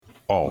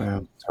all.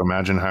 Wow. So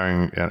imagine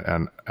hiring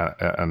an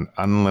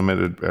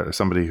unlimited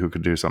somebody who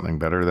could do something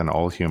better than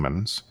all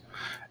humans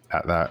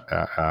at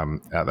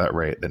that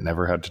rate, that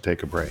never had to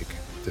take a break,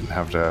 didn't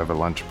have to have a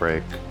lunch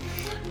break,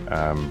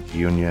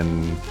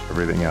 union,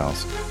 everything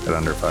else, at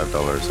under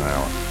 $5 an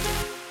hour.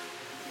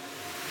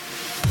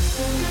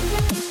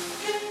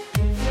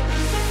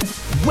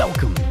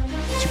 Welcome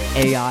to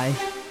AI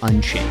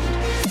Unchained.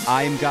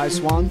 I am Guy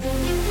Swan.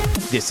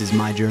 This is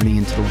my journey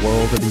into the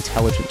world of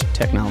intelligent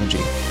technology.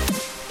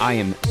 I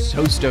am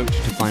so stoked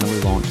to finally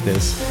launch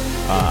this.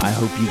 I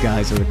hope you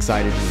guys are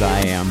excited as I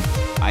am.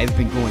 I've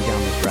been going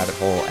down this rabbit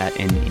hole at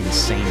an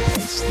insane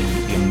pace.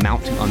 The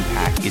amount to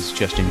unpack is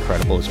just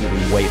incredible. It's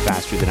moving way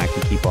faster than I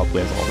can keep up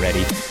with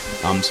already.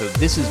 So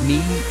this is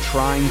me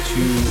trying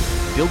to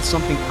build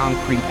something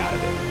concrete out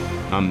of it.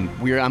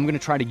 I'm going to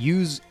try to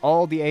use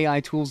all the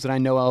AI tools that I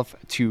know of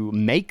to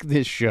make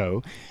this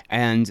show,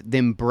 and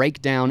then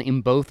break down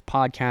in both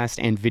podcast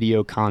and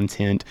video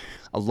content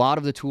a lot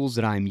of the tools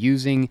that I'm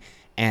using,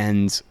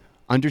 and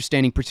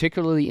understanding,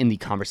 particularly in the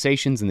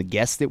conversations and the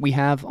guests that we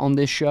have on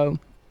this show.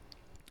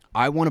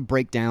 I want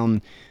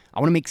to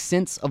make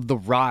sense of the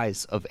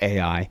rise of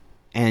AI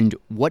and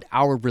what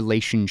our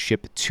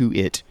relationship to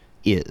it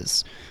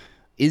is.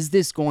 Is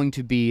this going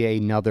to be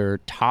another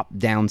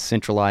top-down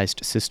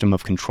centralized system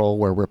of control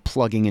where we're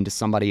plugging into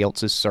somebody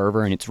else's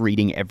server and it's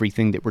reading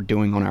everything that we're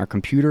doing on our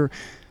computer?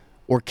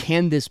 Or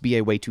can this be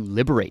a way to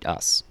liberate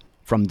us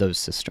from those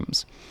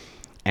systems?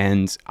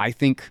 And I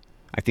think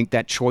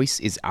that choice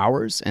is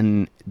ours,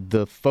 and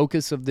the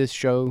focus of this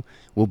show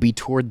will be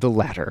toward the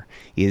latter,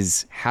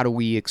 is how do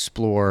we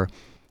explore.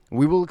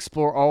 We will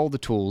explore all the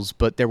tools,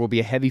 but there will be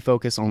a heavy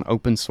focus on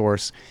open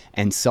source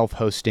and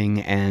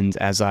self-hosting. And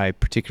as I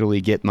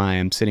particularly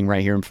I'm sitting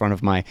right here in front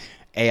of my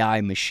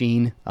AI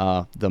machine,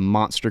 the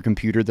monster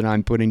computer that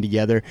I'm putting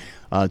together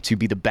to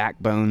be the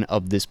backbone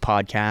of this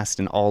podcast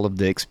and all of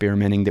the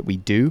experimenting that we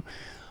do.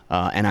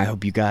 And I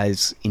hope you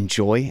guys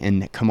enjoy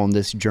and come on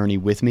this journey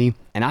with me.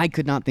 And I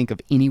could not think of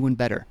anyone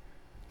better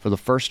for the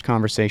first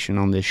conversation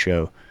on this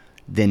show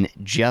than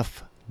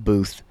Jeff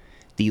Booth,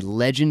 the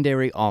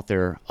legendary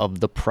author of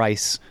The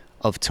Price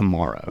of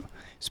Tomorrow,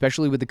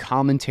 especially with the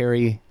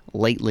commentary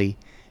lately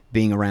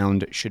being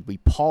around, should we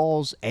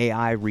pause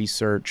AI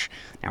research?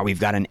 Now we've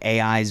got an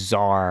AI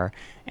czar,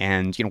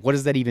 and what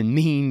does that even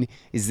mean?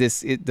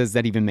 Does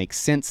that even make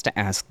sense to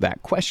ask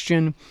that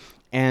question?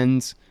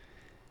 And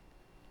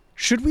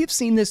should we have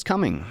seen this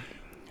coming?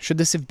 Should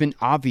this have been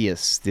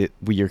obvious that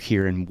we are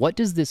here? And what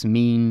does this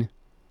mean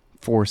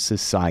for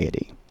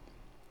society?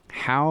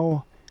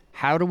 How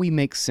do we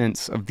make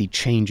sense of the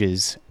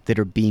changes that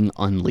are being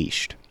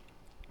unleashed?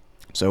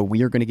 So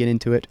we are going to get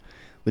into it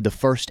with the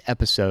first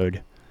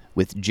episode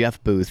with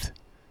Jeff Booth,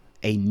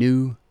 A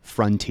New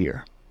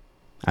Frontier.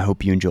 I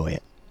hope you enjoy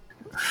it.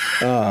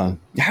 How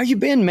you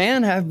been,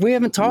 man? We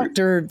haven't talked,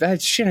 or I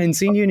hadn't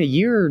seen you in a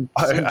year.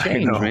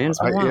 Change, man. It's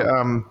been a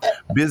while.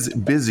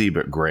 Busy,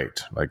 but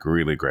great. Like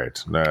really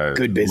great.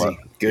 Good busy.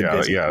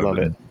 Busy. Yeah, love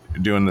it.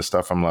 Doing the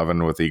stuff I'm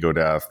loving with Ego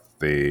Death.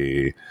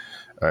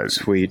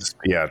 Sweet.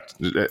 Yeah,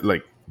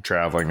 like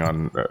traveling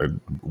on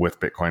with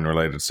Bitcoin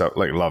related stuff.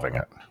 Like loving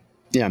it.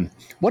 Yeah.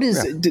 What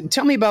is? Yeah.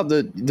 Tell me about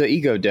the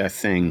Ego Death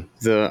thing.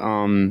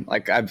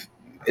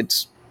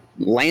 It's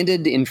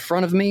landed in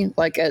front of me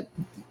like at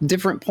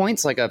different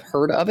points. Like I've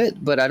heard of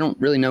it, but I don't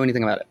really know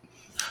anything about it.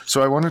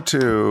 So I wanted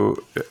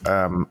to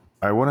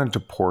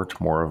port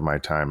more of my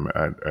time.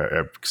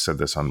 I've said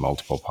this on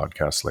multiple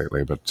podcasts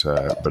lately, but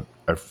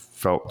I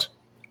felt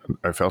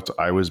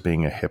I was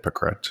being a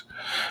hypocrite.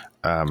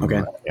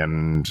 Okay.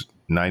 And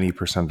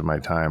 90% of my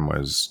time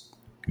was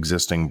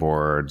existing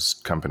boards,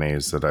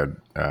 companies that I'd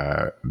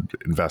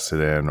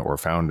invested in or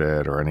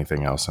founded or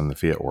anything else in the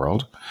fiat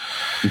world.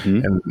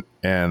 Mm-hmm.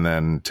 And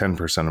then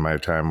 10% of my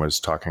time was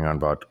talking on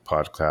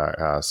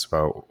podcasts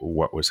about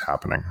what was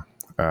happening.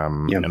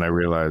 And I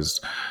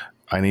realized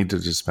I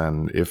needed to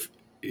spend,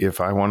 if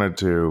I wanted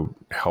to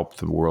help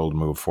the world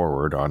move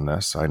forward on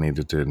this, I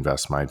needed to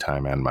invest my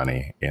time and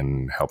money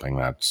in helping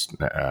that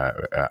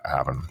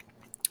happen.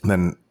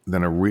 Then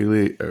a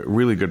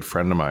really good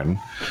friend of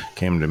mine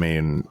came to me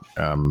and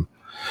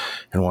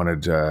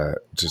wanted to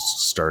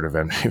start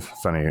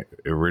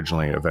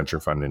originally a venture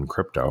fund in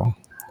crypto.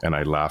 And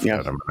I laughed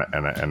at him,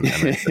 and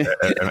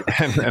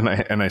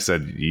I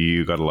said,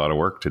 "You got a lot of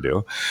work to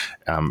do."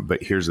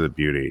 But here's the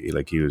beauty: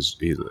 like he's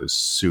a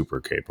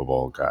super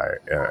capable guy,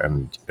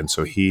 and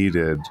so he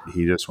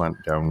just went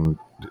down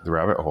the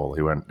rabbit hole.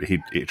 He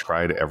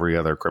tried every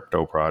other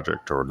crypto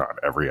project, or not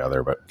every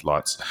other, but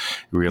lots.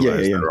 He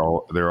realized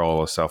they're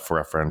all a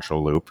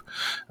self-referential loop,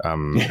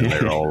 and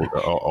they're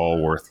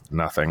all worth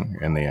nothing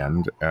in the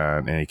end.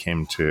 And he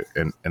came to,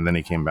 and then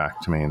he came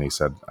back to me and he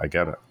said, "I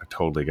get it. I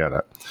totally get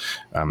it."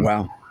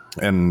 Wow.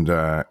 And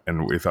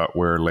we thought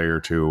where layer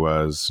 2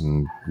 was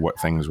and what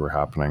things were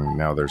happening.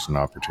 Now there's an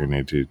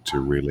opportunity to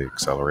really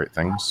accelerate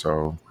things.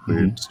 So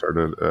we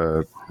started,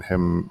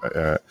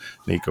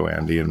 Nico,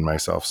 Andy, and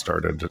myself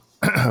started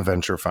a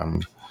venture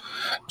fund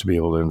to be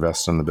able to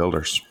invest in the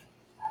builders.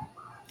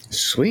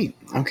 Sweet.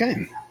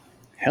 Okay.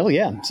 Hell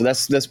yeah. So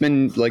that's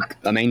been like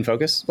a main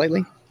focus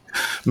lately?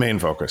 Main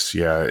focus,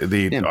 yeah.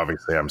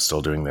 Obviously, I'm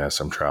still doing this.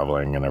 I'm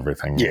traveling and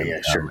everything. Yeah,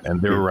 sure.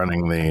 And they're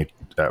running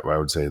I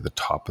would say, the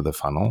top of the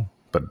funnel.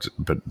 But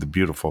the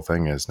beautiful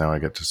thing is now I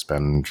get to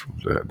spend.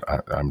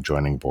 I'm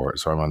joining board,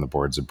 so I'm on the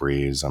boards of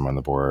Breeze. I'm on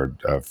the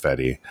board of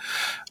Fedi.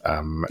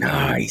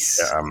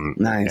 Nice,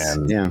 nice,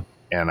 yeah.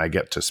 And I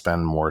get to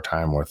spend more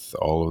time with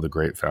all of the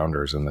great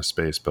founders in this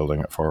space, building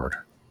it forward.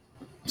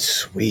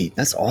 Sweet,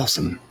 that's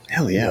awesome.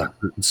 Hell yeah,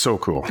 it's so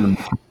cool.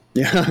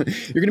 Yeah,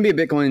 you're going to be at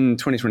Bitcoin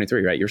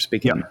 2023, right? You're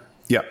speaking.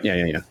 Yeah.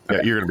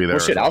 Okay. You're going to be there.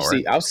 Well, shit,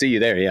 I'll see you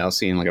there. Yeah, I'll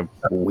see you in like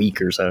a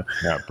week or so.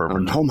 Yeah,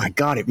 perfect. Oh my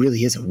God, it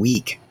really is a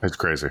week. It's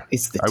crazy.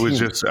 It's the.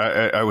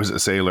 I was at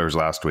Sailors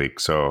last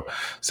week, so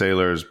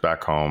Sailors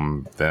back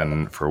home,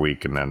 then for a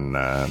week, and then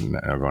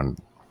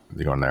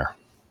going there.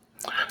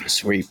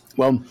 Sweet.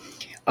 Well,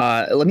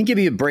 let me give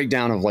you a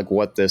breakdown of like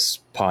what this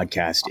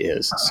podcast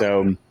is.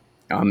 So,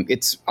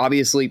 it's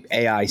obviously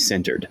AI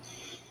centered,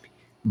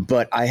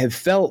 but I have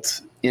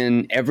felt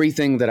in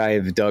everything that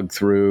I've dug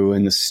through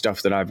and the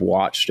stuff that I've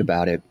watched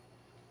about it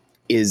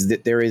is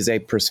that there is a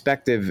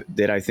perspective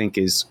that I think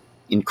is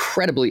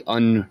incredibly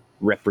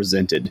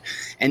unrepresented.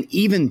 And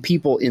even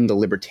people in the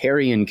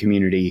libertarian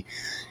community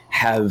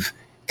have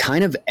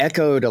kind of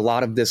echoed a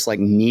lot of this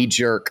like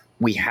knee-jerk,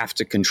 we have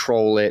to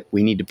control it,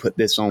 we need to put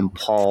this on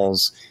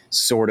pause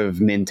sort of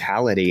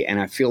mentality.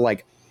 And I feel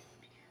like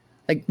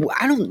I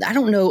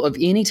don't know of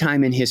any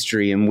time in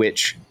history in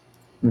which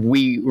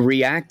we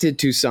reacted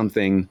to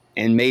something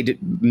and made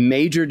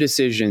major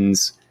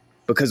decisions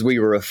because we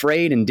were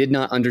afraid and did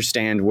not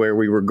understand where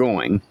we were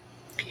going,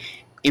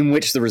 in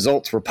which the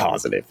results were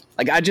positive.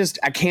 Like I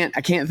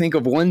can't think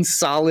of one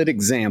solid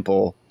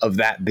example of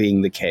that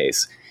being the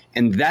case.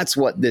 And that's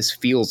what this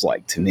feels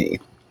like to me.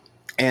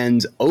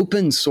 And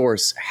open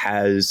source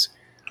has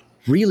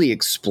really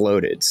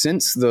exploded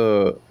since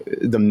the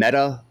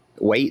Meta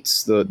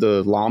weights,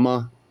 the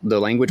Llama, the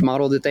language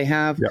model that they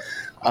have,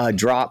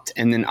 dropped,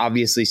 and then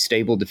obviously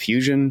Stable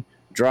Diffusion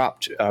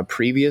dropped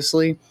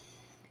previously.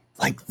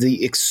 Like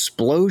the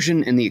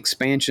explosion and the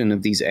expansion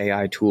of these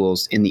AI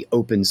tools in the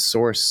open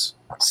source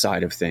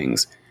side of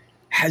things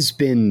has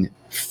been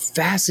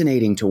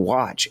fascinating to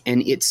watch,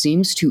 and it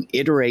seems to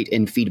iterate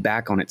and feed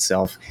back on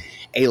itself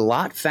a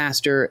lot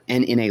faster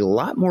and in a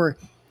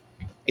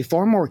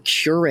far more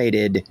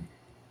curated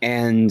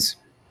and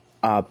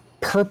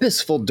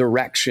purposeful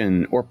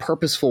direction or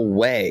purposeful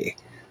way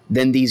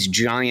than these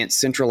giant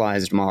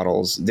centralized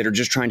models that are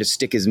just trying to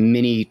stick as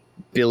many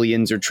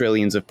billions or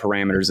trillions of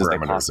parameters as they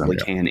possibly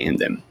can in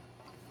them.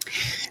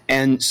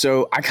 And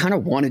so I kind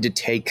of wanted to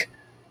take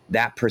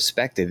that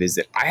perspective, is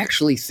that I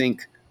actually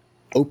think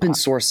open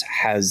source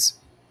has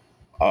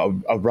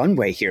a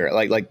runway here.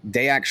 Like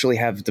they actually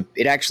have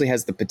it actually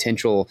has the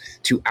potential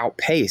to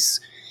outpace,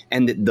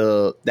 and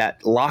that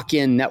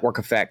lock-in network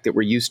effect that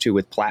we're used to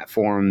with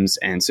platforms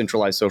and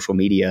centralized social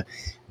media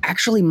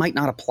actually might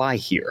not apply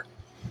here.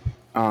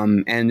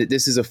 And that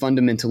this is a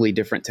fundamentally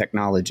different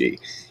technology.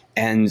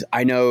 And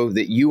I know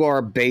that you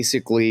are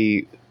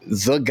basically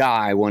the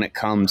guy when it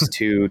comes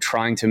to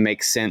trying to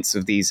make sense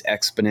of these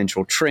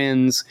exponential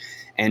trends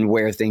and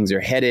where things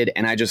are headed.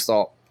 And I just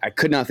thought I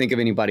could not think of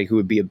anybody who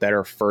would be a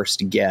better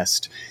first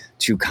guest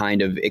to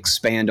kind of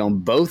expand on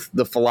both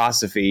the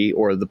philosophy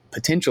or the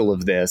potential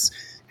of this,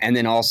 and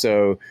then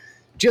also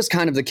just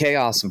kind of the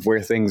chaos of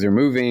where things are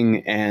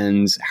moving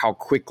and how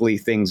quickly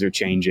things are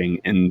changing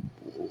and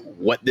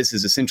what this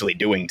is essentially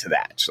doing to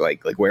that,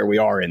 like where we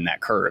are in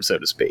that curve, so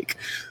to speak.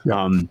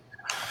 Yeah.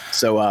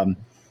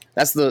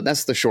 That's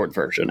the short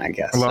version, I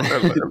guess. Love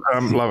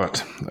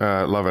it.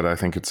 Love it. I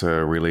think it's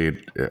a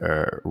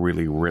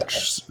really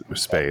rich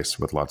space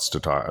with lots to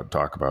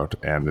talk about,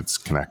 and it's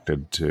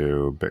connected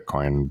to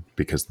Bitcoin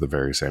because of the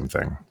very same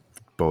thing.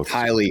 Both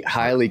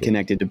highly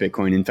connected to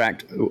Bitcoin. In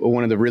fact,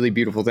 one of the really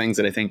beautiful things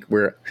that I think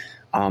we're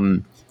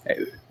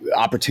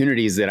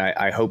opportunities that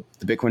I hope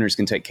the Bitcoiners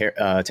can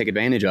take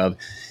advantage of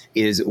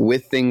is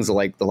with things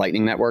like the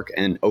Lightning Network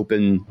and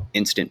open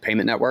instant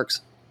payment networks.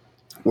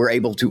 We're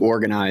able to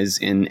organize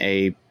in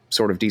a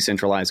sort of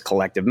decentralized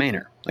collective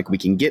manner. Like we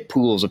can get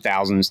pools of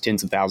thousands,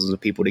 tens of thousands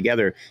of people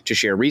together to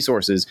share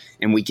resources,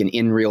 and we can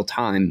in real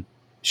time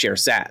share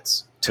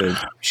sats to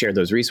share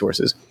those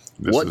resources.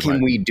 What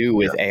can we do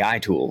with AI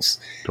tools?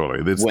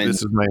 Totally. This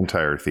is my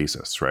entire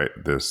thesis, right?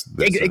 This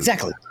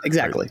exactly.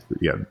 Right?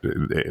 Yeah.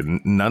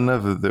 None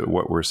of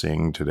what we're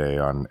seeing today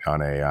on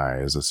AI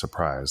is a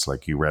surprise.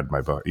 Like you read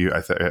my book. I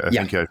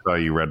think I saw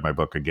you read my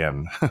book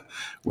again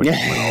when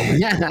all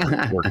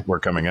these were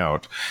coming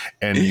out,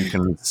 and you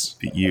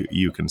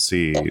can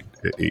see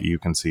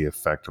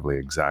effectively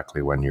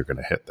exactly when you're going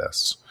to hit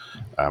this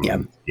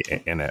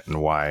in it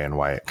and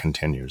why it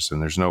continues.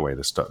 And there's no way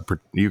to stop.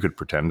 You could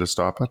pretend to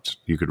stop it.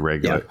 You could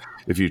regulate.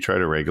 If you try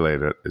to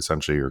regulate it,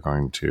 essentially you're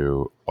going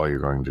to all you're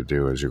going to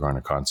do is you're going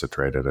to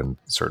concentrate it in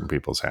certain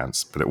people's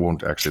hands. But it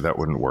won't actually, that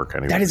wouldn't work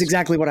anyway. That is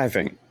exactly what I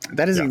think.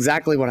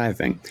 Exactly what I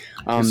think.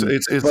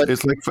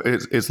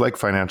 It's like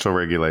financial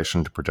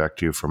regulation to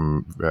protect you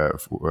from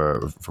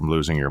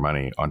losing your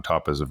money on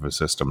top of a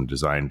system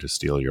designed to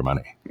steal your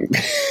money.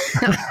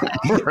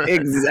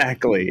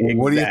 Exactly.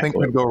 What do you think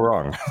would go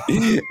wrong?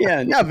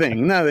 Yeah,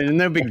 nothing.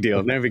 No big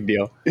deal. No big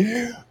deal.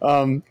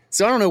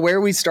 So I don't know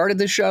where we started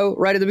the show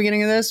right at the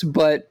beginning of this,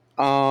 but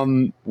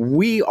I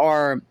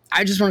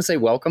just want to say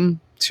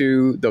welcome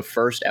to the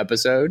first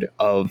episode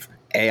of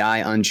AI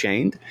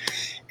Unchained.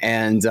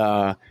 And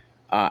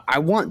I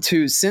want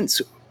to,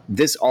 since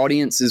this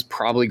audience is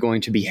probably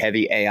going to be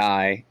heavy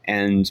AI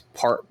and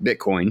part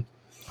Bitcoin,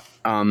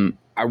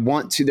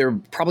 there are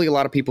probably a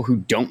lot of people who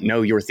don't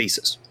know your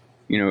thesis,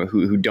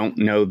 who don't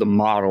know the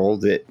model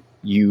that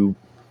you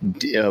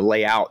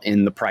lay out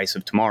in The Price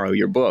of Tomorrow,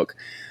 your book.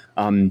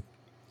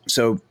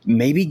 So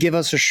maybe give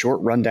us a short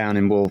rundown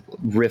and we'll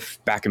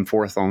riff back and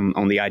forth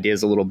on the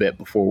ideas a little bit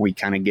before we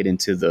kind of get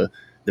into the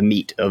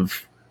meat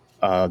of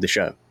the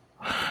show.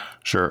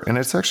 Sure. And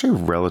it's actually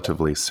a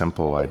relatively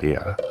simple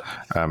idea.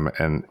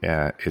 And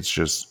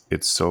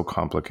it's so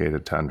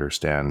complicated to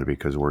understand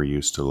because we're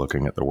used to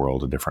looking at the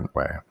world a different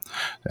way.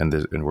 And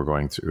we're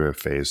going through a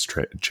phase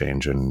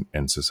change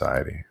in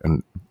society.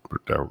 And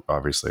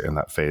obviously, and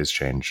that phase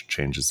change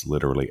changes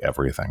literally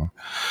everything.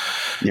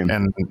 Yeah.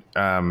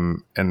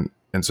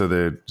 And so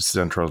the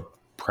central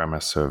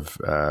premise of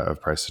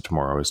Price of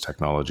Tomorrow is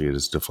technology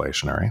is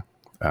deflationary.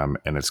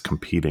 And it's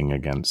competing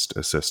against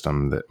a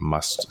system that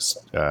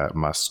must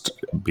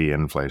be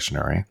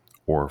inflationary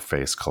or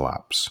face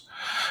collapse.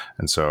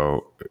 And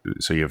so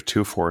you have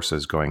two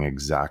forces going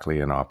exactly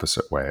in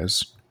opposite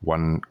ways.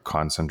 One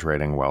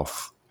concentrating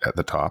wealth at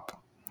the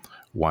top.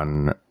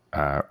 One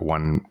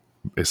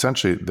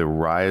essentially the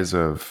rise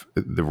of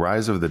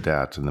the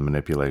debt and the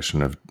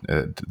manipulation of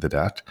the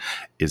debt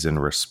is in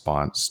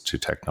response to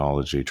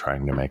technology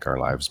trying to make our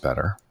lives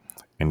better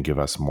and give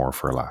us more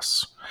for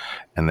less.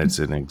 And it's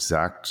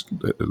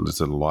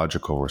a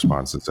logical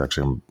response. It's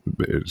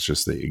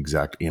just the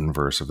exact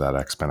inverse of that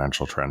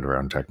exponential trend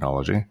around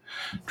technology,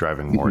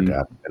 driving more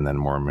debt and then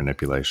more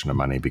manipulation of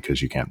money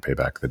because you can't pay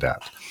back the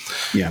debt.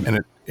 Yeah.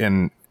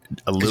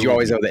 Because you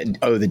always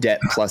owe the debt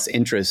plus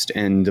interest,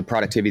 and the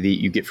productivity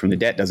that you get from the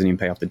debt doesn't even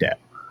pay off the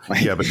debt.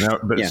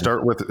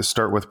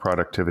 Start with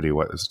productivity.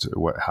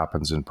 What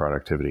happens in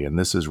productivity, and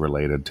this is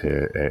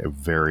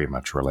very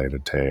much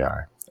related to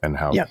AI and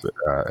how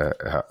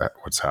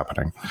what's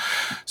happening.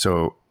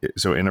 So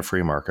in a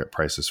free market,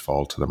 prices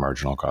fall to the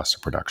marginal cost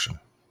of production,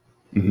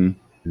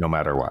 no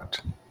matter what.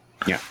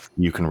 Yeah,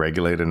 you can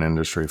regulate an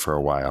industry for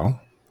a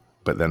while.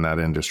 But then that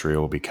industry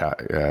will be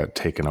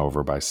taken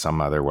over by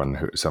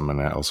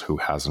someone else who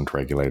hasn't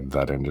regulated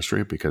that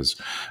industry because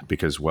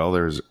while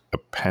there's a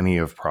penny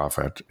of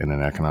profit in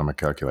an economic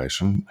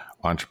calculation,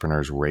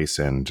 entrepreneurs race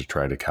in to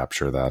try to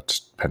capture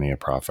that penny of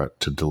profit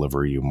to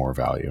deliver you more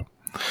value.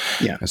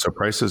 Yeah. And so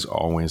prices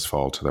always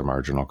fall to their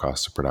marginal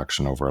cost of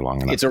production over a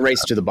long enough. It's a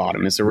race to the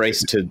bottom. It's a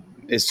race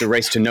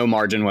to no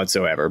margin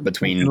whatsoever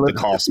between the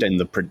cost and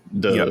the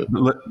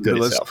good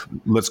itself.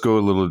 Let's go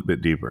a little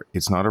bit deeper.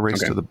 It's not a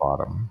race to the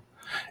bottom.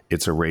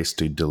 It's a race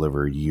to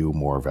deliver you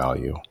more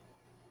value.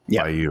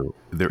 Yeah, by you.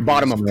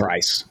 Bottom of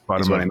price.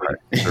 Bottom of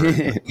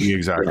price.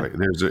 Exactly.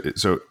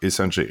 So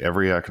essentially,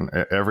 every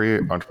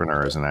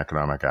entrepreneur is an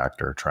economic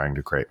actor trying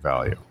to create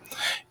value,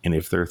 and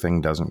if their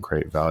thing doesn't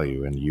create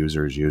value and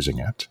users using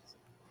it,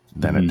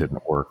 then it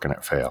didn't work and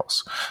it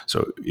fails.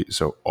 So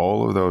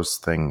all of those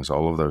things,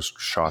 all of those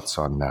shots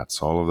on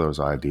nets, all of those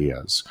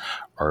ideas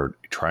are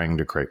trying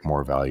to create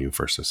more value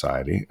for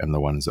society, and the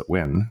ones that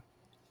win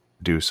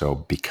do so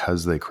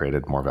because they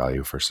created more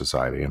value for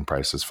society, and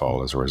prices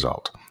fall as a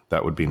result.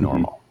 That would be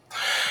normal.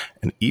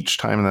 And each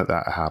time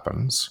that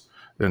happens,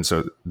 and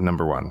so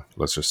number one,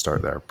 let's just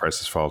start there.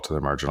 Prices fall to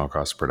their marginal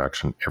cost of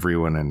production.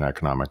 Everyone in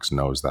economics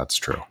knows that's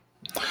true.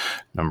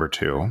 Number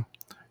two,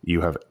 you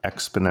have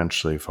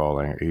exponentially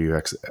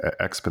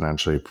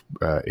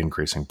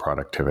increasing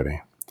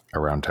productivity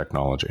around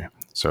technology.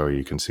 So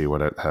you can see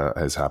what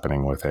is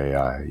happening with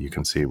AI. You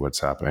can see what's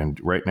happening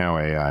right now.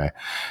 AI,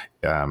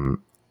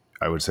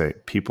 I would say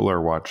people are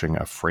watching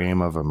a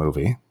frame of a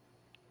movie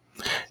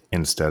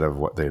instead of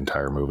what the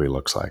entire movie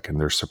looks like, and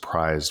they're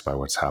surprised by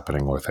what's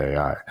happening with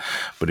AI.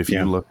 But if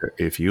you look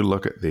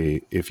at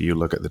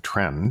the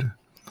trend,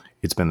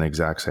 it's been the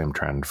exact same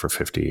trend for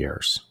 50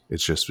 years.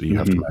 It's just you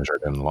have to measure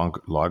it in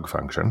log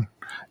function,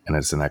 and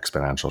it's an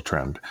exponential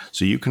trend.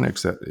 So you can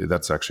accept.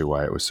 That's actually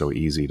why it was so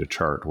easy to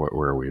chart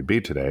where we'd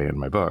be today in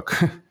my book,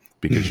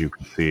 because you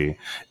can see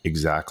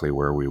exactly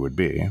where we would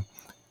be,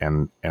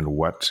 and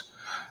what.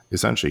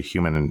 Essentially,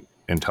 human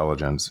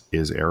intelligence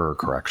is error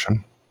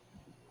correction,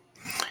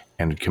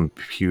 and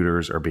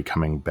computers are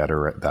becoming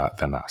better at that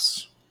than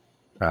us.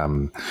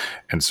 And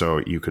so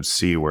you could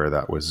see where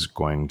that was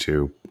going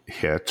to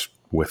hit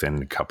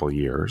within a couple of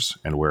years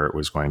and where it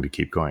was going to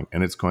keep going.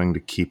 And it's going to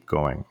keep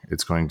going.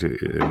 It's going to,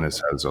 and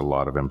this has a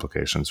lot of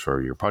implications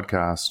for your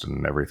podcast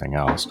and everything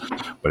else,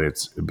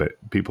 but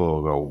people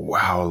will go,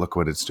 wow, look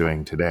what it's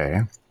doing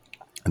today.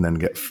 And then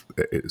get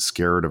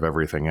scared of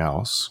everything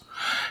else.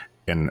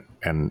 And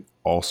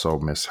also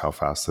miss how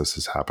fast this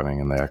is happening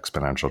and the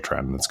exponential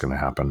trend that's going to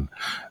happen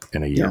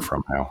in a year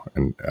from now.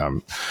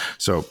 And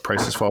so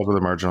prices fall to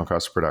the marginal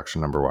cost of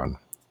production, number one.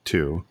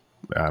 Two,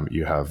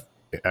 you have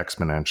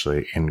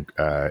exponentially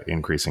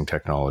increasing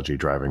technology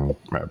driving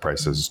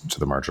prices to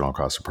the marginal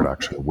cost of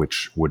production,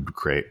 which would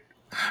create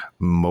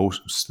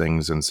most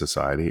things in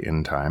society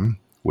in time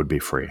would be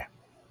free.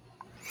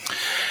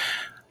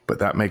 But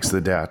that makes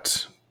the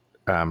debt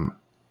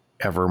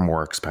ever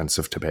more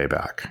expensive to pay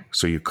back.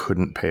 So you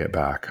couldn't pay it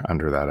back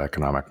under that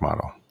economic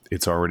model.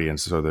 It's already in,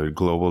 so the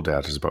global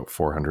debt is about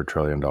 $400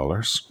 trillion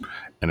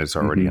and it's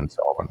already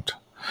insolvent.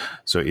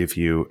 So if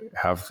you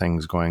have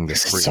things going to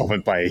free,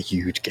 insolvent by a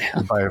huge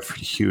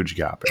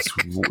gap.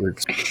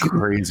 It's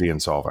crazy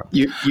insolvent.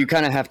 You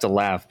kind of have to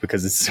laugh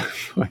because it's so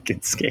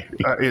fucking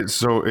scary.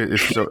 So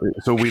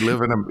we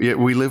live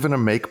in a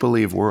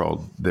make-believe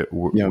world that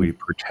we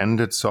pretend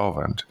it's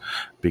solvent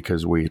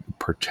because we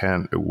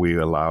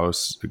allow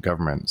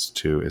governments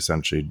to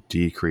essentially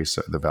decrease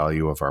the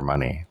value of our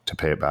money to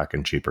pay it back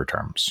in cheaper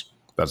terms.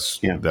 That's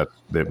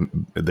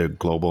the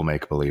global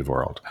make-believe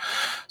world.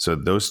 So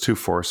those two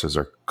forces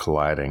are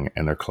colliding,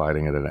 and they're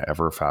colliding at an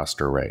ever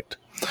faster rate.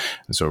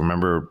 And so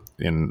remember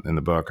in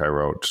the book I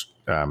wrote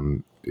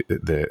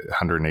the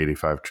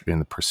 185 in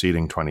the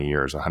preceding 20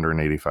 years,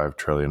 $185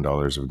 trillion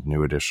of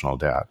new additional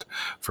debt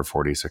for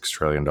 $46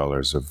 trillion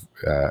of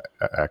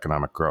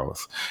economic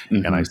growth.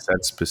 And I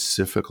said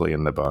specifically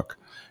in the book,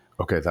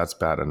 okay, that's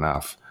bad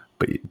enough,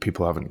 but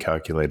people haven't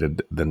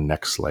calculated the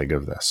next leg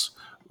of this,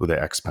 the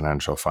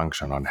exponential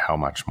function on how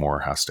much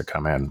more has to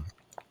come in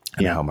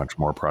and how much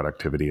more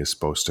productivity is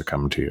supposed to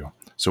come to you.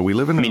 So we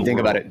live in. Think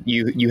about it.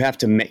 You have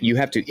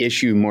to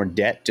issue more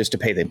debt just to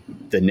pay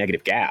the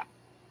negative gap,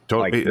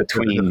 like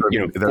between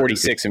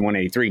 46 and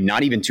 183.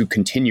 Not even to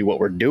continue what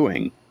we're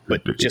doing,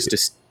 but just to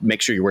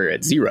make sure you're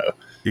at zero.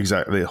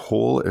 Exactly. The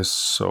hole is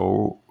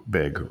so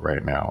big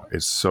right now.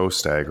 It's so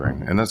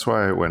staggering. And that's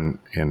why when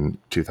in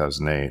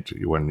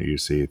 2008, when you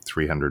see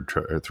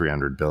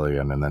 300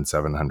 billion and then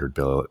 700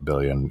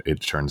 billion,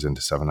 it turns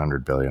into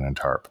 700 billion in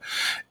TARP.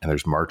 And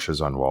there's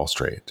marches on Wall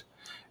Street.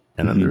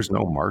 And then there's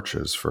no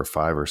marches for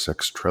 5 or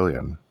 6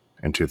 trillion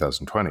in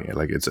 2020.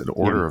 Like it's an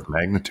order of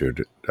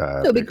magnitude.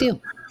 No big deal.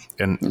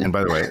 And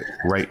by the way,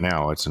 right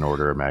now it's an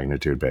order of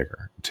magnitude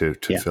bigger. To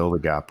fill the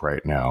gap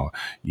right now,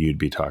 you'd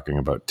be talking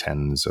about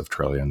tens of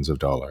trillions of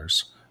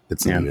dollars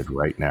that's needed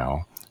right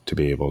now to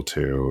be able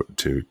to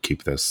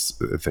keep this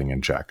thing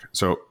in check.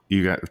 So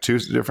you got two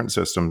different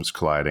systems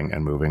colliding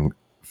and moving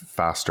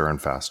faster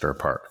and faster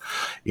apart.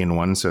 In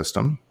one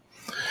system,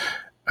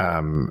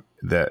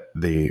 that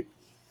the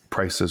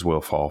prices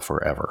will fall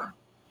forever.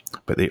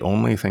 But the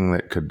only thing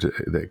that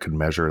could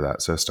measure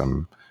that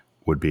system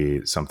would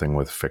be something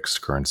with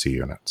fixed currency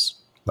units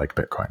like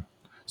Bitcoin.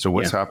 So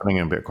what's happening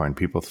in Bitcoin?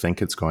 People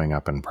think it's going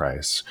up in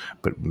price,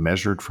 but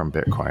measured from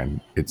Bitcoin,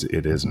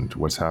 it isn't.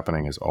 What's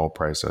happening is all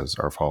prices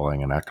are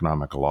following an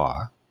economic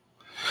law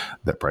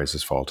that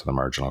prices fall to the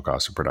marginal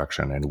cost of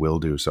production and will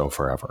do so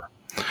forever.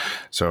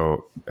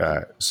 So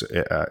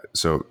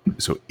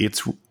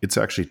it's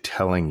actually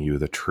telling you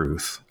the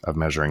truth of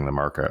measuring the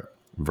market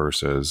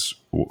versus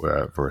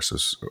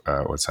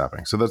what's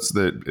happening. So that's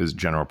the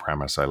general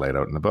premise I laid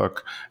out in the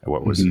book.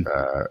 What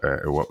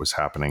was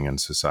happening in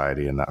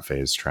society in that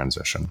phase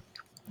transition.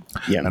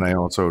 Yeah, and I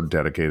also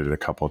dedicated a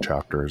couple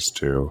chapters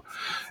to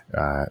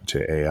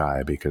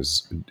AI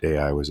because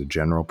AI was a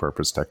general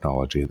purpose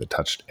technology that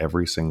touched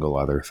every single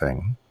other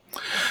thing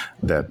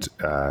that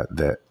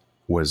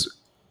was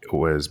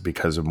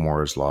because of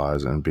Moore's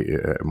laws and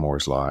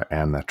Moore's law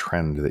and the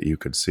trend that you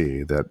could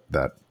see,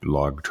 that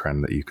log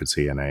trend that you could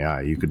see in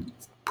AI. You could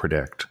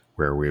predict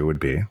where we would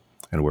be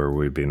and where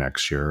we'd be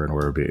next year and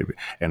where we'd be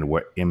and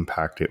what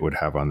impact it would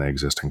have on the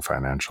existing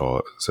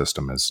financial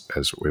system as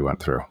we went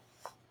through.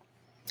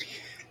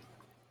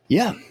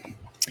 Yeah.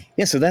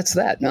 So that's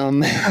that.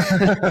 No,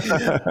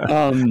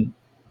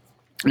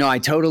 I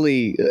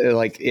totally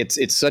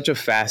it's such a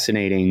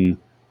fascinating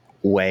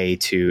way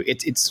to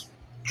it's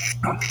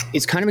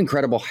kind of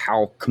incredible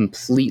how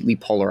completely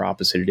polar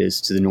opposite it is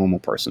to the normal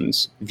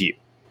person's view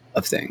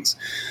of things.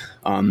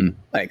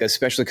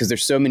 Especially because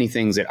there's so many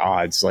things at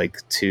odds,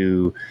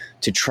 to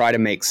try to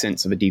make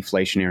sense of a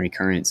deflationary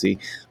currency.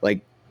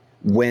 Like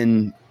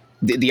when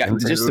the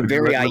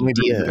very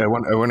idea. I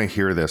want to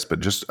hear this,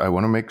 but I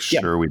want to make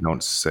sure we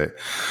don't say.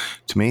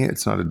 To me,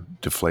 it's not a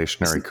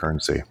deflationary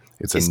currency.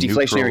 It's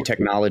deflationary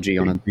technology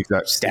on a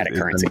static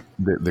currency.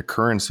 The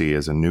currency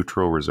is a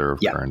neutral reserve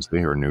currency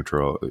or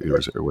neutral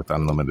with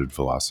unlimited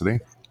velocity.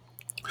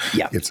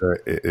 Yeah,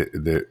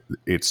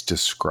 it's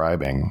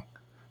describing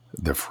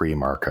the free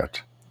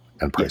market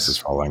and prices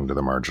falling to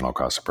the marginal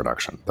cost of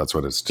production. That's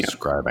what it's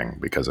describing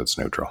because it's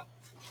neutral.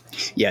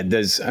 Yeah,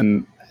 there's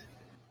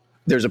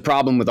there's a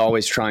problem with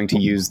always trying to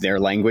use their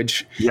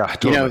language. Yeah,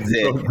 totally.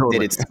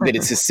 That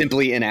it's just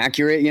simply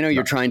inaccurate.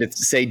 You're trying to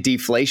say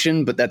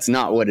deflation, but that's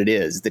not what it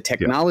is. The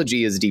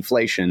technology is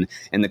deflation,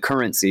 and the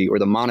currency or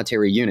the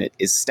monetary unit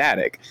is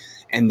static,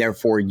 and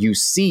therefore you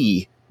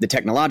see the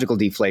technological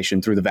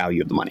deflation through the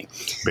value of the money.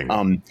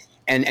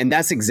 And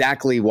that's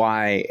exactly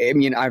why,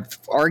 I've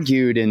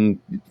argued and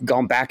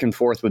gone back and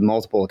forth with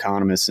multiple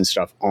economists and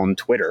stuff on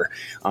Twitter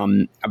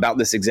about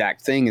this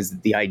exact thing, is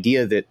the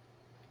idea that,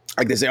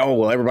 like, they say, oh,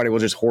 well, everybody will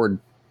just hoard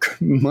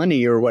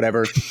money or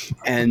whatever,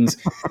 and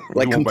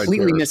like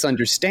completely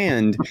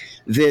misunderstand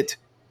that,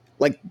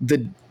 like,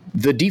 the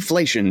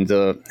deflation,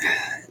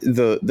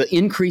 the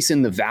increase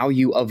in the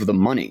value of the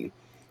money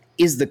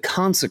is the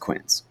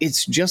consequence.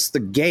 It's just the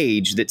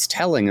gauge that's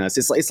telling us.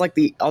 It's like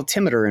the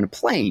altimeter in a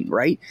plane,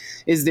 right?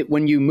 Is that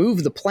when you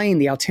move the plane,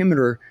 the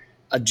altimeter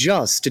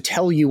adjusts to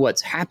tell you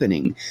what's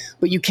happening,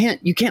 but you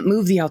can't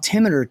move the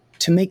altimeter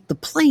to make the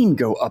plane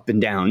go up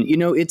and down.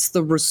 It's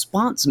the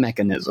response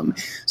mechanism.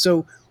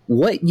 So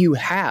what you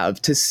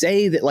have to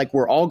say that, like,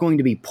 we're all going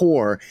to be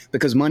poor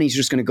because money's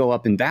just going to go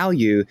up in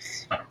value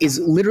is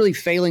literally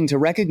failing to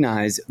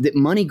recognize that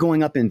money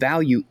going up in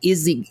value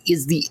is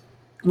the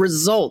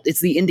result. It's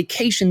the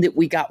indication that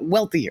we got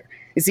wealthier.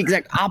 It's the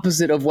exact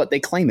opposite of what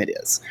they claim it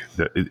is.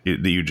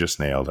 You just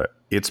nailed it.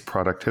 It's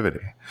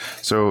productivity.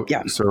 So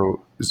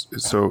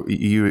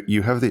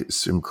you have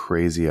some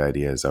crazy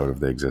ideas out of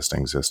the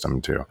existing system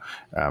too,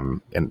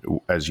 and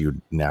as you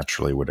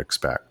naturally would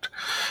expect.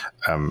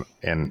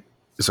 And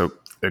so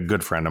a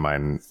good friend of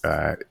mine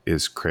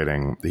is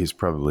creating. He's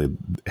probably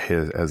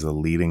as a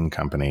leading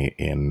company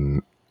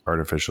in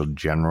artificial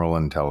general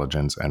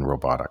intelligence and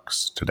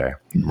robotics today,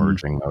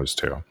 merging those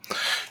two.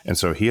 And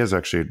so he has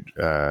actually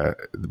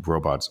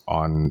robots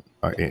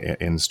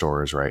in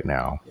stores right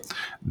now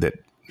that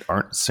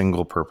aren't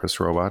single purpose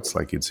robots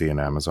like you'd see in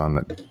Amazon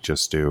that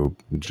just do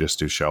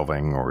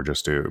shelving or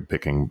just do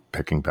picking,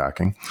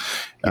 packing.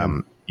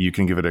 You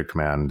can give it a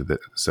command that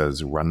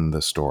says run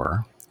the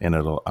store, and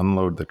it'll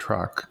unload the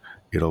truck,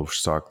 it'll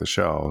stock the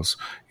shelves,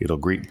 it'll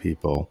greet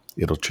people,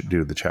 it'll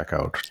do the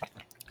checkout.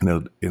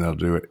 And it'll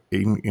do it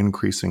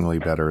increasingly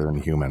better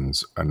than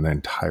humans on the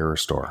entire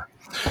store.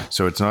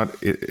 So it's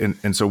not,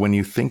 and so when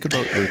you think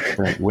about this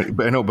thing,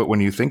 but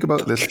when you think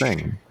about this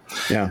thing,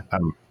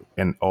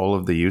 and all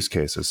of the use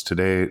cases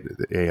today,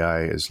 the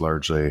AI is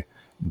largely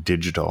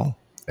digital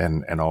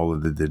and all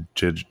of the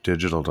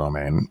digital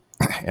domain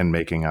and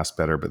making us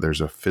better. But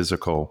there's a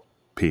physical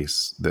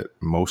piece that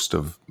most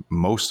of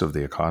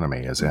the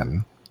economy is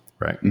in.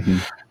 Right.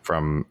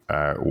 From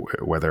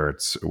whether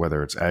it's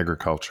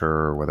agriculture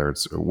or whether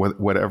it's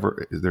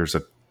whatever, there's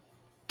a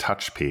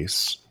touch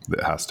piece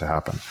that has to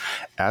happen.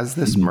 As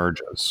this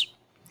merges,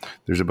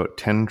 there's about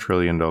 $10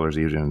 trillion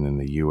even in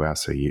the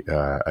US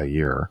a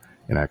year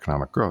in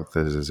economic growth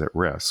that is at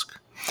risk.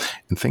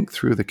 And think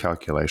through the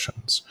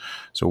calculations.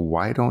 So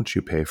why don't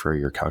you pay for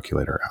your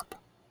calculator app?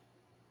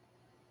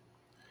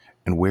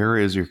 And where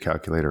is your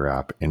calculator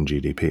app in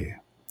GDP?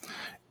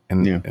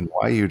 And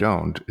why you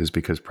don't is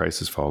because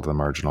prices fall to the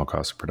marginal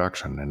cost of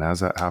production. And as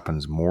that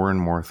happens, more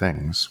and more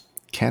things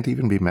can't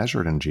even be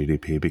measured in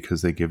GDP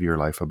because they give your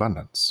life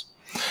abundance.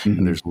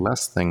 And there's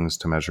less things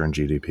to measure in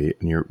GDP.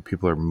 And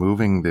people are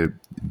moving the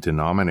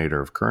denominator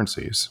of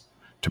currencies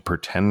to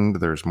pretend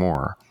there's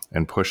more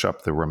and push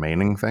up the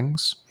remaining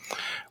things.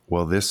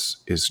 Well,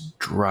 this is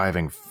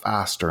driving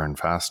faster and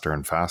faster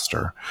and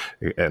faster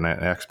in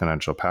an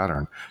exponential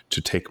pattern to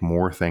take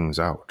more things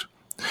out.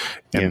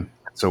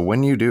 So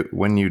when you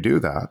do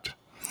that,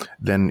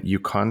 then you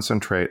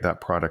concentrate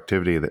that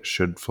productivity that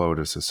should flow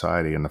to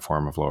society in the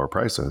form of lower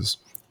prices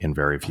in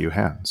very few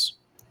hands,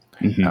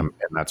 and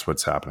that's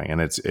what's happening. And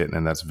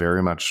that's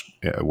very much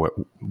what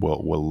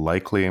will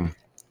likely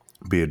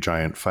be a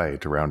giant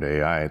fight around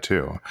AI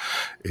too,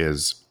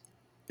 is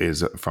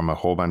from a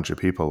whole bunch of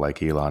people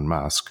like Elon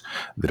Musk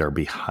that are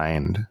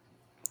behind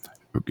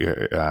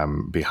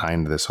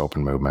this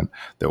open movement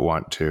that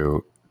want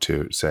to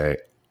say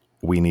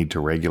we need to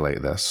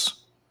regulate this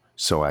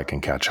so I can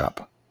catch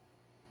up.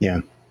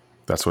 Yeah.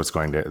 That's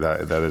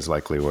that is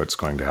likely what's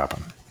going to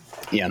happen.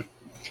 Yeah.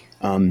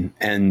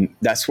 And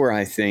that's where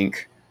I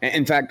think,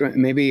 in fact,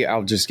 maybe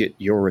I'll just get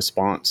your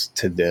response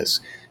to this.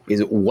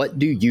 Is what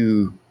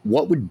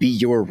would be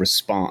your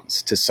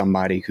response to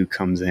somebody who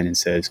comes in and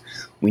says,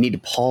 we need to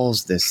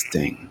pause this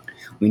thing.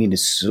 We need to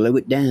slow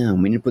it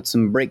down. We need to put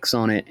some brakes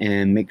on it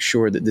and make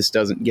sure that this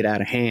doesn't get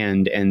out of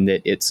hand and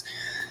that it's,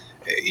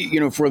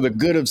 for the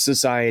good of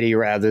society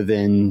rather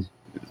than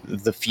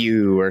the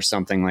few or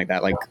something like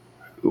that. Like,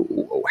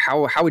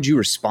 how would you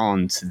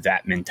respond to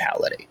that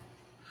mentality?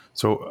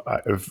 So,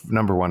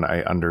 number one,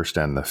 I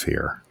understand the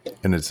fear,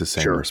 and it's the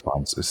same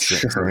response.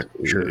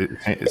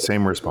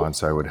 Same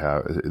response I would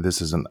have.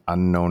 This is an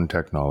unknown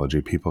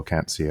technology. People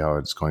can't see how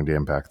it's going to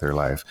impact their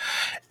life,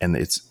 and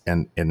it's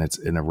an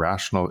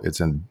irrational. It's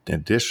an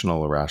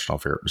additional irrational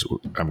fear.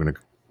 I'm going to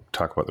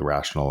talk about the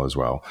rational as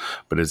well,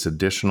 but it's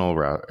additional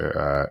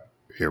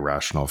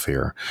irrational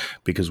fear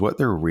because what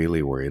they're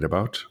really worried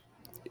about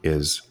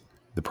is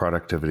the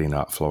productivity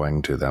not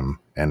flowing to them,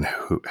 and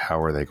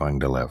how are they going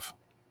to live?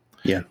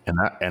 Yeah.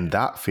 And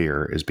that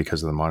fear is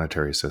because of the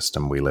monetary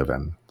system we live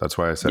in. That's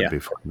why I said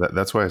before.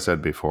 That's why I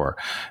said before,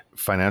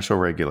 financial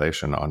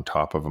regulation on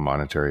top of a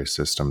monetary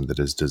system that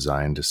is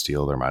designed to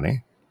steal their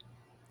money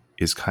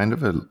is kind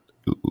of a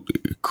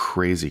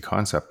crazy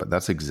concept, but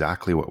that's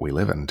exactly what we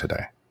live in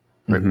today.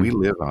 Right? We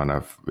live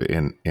on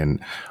in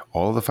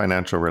all the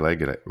financial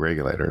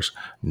regulators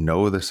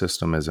know the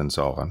system is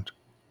insolvent,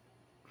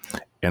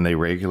 and they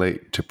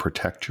regulate to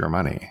protect your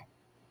money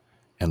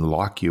and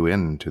lock you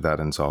into that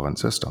insolvent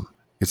system.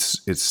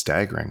 It's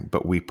staggering,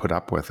 but we put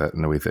up with it,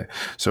 and we think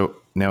so.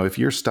 Now, if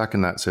you're stuck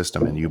in that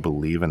system and you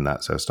believe in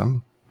that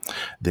system,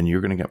 then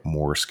you're going to get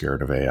more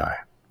scared of AI,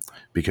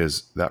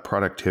 because that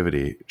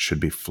productivity should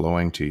be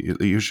flowing to you.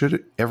 You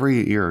should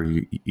every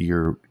year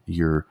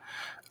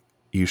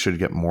you should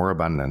get more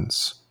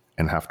abundance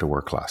and have to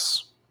work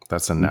less.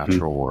 That's a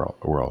natural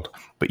world,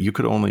 but you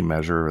could only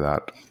measure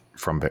that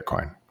from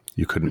Bitcoin.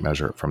 You couldn't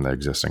measure it from the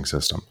existing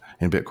system.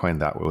 In Bitcoin,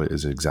 that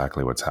is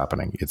exactly what's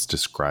happening. It's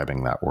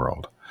describing that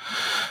world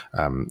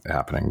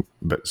happening.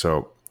 But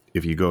so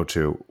if you go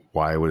to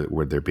why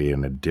would there be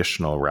an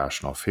additional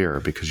rational fear?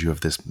 Because you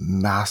have this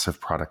massive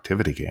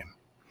productivity gain,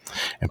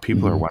 and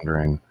people are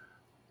wondering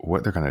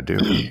what they're going to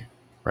do,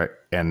 right?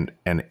 And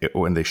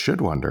they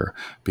should wonder,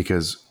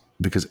 because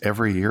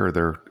every year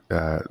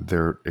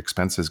their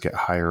expenses get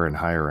higher and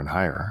higher and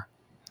higher,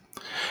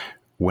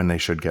 when they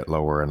should get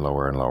lower and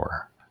lower and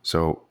lower.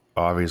 So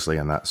obviously,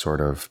 in that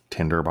sort of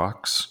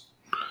tinderbox,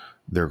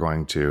 they're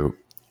going to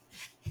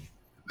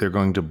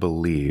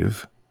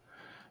believe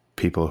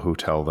people who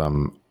tell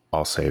them,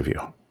 "I'll save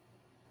you."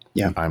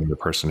 Yeah, I'm the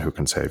person who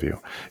can save you.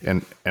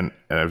 And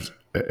I've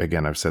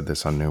said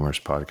this on numerous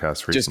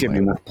podcasts recently. Just give me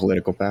more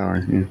political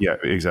power. Yeah,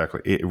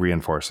 exactly. It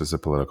reinforces the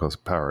political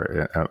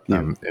power.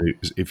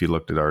 If you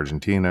looked at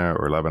Argentina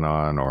or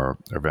Lebanon or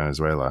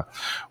Venezuela,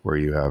 where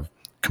you have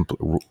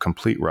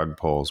complete rug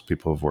pulls,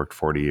 people have worked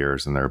 40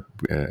 years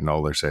and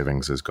all their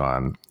savings is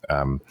gone.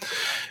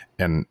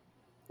 And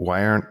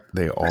why aren't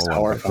they all That's on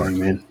horrifying, Bitcoin?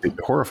 man.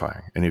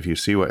 Horrifying. And if you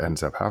see what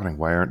ends up happening,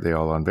 why aren't they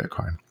all on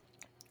Bitcoin?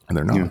 And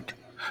they're not. Yeah.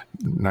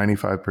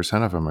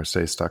 95% of them are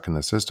stay stuck in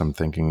the system,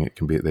 thinking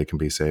they can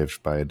be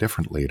saved by a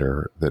different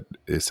leader that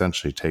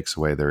essentially takes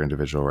away their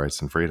individual rights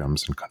and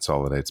freedoms and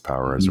consolidates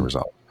power as a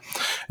result.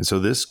 And so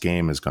this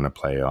game is going to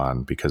play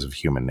on, because of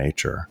human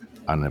nature,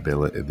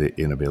 the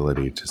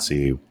inability to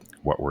see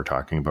what we're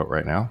talking about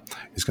right now,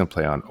 is going to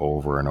play on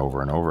over and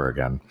over and over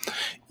again,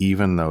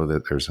 even though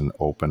that there's an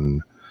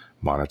open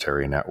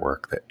monetary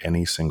network that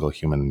any single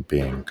human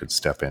being could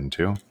step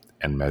into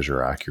and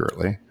measure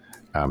accurately.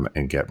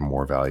 And get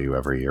more value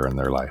every year in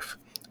their life.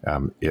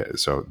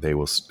 So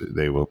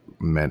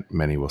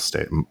many will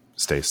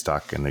stay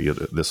stuck, and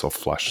this will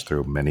flush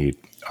through many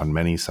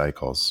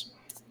cycles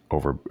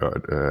over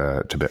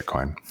to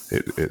Bitcoin.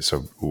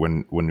 So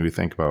when we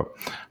think about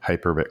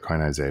hyper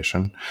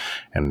Bitcoinization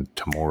and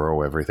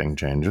tomorrow everything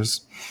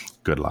changes,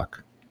 good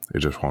luck. It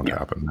just won't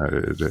happen.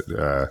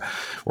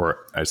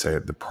 Or I say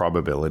the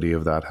probability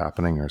of that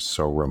happening are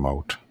so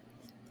remote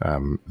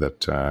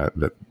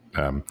that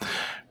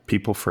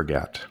people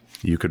forget.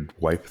 You could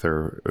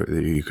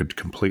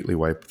completely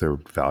wipe their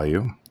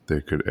value.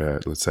 They could,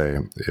 let's say,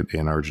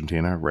 in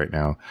Argentina right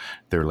now,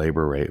 their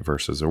labor rate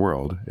versus the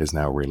world is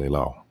now really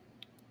low,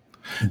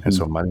 and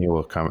so money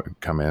will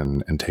come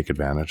in and take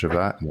advantage of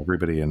that, and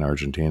everybody in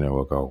Argentina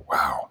will go,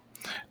 "Wow,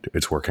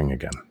 it's working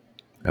again,"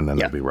 and then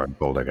they'll be rug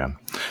pulled again.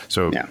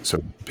 So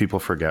people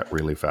forget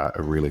really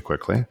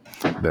quickly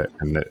that,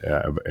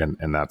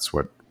 and that's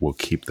what will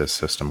keep this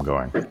system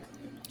going.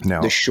 Now,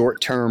 the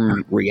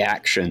short-term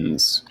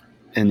reactions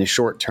and the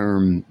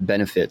short-term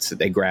benefits that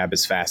they grab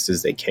as fast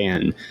as they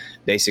can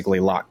basically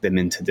lock them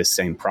into this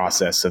same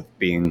process of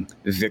being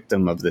a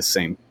victim of the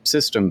same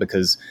system,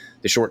 because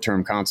the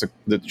short-term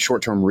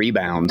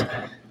rebound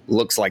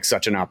looks like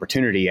such an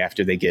opportunity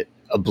after they get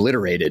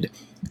obliterated.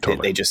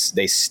 Totally.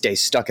 They stay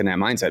stuck in that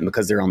mindset, and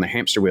because they're on the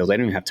hamster wheel, they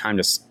don't even have time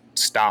to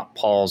stop,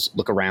 pause,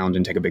 look around,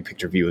 and take a big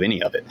picture view of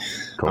any of it.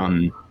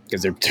 Totally.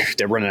 Because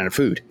they're running out of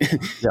food.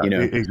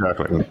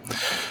 Exactly.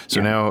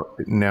 So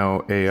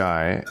now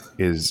AI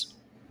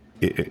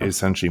it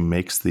essentially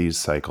makes these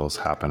cycles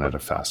happen at a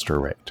faster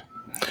rate.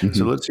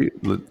 So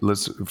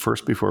let's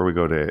first, before we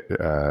go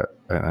to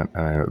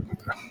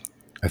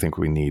I think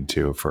we need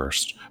to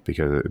first,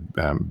 because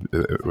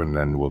and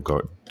then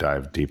we'll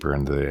dive deeper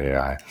into the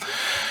AI.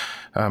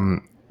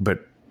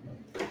 But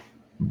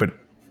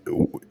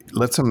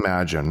let's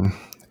imagine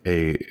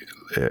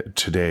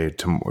today,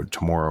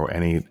 tomorrow,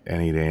 any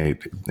day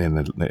in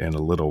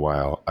a little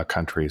while, a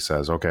country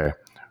says, "Okay,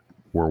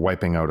 we're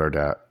wiping out our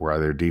debt. We're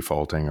either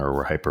defaulting or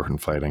we're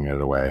hyperinflating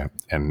it away,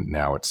 and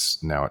now it's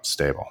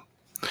stable."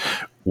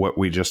 What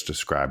we just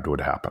described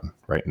would happen.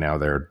 Right now,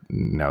 their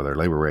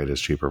labor rate is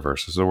cheaper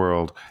versus the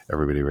world.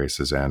 Everybody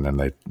races in, and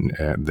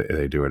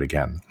they do it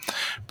again.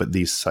 But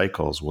these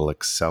cycles will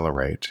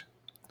accelerate,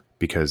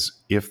 because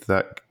if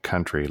that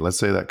country, let's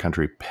say that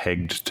country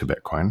pegged to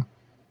Bitcoin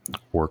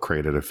or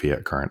created a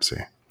fiat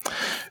currency,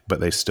 but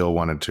they still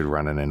wanted to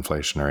run an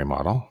inflationary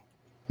model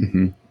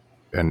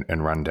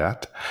and run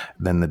debt,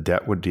 then the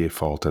debt would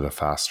default at a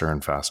faster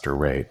and faster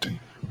rate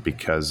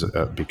because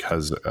of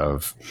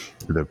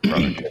the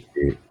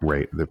productivity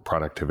rate. The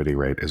productivity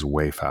rate is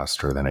way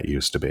faster than it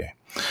used to be.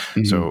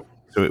 So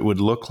it would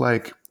look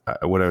like,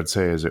 what I would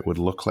say is it would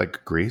look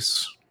like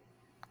Greece,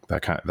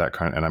 that kind,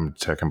 and I'm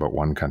talking about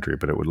one country,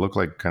 but it would look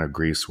like kind of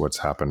Greece, what's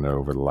happened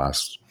over the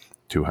last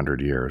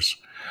 200 years,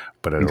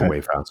 but at a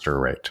way faster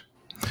rate.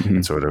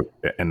 And so,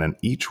 and then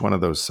each one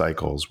of those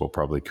cycles will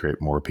probably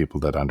create more people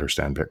that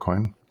understand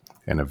Bitcoin,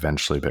 and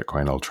eventually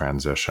Bitcoin will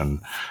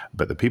transition.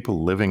 But the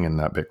people living in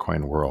that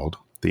Bitcoin world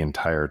the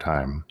entire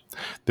time,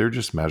 they're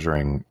just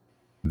measuring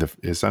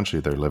essentially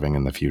they're living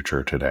in the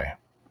future today.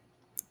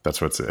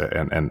 That's what's,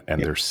 and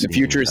they're seeing the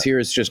future is here.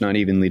 It's just not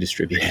evenly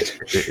distributed.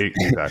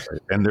 Exactly.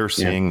 And they're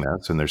seeing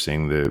this, and they're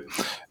seeing the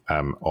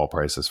all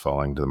prices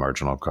falling to the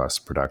marginal cost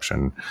of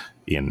production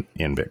in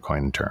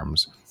Bitcoin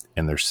terms.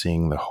 And they're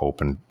seeing the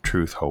hope and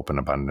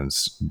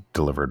abundance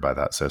delivered by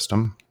that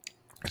system.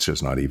 It's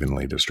just not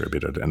evenly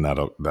distributed, and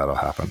that'll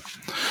happen.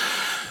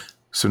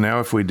 So now,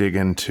 if we dig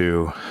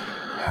into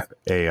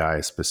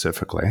AI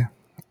specifically,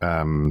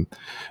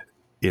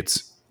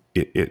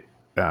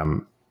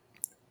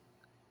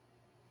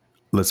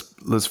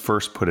 let's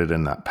first put it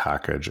in that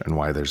package and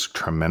why there's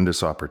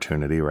tremendous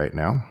opportunity right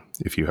now.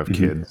 If you have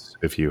kids,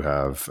 if you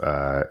have,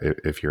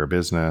 if you're a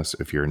business,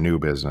 if you're a new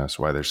business,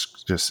 why there's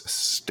just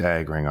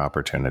staggering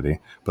opportunity.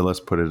 But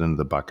let's put it in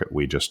the bucket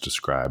we just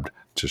described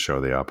to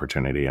show the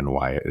opportunity and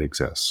why it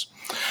exists.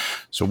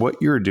 So what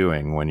you're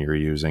doing when you're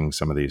using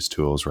some of these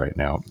tools right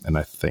now, and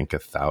I think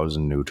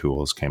 1,000 new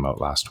tools came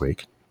out last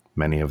week,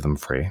 many of them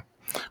free,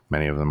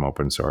 many of them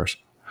open source.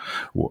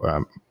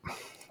 We'll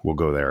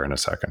go there in a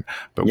second.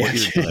 But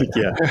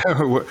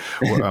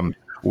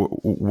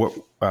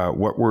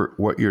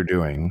what you're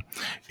doing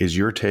is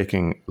you're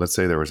taking, let's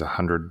say there was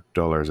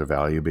 $100 of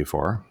value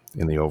before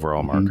in the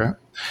overall market,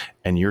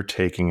 and you're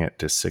taking it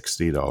to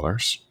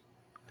 $60,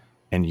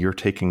 and you're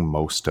taking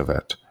most of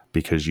it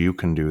because you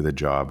can do the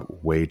job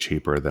way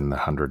cheaper than the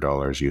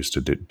 $100 used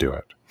to do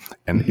it.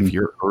 And if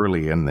you're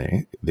early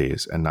in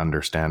these and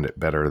understand it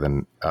better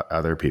than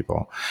other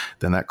people,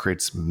 then that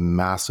creates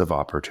massive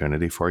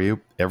opportunity for you.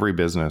 Every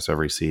business,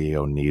 every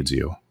CEO needs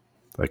you,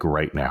 like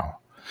right now,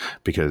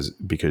 because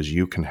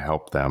you can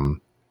help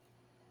them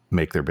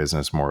make their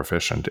business more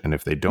efficient. And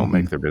if they don't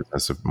make their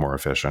business more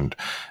efficient,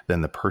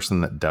 then the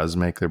person that does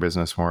make their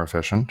business more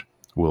efficient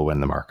will win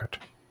the market.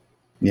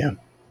 Yeah.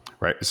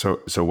 Right. So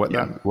what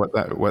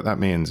that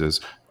means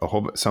is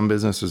some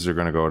businesses are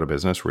going to go out of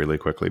business really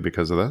quickly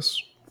because of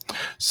this.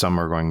 Some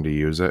are going to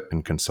use it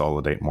and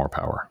consolidate more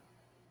power.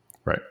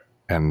 Right.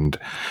 But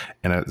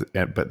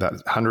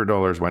that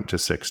 $100 went to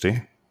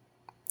 60.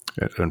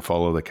 And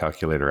follow the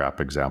calculator app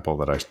example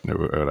that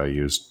I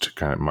used to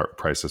kind of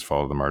prices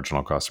follow the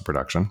marginal cost of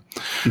production.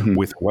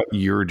 With what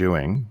you're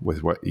doing,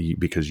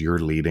 because you're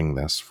leading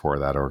this for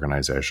that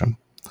organization,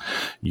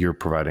 you're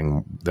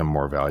providing them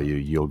more value.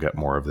 You'll get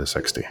more of the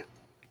 60.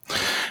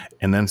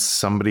 And then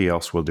somebody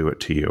else will do it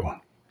to you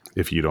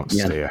if you don't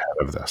stay ahead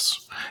of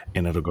this.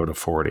 And it'll go to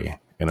 40,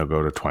 and it'll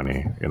go to 20,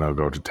 and it'll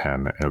go to 10,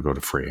 and it'll go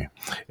to free.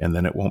 And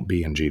then it won't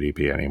be in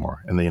GDP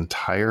anymore. And the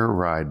entire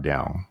ride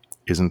down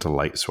isn't a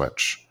light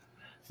switch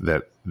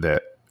that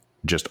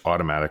just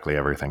automatically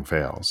everything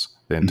fails.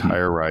 The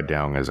entire ride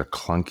down is a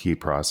clunky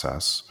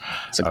process.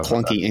 It's a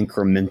clunky,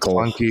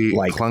 incremental,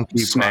 clunky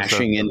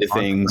smashing into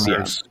things.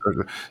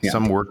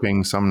 Some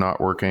working, some not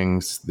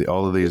working.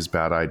 All of these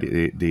bad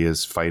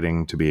ideas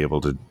fighting to be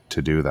able to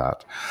do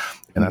that.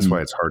 And that's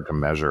why it's hard to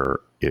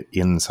measure it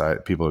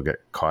inside. People get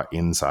caught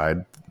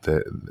inside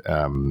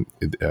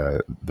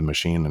the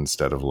machine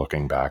instead of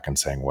looking back and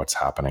saying what's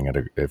happening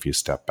if you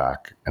step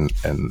back and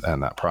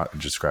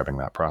describing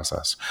that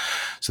process.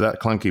 So that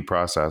clunky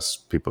process,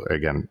 people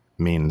again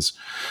means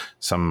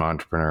some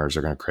entrepreneurs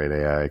are going to create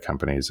AI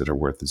companies that are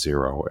worth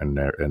zero,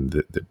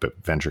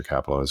 but venture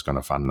capital is going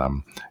to fund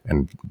them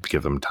and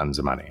give them tons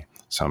of money.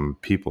 Some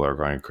people are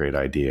going to create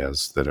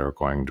ideas that are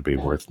going to be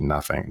worth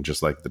nothing,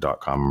 just like the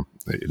 .com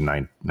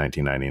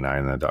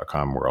 1999 the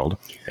 .com world.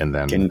 And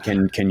then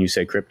can you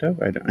say crypto?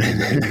 I don't.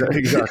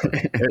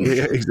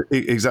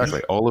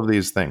 Exactly. All of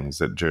these things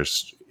that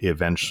just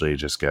eventually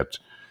just get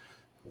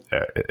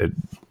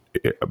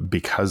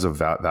because of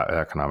that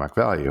economic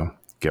value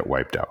get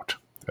wiped out.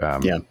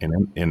 And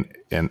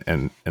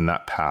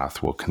that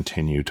path will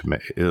continue to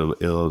make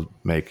it'll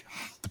make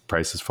the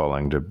prices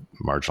falling to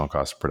marginal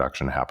cost of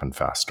production happen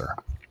faster.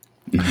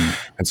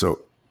 And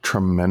so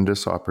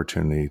tremendous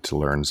opportunity to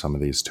learn some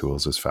of these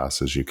tools as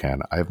fast as you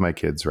can. I have my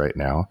kids right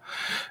now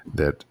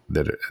that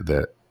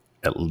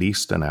at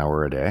least an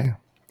hour a day,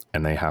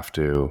 and they have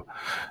to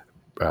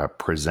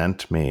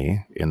present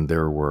me in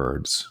their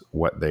words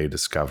what they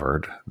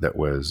discovered that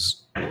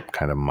was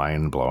kind of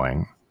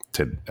mind-blowing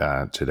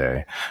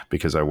today,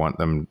 because I want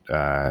them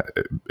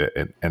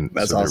and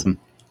that's awesome.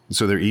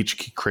 so they're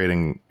each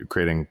creating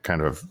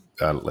kind of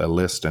a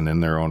list, and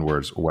in their own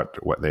words,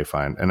 what they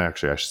find. And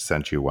actually, I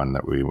sent you one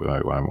that we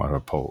want to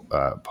pull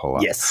up.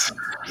 Yes.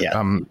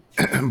 Yeah.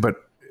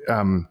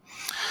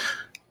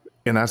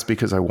 And that's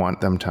because I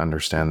want them to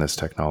understand this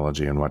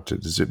technology and what to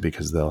do,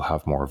 because they'll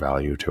have more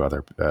value to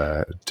other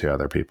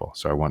people.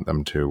 So I want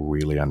them to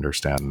really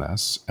understand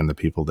this, and the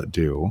people that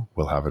do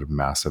will have a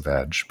massive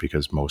edge,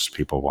 because most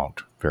people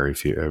won't. Very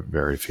few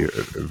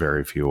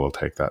will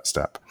take that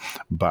step,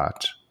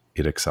 but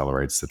it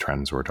accelerates the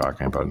trends we're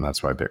talking about, and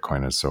that's why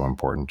Bitcoin is so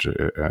important.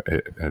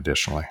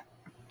 Additionally.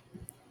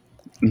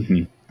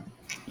 Mm-hmm.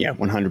 Yeah,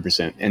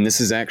 100%. And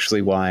this is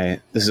actually why,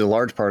 this is a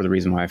large part of the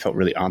reason why I felt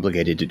really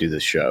obligated to do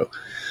this show,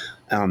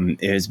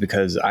 is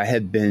because I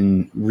had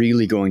been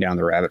really going down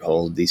the rabbit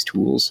hole of these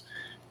tools.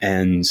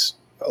 And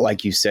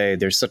like you say,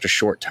 there's such a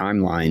short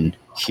timeline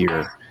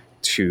here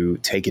to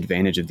take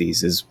advantage of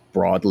these as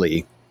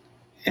broadly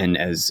and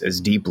as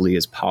deeply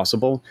as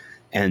possible.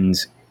 And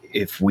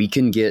if we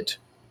can get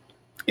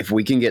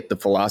the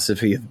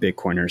philosophy of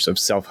Bitcoiners, of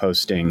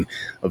self-hosting,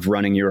 of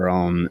running your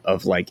own,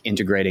 of like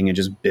integrating and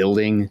just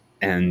building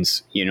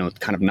and,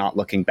 kind of not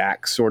looking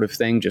back sort of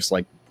thing, just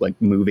like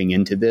moving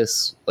into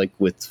this, like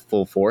with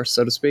full force,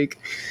 so to speak,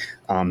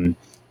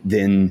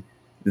 then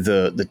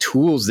the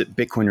tools that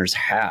Bitcoiners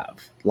have,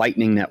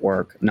 Lightning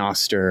Network,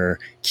 Nostr,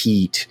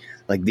 Keet,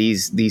 like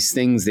these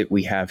things that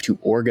we have to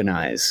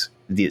organize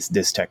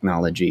this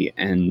technology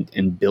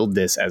and build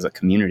this as a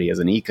community, as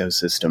an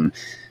ecosystem,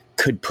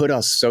 could put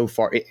us so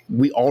far.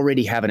 We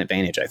already have an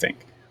advantage, I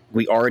think.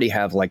 We already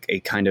have like a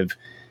kind of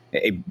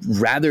a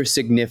rather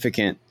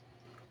significant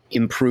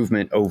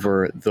improvement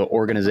over the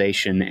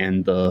organization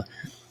and the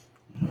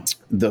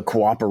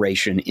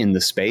cooperation in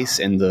the space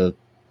and the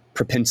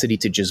propensity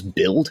to just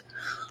build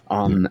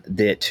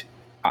that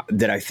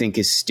I think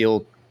is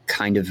still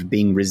kind of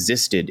being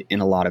resisted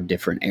in a lot of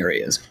different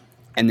areas.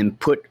 And then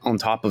put on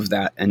top of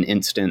that an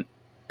instant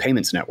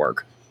payments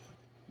network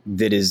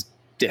that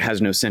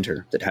has no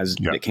center,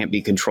 that can't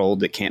be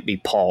controlled, that can't be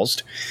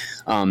paused.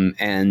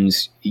 And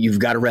you've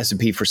got a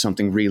recipe for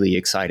something really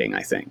exciting,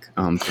 I think,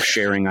 for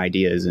sharing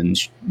ideas and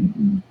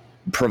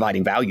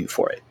providing value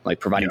for it, like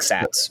providing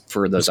sats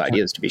for those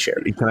ideas to be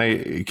shared.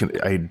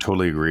 I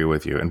totally agree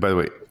with you. And by the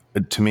way,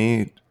 to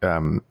me,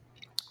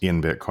 in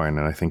Bitcoin,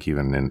 and I think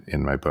even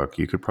in my book,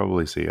 you could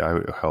probably see I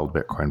held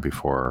Bitcoin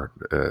before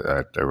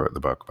I wrote the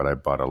book, but I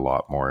bought a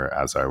lot more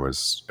as I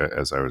was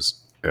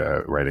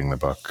writing the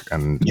book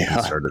and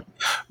started.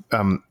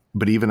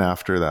 But even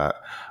after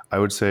that, I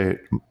would say,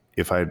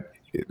 if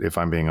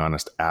I'm being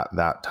honest, at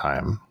that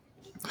time,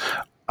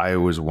 I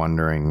was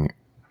wondering,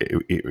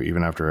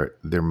 even after it,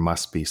 there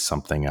must be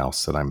something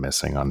else that I'm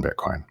missing on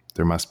Bitcoin.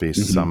 There must be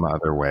some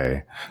other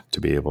way to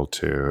be able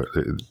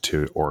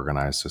to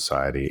organize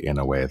society in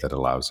a way that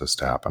allows this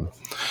to happen.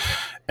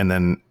 And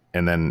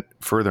then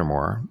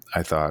furthermore,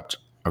 I thought,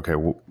 okay,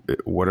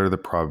 what are the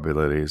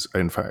probabilities?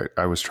 In fact,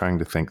 I was trying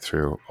to think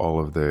through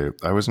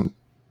I wasn't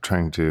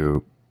trying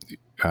to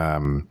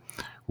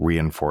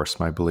reinforce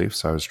my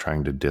beliefs. I was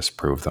trying to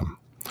disprove them.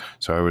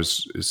 So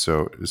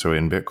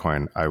in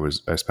Bitcoin, I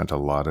spent a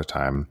lot of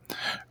time.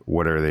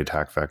 What are the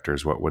attack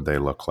vectors? What would they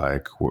look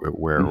like?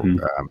 Where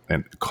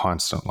and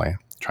constantly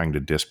trying to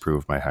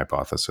disprove my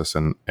hypothesis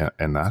and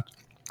that.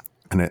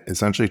 And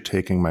essentially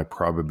taking my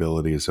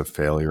probabilities of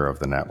failure of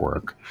the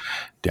network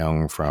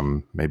down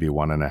from maybe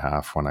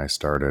 1.5 when I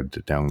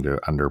started down to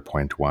under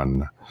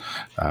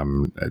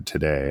 0.1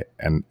 today.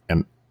 And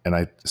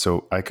I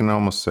can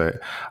almost say,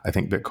 I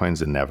think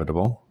Bitcoin's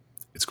inevitable.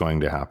 It's going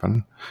to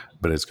happen,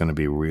 but it's going to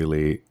be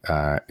really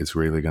going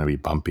to be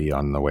bumpy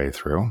on the way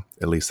through.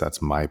 At least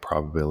that's my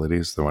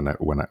probabilities.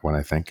 When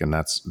I think, and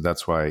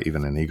that's why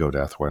even in Ego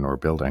Death, when we're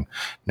building,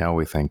 now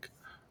we think,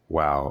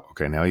 wow,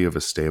 okay, now you have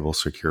a stable,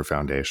 secure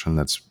foundation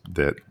that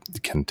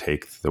can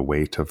take the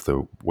weight of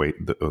the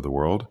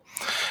world.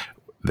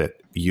 That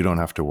you don't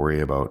have to worry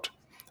about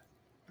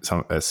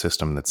a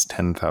system that's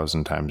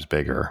 10,000 times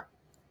bigger.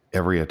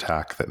 Every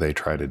attack that they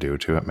try to do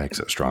to it makes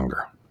it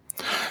stronger.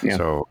 Yeah.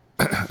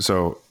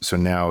 So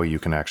now you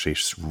can actually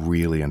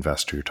really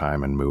invest your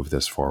time and move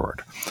this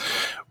forward.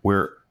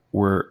 Where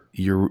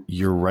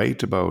you're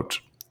right about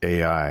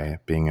AI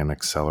being an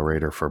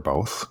accelerator for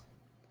both,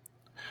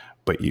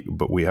 but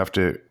we have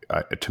to.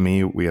 To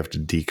me, we have to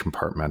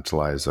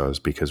decompartmentalize those,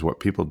 because what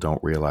people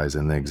don't realize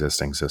in the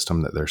existing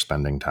system that they're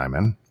spending time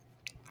in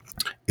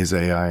is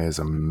AI is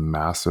a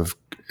massive.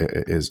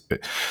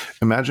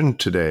 Imagine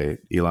today,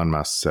 Elon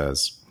Musk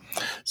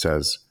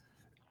says.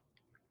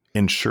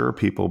 Ensure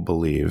people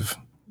believe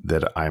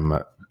that I'm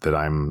a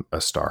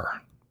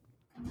star,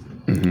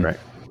 right?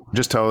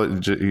 Just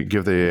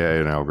give the AI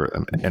an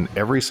algorithm, and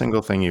every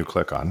single thing you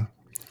click on,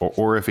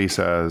 or if he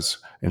says,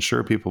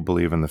 ensure people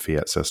believe in the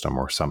fiat system,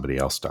 or somebody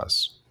else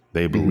does,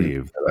 they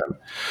believe that,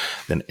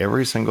 then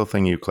every single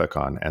thing you click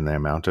on and the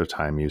amount of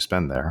time you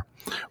spend there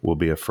will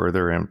be a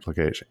further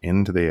implication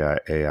into the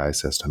AI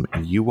system,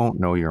 and you won't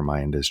know your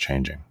mind is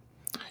changing.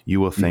 You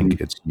will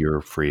think it's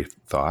your free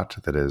thought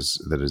that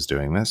is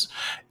doing this,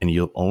 and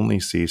you'll only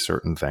see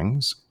certain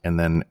things. And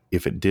then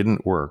if it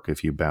didn't work,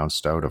 if you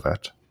bounced out of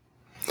it,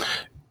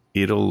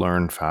 it'll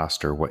learn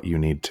faster what you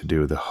need to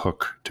do, the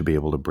hook to be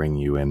able to bring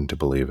you in to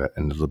believe it.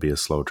 And it'll be a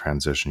slow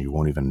transition. You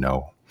won't even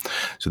know.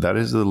 So that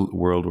is the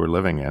world we're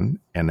living in.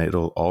 And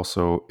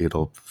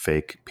it'll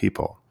fake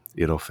people.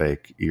 It'll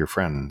fake your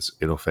friends.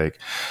 It'll fake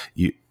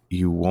you.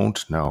 You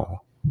won't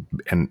know.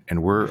 And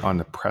we're on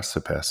the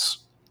precipice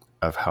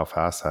of how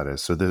fast that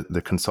is. So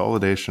the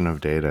consolidation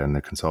of data and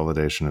the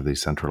consolidation of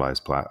these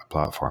centralized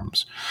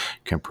platforms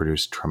can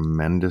produce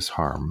tremendous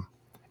harm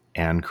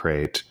and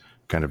create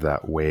kind of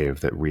that wave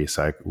that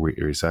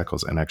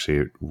recycles and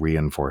actually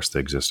reinforce the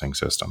existing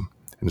system.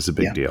 And it's a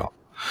big deal.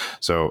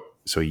 So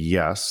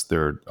yes,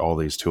 all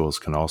these tools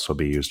can also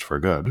be used for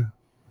good,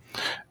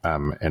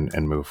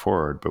 and move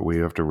forward. But we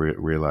have to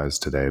realize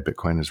today,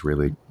 Bitcoin is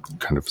really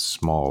kind of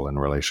small in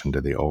relation to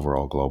the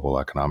overall global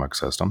economic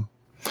system.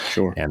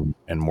 Sure. And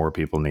more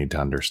people need to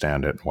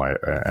understand it,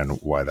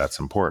 why that's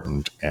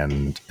important.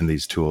 And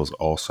these tools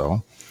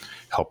also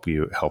help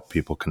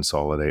people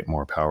consolidate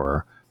more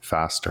power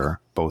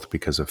faster, both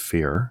because of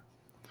fear,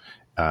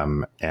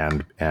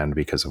 and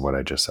because of what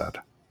I just said.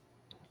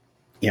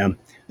 Yeah.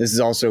 This is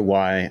also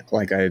why,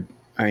 like, I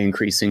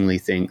increasingly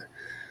think,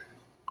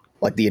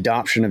 like, the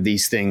adoption of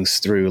these things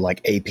through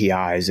like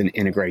APIs and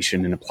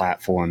integration into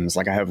platforms.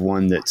 Like, I have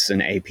one that's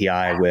an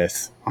API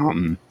with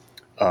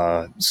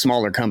a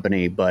smaller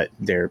company, but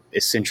they're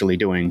essentially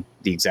doing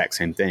the exact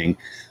same thing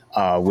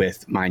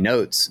with my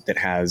notes that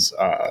has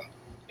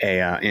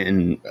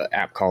an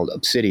app called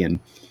Obsidian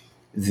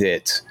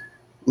that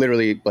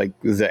literally, like,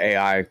 the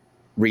AI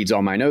reads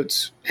all my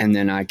notes and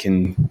then I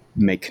can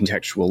make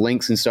contextual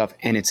links and stuff,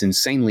 and it's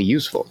insanely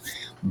useful.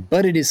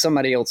 But it is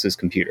somebody else's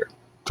computer.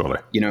 Totally.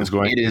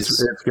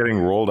 It's getting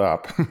rolled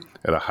up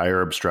at a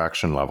higher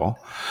abstraction level.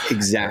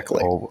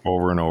 Exactly.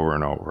 Over and over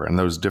and over. And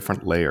those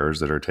different layers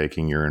that are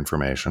taking your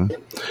information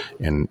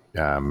and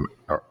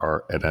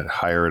are at a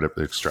higher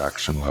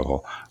abstraction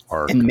level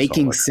and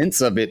making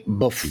sense of it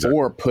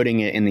before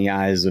putting it in the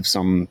eyes of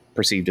some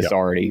perceived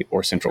authority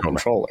or central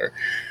controller,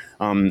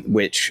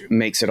 which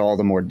makes it all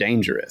the more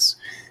dangerous.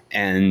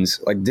 And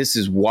like, this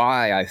is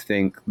why I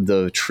think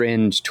the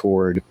trend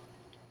toward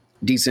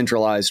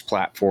decentralized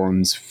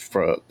platforms,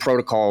 for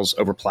protocols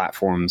over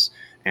platforms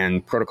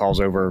and protocols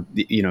over,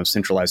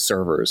 centralized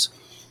servers,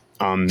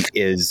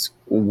 is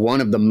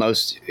one of the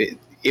most,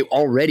 it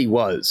already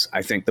was,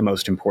 I think, the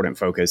most important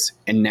focus.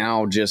 And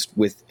now, just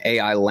with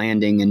AI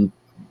landing and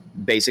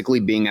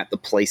basically being at the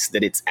place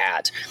that it's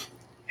at,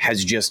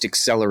 has just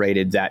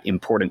accelerated that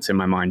importance in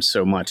my mind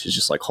so much. It's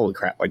just like, holy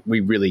crap, like,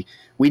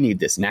 we need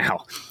this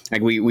now.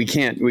 Like, we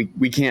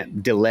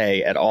can't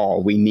delay at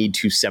all. We need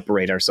to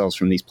separate ourselves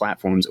from these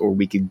platforms, or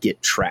we could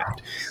get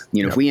trapped.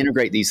 If we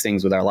integrate these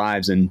things with our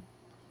lives and,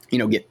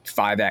 get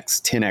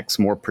 5x, 10x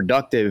more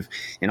productive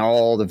in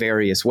all the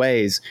various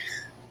ways,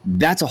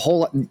 that's a whole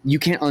lot. You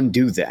can't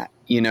undo that.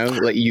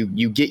 Like,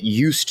 you get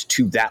used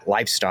to that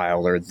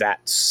lifestyle or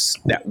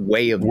that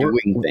way of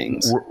doing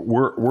things.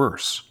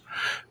 Worse.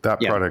 That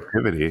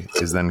productivity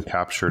is then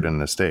captured in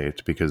the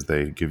state because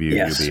they give you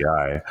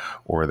UBI,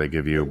 or they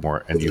give you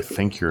more, and you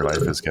think your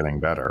life is getting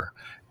better.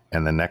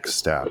 And the next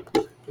step,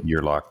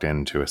 you're locked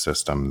into a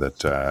system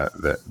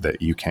that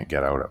you can't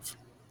get out of.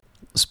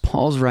 Let's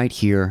pause right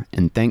here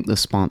and thank the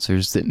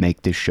sponsors that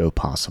make this show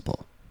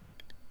possible.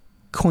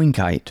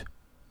 CoinKite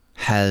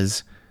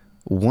has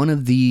one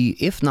of the,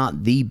 if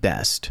not the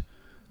best,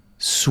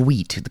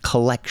 suite,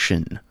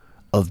 collection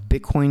of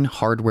Bitcoin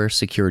hardware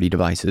security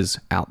devices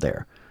out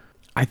there.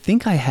 I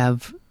think I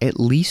have at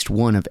least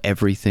one of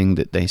everything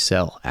that they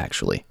sell,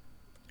 actually.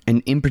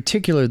 And in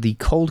particular, the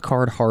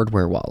Coldcard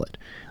hardware wallet,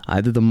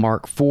 either the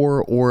Mark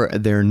IV or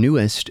their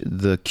newest,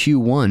 the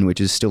Q1, which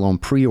is still on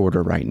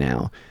pre-order right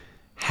now,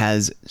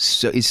 is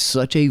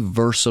such a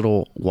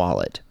versatile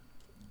wallet.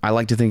 I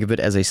like to think of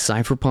it as a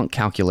cypherpunk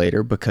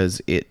calculator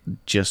because it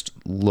just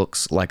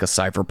looks like a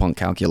cypherpunk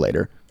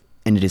calculator.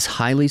 And it is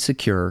highly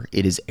secure,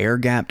 it is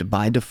air-gapped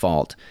by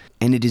default,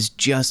 and it is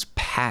just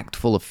packed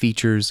full of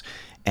features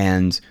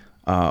and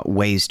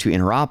ways to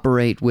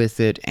interoperate with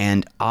it.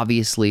 And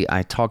obviously,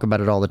 I talk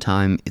about it all the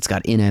time, it's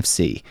got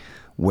NFC,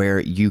 where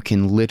you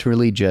can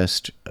literally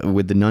just,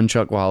 with the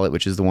Nunchuk wallet,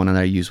 which is the one that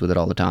I use with it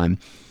all the time,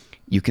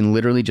 you can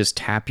literally just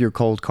tap your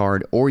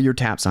Coldcard or your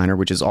Tap Signer,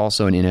 which is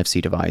also an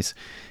NFC device.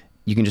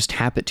 You can just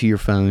tap it to your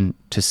phone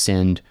to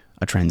send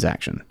a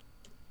transaction.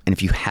 And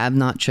if you have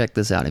not checked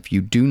this out, if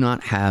you do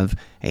not have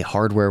a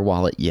hardware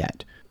wallet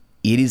yet,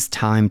 it is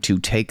time to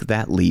take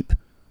that leap,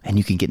 and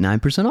you can get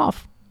 9%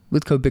 off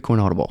with code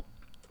Bitcoin Audible.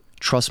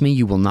 Trust me,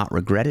 you will not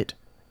regret it.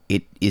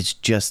 It is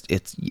just,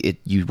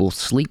 you will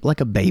sleep like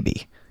a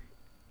baby.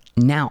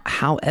 Now,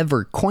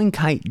 however,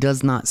 CoinKite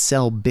does not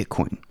sell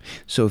Bitcoin.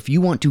 So if you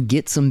want to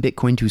get some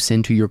Bitcoin to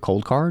send to your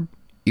Coldcard,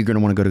 you're going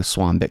to want to go to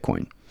Swan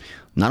Bitcoin.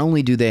 Not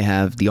only do they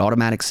have the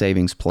automatic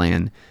savings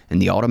plan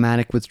and the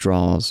automatic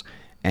withdrawals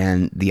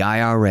and the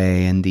IRA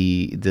and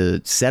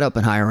the setup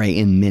an IRA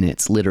in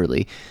minutes,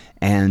 literally,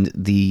 and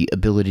the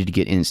ability to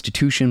get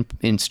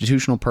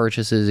institutional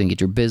purchases and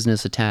get your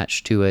business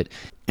attached to it,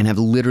 and have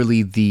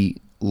literally the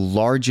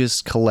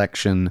largest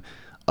collection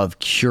of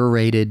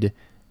curated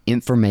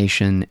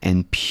information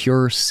and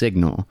pure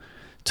signal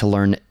to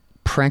learn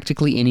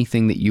practically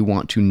anything that you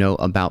want to know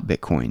about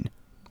Bitcoin.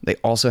 They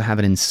also have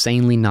an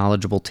insanely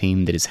knowledgeable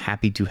team that is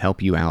happy to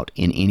help you out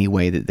in any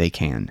way that they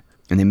can.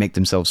 And they make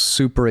themselves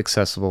super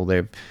accessible. They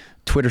have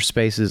Twitter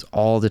Spaces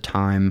all the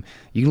time.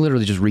 You can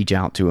literally just reach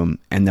out to them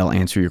and they'll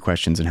answer your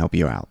questions and help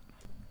you out.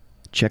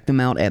 Check them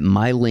out at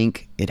my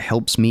link. It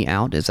helps me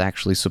out. It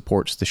actually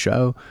supports the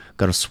show.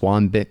 Go to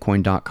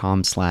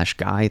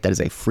swanbitcoin.com/guy. That is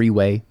a free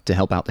way to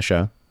help out the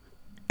show.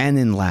 And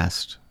then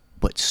last,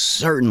 but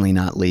certainly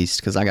not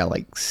least, because I got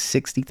like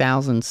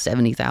 60,000,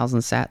 70,000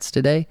 sats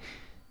today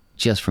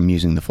just from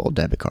using the Fold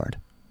debit card.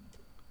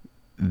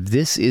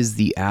 This is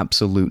the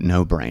absolute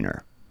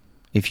no-brainer.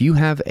 If you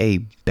have a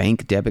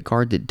bank debit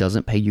card that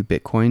doesn't pay you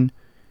Bitcoin,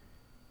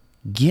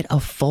 get a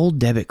Fold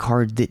debit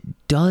card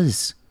that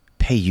does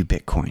pay you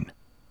Bitcoin.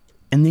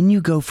 And then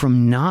you go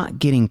from not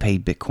getting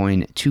paid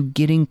Bitcoin to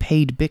getting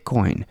paid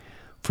Bitcoin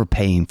for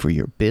paying for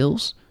your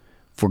bills,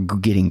 for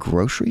getting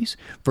groceries,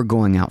 for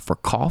going out for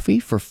coffee,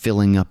 for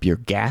filling up your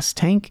gas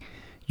tank.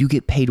 You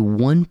get paid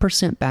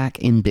 1% back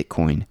in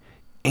Bitcoin,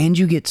 and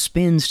you get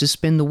spins to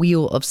spin the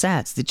wheel of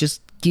sats that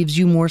just gives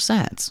you more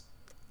sats.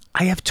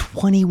 I have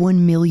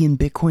 21 million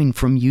Bitcoin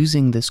from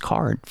using this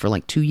card for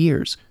like 2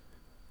 years.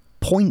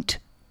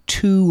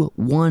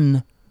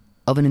 0.21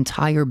 of an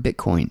entire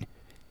Bitcoin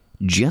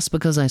just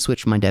because I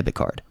switched my debit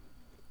card.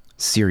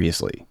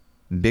 Seriously,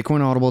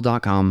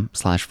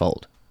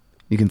 bitcoinaudible.com/fold.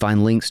 You can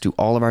find links to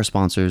all of our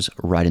sponsors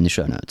right in the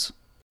show notes.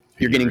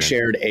 You're getting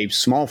shared a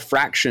small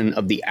fraction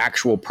of the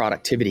actual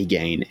productivity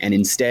gain, and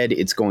instead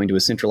it's going to a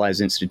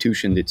centralized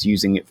institution that's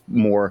using it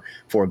more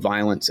for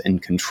violence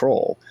and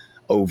control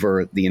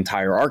over the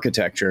entire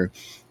architecture,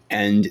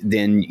 and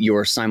then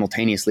you're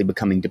simultaneously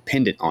becoming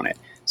dependent on it.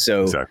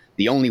 So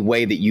The only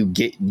way that you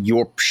get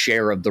your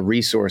share of the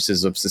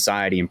resources of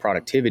society and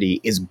productivity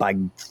is by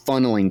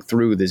funneling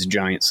through this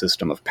giant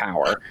system of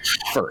power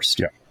first.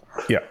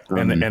 Yeah.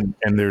 And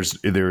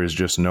there is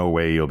just no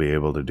way you'll be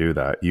able to do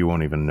that. You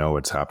won't even know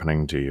it's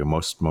happening to you.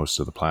 Most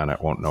of the planet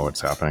won't know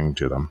it's happening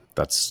to them.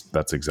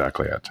 That's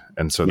exactly it.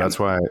 And so that's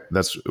what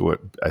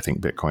I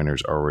think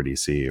Bitcoiners already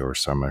see, or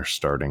some are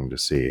starting to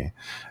see.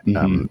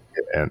 And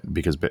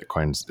because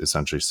Bitcoin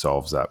essentially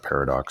solves that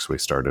paradox we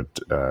started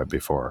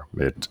before.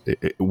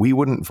 We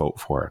wouldn't vote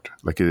for it.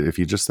 Like, if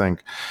you just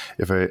think,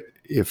 if a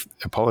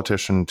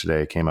politician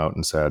today came out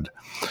and said,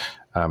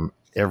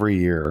 every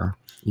year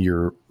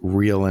your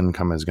real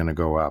income is going to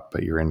go up,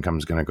 but your income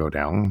is going to go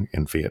down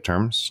in fiat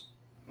terms,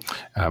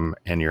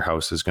 and your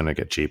house is going to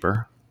get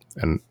cheaper,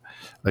 and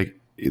like,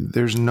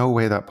 there's no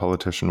way that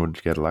politician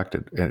would get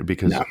elected,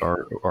 because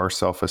our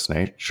selfish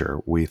nature,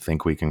 we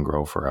think we can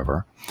grow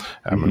forever.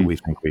 And we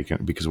think we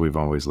can, because we've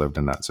always lived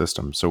in that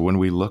system. So when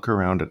we look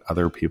around at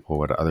other people,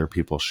 what other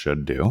people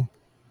should do,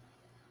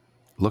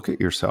 look at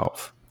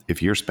yourself.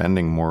 If you're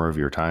spending more of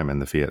your time in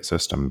the fiat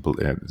system,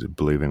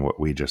 believing what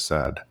we just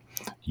said,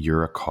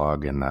 you're a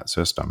cog in that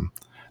system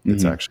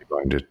that's actually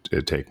going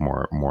to take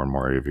more and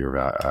more of your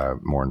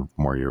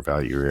your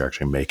value. You're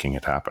actually making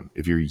it happen.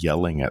 If you're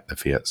yelling at the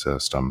fiat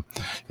system,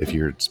 if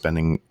you're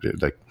spending,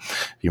 like,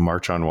 you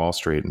march on Wall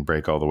Street and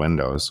break all the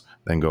windows,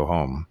 then go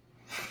home.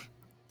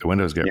 The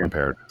windows get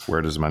repaired.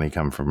 Where does money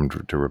come from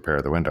to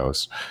repair the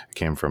windows? It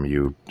came from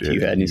you.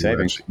 You had any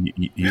savings?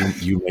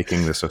 You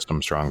making the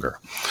system stronger.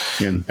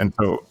 And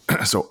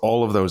so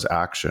all of those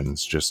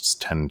actions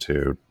just tend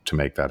to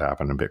make that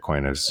happen. And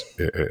Bitcoin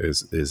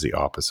is the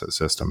opposite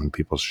system. And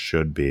people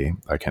should be.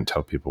 I can't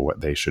tell people what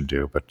they should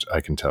do, but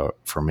I can tell,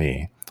 for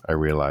me, I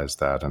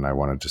realized that, and I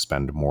wanted to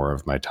spend more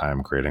of my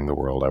time creating the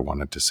world I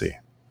wanted to see.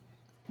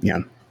 Yeah.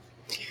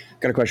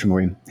 Got a question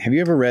for you. Have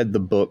you ever read the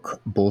book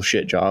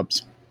Bullshit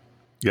Jobs?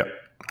 Yep.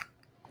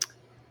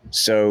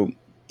 So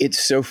it's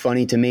so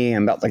funny to me.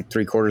 I'm about like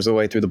 3/4 of the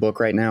way through the book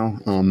right now.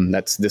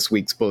 That's this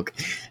week's book.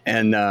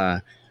 And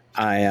I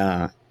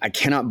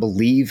cannot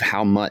believe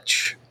how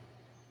much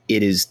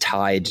it is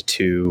tied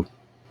to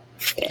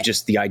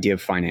just the idea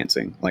of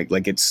financing.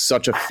 Like it's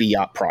such a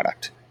fiat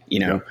product,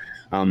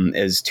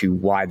 as to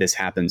why this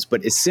happens.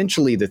 But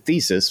essentially the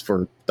thesis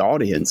for the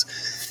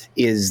audience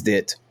is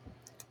that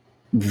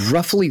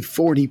roughly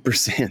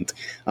 40%.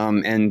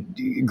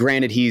 And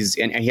granted, he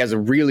has a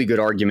really good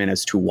argument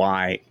as to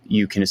why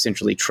you can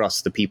essentially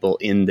trust the people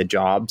in the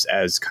jobs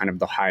as kind of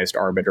the highest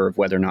arbiter of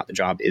whether or not the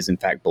job is in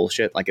fact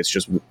bullshit. Like, it's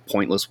just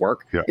pointless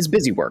work. Yeah. It's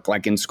busy work,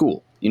 like in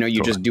school.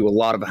 You just do a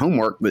lot of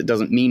homework that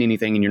doesn't mean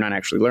anything, and you're not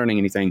actually learning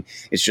anything.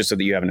 It's just so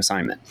that you have an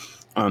assignment.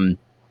 And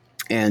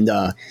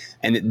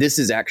this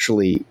is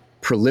actually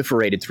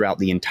proliferated throughout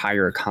the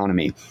entire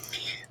economy.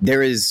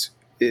 There's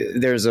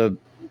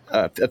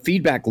a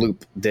feedback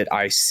loop that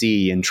I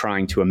see in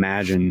trying to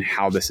imagine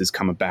how this has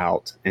come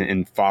about,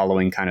 and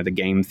following kind of the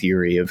game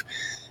theory of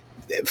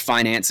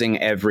financing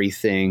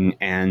everything,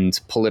 and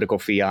political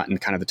fiat,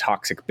 and kind of the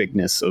toxic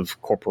bigness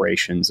of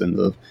corporations and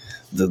the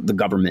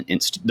government,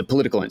 the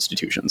political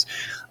institutions,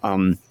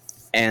 and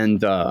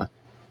I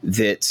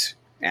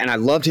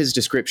loved his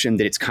description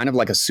that it's kind of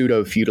like a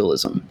pseudo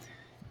feudalism.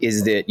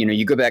 Is that,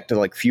 you go back to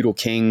like feudal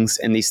kings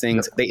and these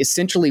things, they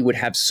essentially would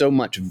have so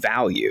much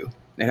value,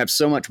 they have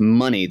so much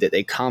money that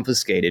they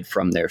confiscated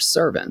from their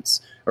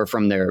servants or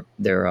from their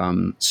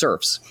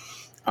serfs,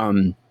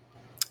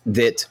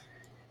 that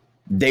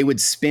they would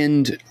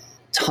spend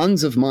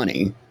tons of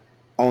money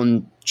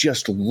on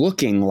just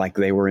looking like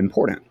they were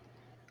important.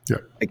 Yeah.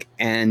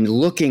 And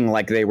looking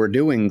like they were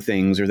doing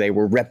things, or they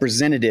were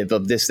representative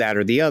of this, that,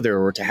 or the other,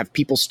 or to have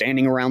people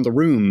standing around the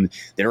room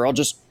that are all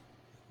just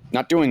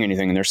not doing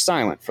anything and they're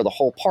silent for the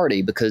whole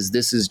party because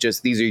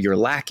these are your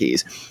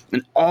lackeys.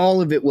 And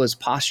all of it was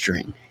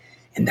posturing.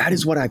 And that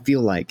is what I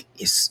feel like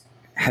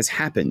has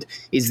happened,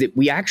 is that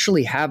we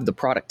actually have the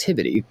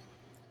productivity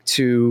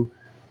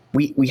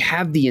we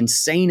have the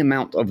insane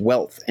amount of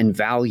wealth and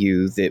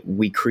value that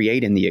we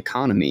create in the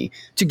economy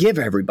to give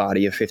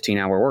everybody a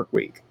 15-hour work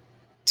week,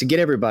 to get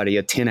everybody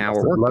a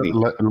 10-hour work week.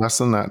 Less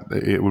than that,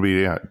 it would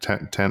be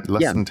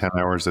than 10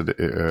 hours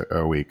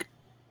a week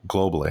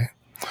globally.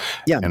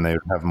 Yeah. And they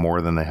have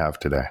more than they have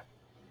today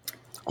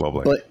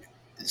globally. But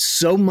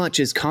so much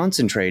is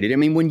concentrated. I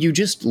mean, when you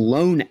just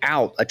loan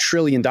out $1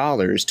 trillion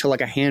to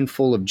like a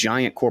handful of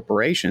giant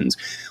corporations,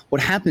 what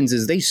happens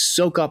is they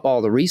soak up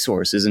all the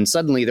resources, and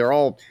suddenly they're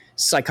all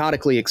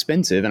psychotically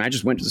expensive. And I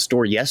just went to the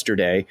store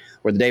yesterday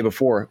or the day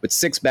before with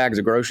 6 bags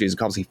of groceries. It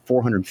cost me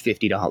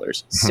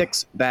 $450.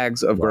 6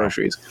 bags of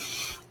groceries.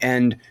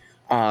 And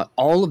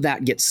all of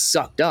that gets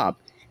sucked up,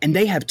 and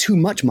they have too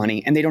much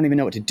money and they don't even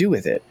know what to do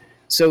with it.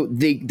 So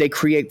they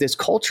create this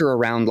culture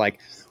around like,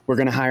 we're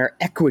going to hire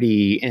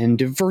equity and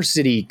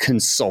diversity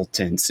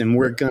consultants, and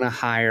we're going to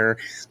hire,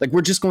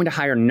 we're just going to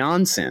hire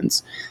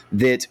nonsense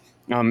that,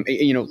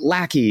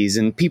 lackeys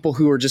and people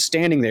who are just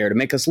standing there to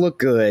make us look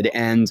good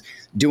and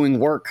doing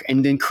work,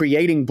 and then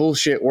creating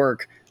bullshit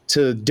work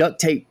to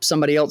duct tape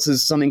some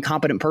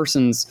incompetent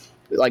person's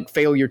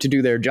failure to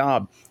do their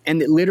job.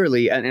 And it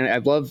literally, and I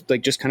love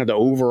just kind of the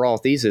overall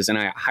thesis, and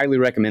I highly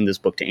recommend this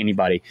book to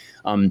anybody.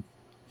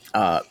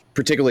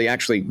 Particularly,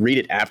 actually read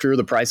it after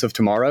The Price of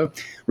Tomorrow.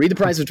 Read The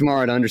Price of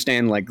Tomorrow to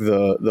understand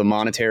the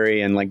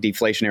monetary and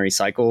deflationary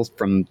cycles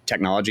from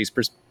technology's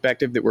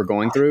perspective that we're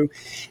going through.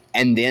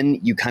 And then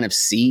you kind of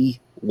see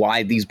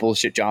why these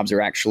bullshit jobs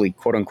are actually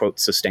quote unquote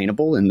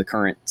sustainable in the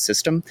current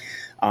system.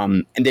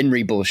 And then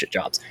read Bullshit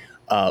Jobs.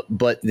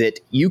 But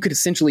that you could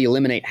essentially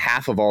eliminate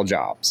half of all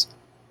jobs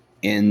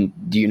in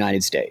the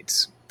United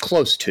States,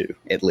 close to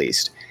at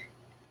least,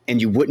 and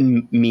you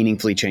wouldn't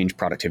meaningfully change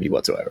productivity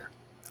whatsoever.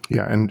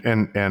 Yeah,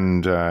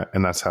 and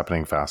that's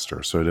happening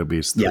faster. So it'll be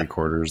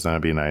 3/4, then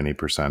it'll be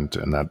 90%,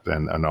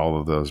 and all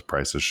of those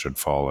prices should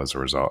fall as a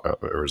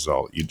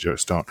result. You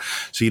just don't.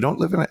 So you don't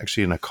live in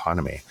actually an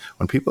economy.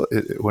 When people I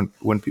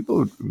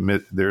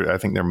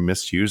think they're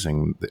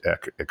misusing the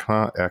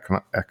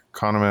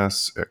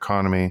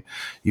economy.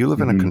 You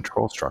live in a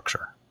control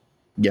structure.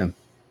 Yeah,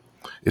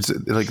 it's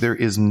like there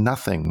is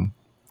nothing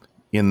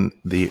in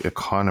the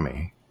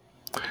economy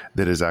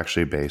that is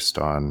actually based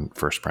on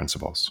first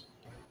principles.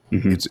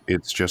 Mm-hmm.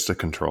 It's just a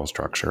control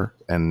structure.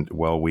 And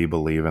we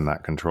believe in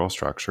that control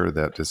structure,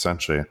 that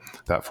essentially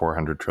that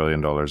 $400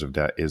 trillion of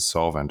debt is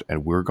solvent.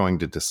 And we're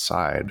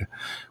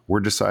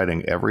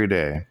deciding every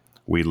day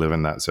we live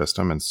in that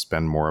system and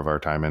spend more of our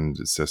time in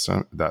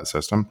that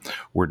system.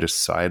 We're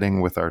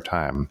deciding with our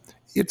time,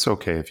 it's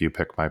okay if you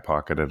pick my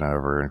pocket at an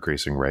ever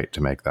increasing rate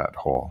to make that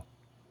whole.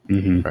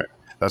 Mm-hmm. Right.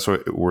 That's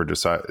what we're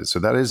deciding. So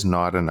that is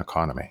not an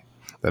economy.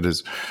 That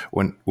is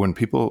when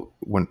people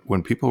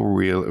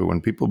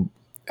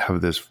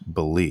have this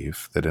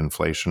belief that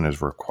inflation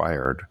is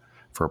required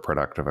for a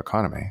productive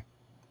economy,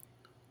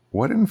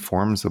 what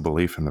informs the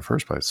belief in the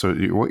first place? So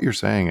what you're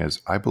saying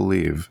is, I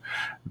believe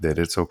that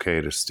it's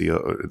okay to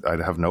steal.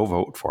 I'd have no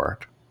vote for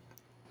it.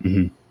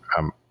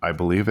 Mm-hmm. I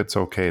believe it's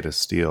okay to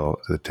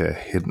steal,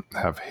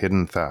 have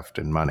hidden theft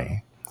in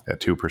money at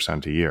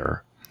 2% a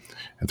year.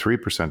 And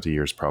 3% a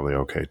year is probably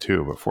okay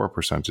too, but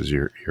 4% is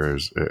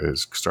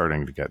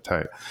starting to get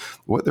tight.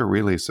 What they're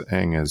really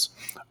saying is,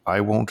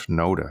 I won't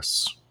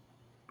notice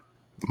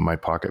my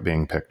pocket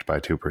being picked by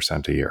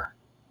 2% a year.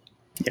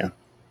 Yeah.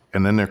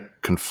 And then they're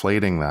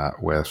conflating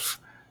that with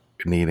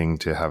needing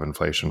to have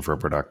inflation for a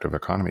productive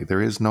economy.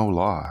 There is no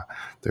law.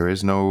 There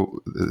is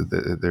no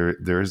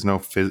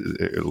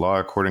law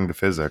according to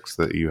physics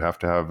that you have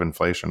to have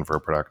inflation for a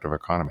productive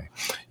economy.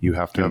 You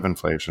have to have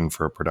inflation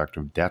for a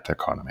productive debt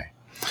economy.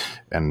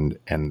 And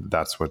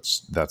that's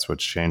what's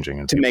changing.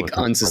 And to make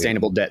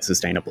unsustainable debt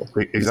sustainable.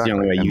 Exactly. It's the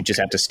only way. You just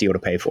have to steal to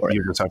pay for it.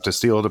 You just have to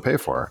steal to pay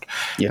for it.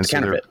 You have to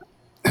counterfeit.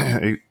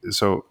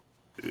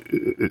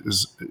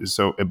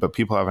 But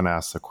people haven't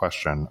asked the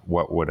question,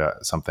 what would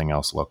something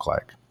else look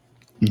like?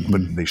 Mm-hmm.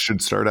 But they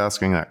should start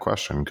asking that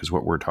question, because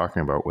what we're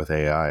talking about with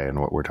AI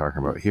and what we're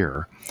talking about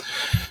here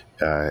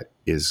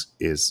is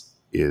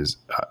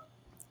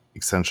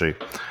essentially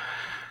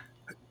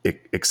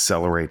it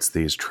accelerates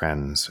these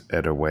trends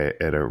at a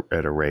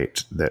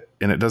rate that,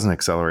 and it doesn't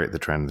accelerate the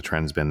trend. The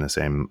trend's been the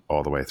same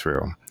all the way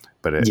through,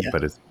 but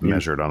it's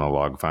measured on a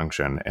log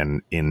function,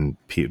 and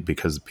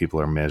because people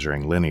are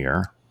measuring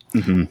linear,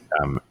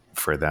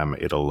 for them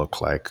it'll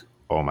look like,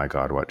 oh my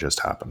God, what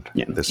just happened?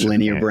 Yeah, this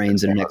linear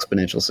brains in an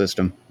exponential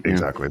system.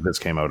 Exactly. This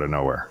came out of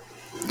nowhere.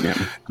 Yeah.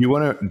 Do you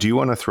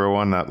want to throw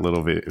on that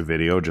little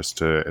video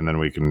and then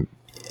we can?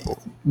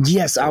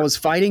 Yes, I was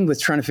fighting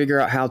with trying to figure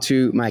out how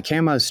to. My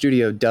Camo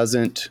Studio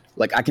doesn't,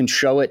 like, I can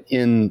show it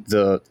in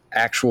the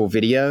actual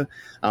video,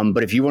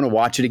 but if you want to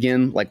watch it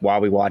again, like while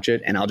we watch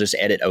it, and I'll just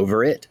edit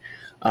over it,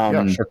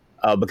 sure.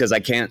 Because I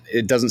can't.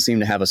 It doesn't seem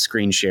to have a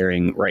screen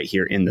sharing right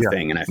here in the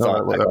thing, and I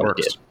thought that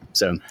works. It did.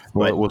 So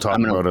we'll talk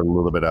about it a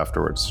little bit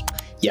afterwards.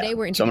 Yeah, Today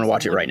we're so I'm going to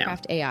watch it right now.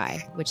 Wondercraft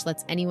AI, which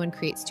lets anyone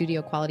create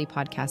studio quality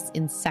podcasts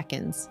in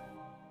seconds.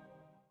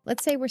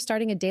 Let's say we're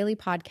starting a daily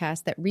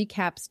podcast that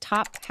recaps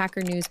top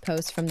Hacker News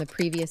posts from the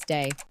previous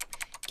day.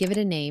 Give it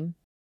a name.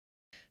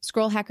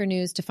 Scroll Hacker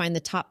News to find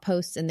the top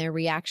posts and their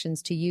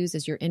reactions to use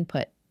as your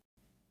input.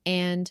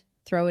 And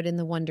throw it in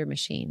the Wonder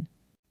Machine.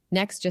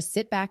 Next, just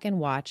sit back and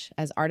watch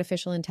as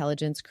artificial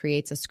intelligence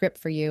creates a script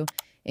for you,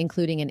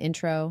 including an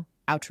intro,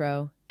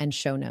 outro, and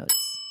show notes.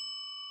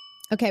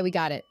 Okay, we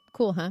got it.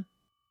 Cool, huh?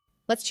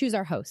 Let's choose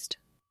our host.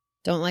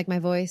 Don't like my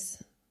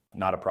voice?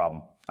 Not a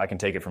problem. I can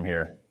take it from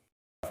here.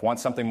 Want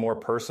something more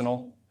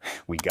personal?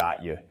 We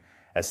got you.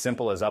 As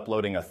simple as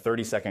uploading a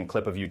 30-second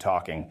clip of you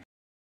talking.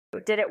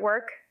 Did it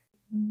work?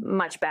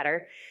 Much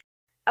better.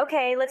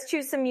 Okay, let's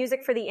choose some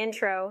music for the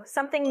intro.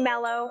 Something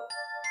mellow.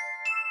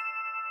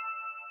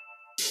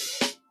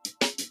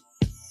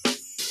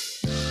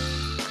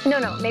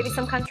 No, maybe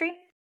some country?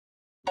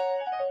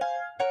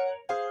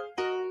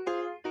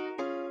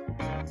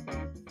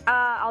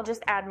 I'll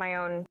just add my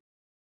own.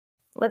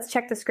 Let's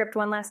check the script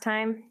one last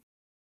time.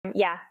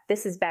 Yeah,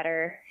 this is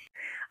better.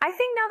 I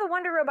think now the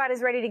Wonder Robot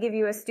is ready to give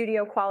you a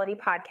studio quality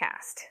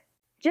podcast.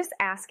 Just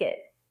ask it.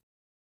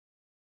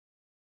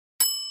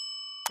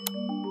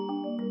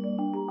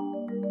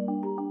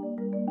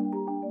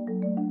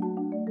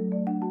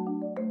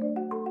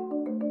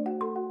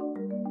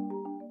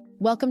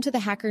 Welcome to the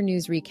Hacker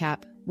News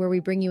Recap, where we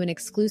bring you an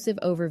exclusive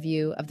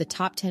overview of the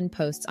top 10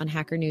 posts on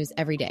Hacker News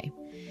every day.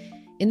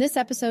 In this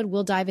episode,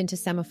 we'll dive into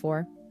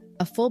Semaphore,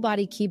 a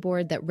full-body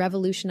keyboard that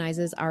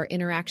revolutionizes our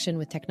interaction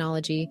with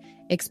technology,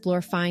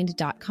 explore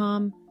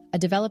Find.com, a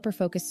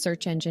developer-focused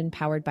search engine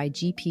powered by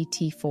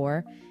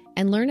GPT-4,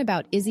 and learn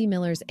about Izzy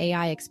Miller's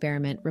AI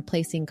experiment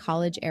replacing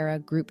college-era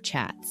group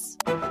chats.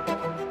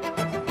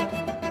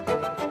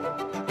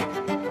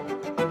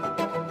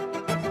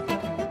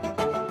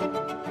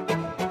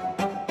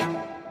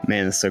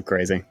 Man, it's so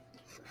crazy.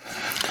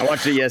 I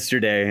watched it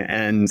yesterday,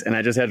 and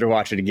I just had to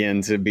watch it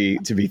again to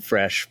be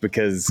fresh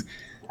because,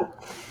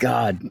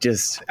 God,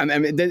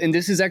 and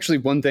this is actually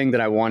one thing that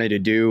I wanted to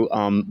do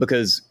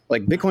because,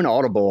 like, Bitcoin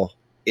Audible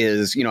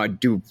is, I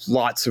do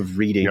lots of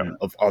reading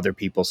of other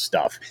people's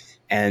stuff,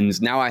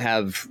 and now I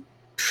have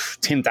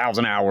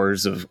 10,000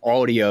 hours of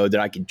audio that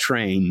I could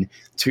train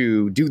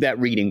to do that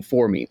reading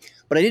for me.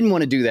 But I didn't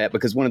want to do that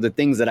because one of the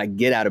things that I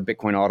get out of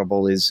Bitcoin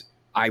Audible is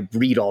I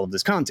read all of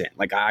this content.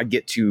 Like, I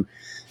get to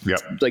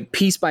like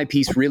piece by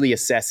piece really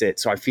assess it,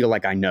 so I feel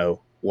like I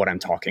know what I'm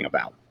talking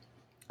about.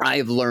 I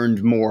have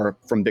learned more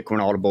from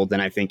Bitcoin Audible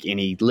than I think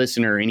any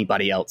listener or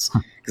anybody else,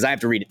 because I have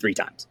to read it 3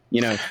 times.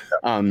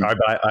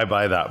 I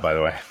buy that, by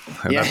the way.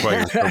 And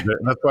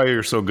that's why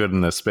you're so good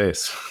in this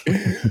space.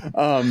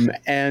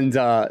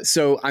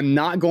 So I'm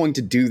not going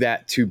to do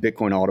that to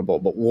Bitcoin Audible.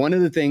 But one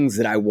of the things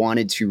that I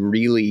wanted to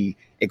really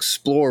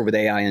explore with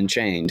AI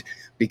Unchained,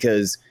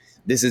 because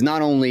this is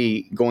not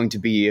only going to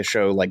be a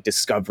show like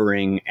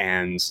discovering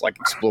and like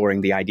exploring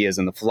the ideas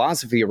and the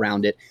philosophy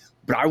around it,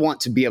 but I want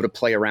to be able to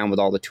play around with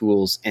all the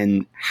tools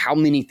and how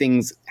many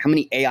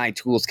AI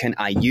tools can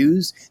I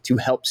use to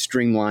help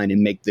streamline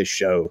and make this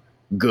show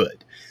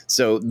good.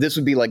 So this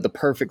would be like the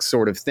perfect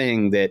sort of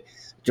thing that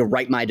to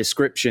write my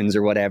descriptions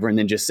or whatever, and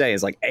then just say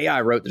is like AI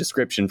wrote the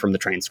description from the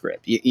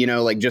transcript,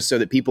 like just so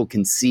that people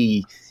can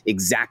see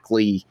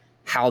exactly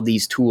how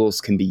these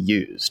tools can be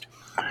used.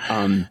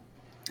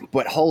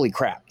 But holy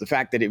crap, the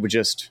fact that it would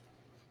just,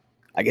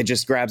 like, it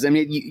just grabs. I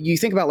mean, you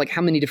think about like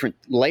how many different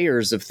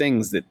layers of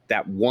things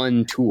that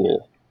one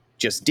tool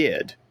just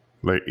did.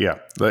 All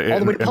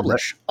the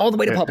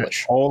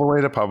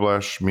way to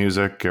publish,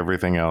 music,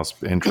 everything else,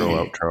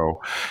 intro, outro.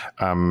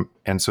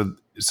 And so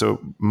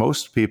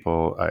most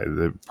people,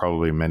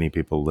 probably many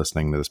people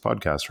listening to this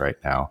podcast right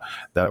now,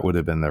 that would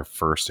have been their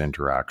first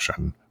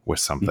interaction with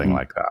something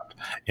like that,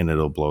 and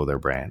it'll blow their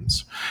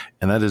brains.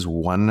 And that is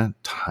one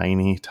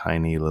tiny,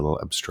 tiny little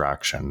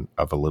abstraction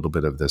of a little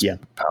bit of this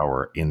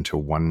power into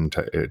one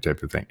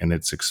type of thing. And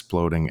it's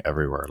exploding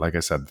everywhere. Like I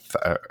said,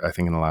 I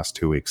think in the last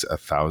 2 weeks,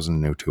 1,000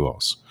 new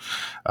tools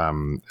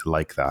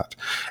like that.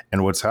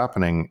 And what's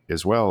happening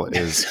as well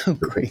is so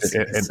crazy.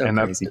 And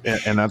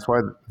that's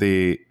why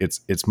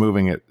it's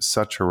moving at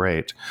such a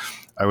rate.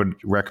 I would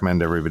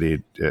recommend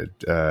everybody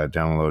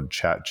download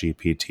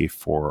ChatGPT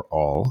for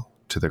All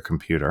to their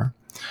computer.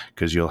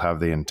 because you'll have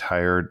the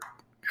entire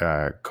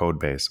code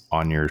base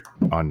on your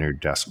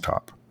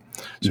desktop.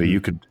 So you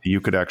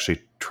could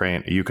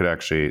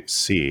actually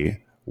see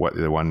what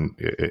the one,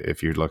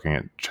 if you're looking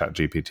at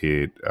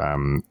ChatGPT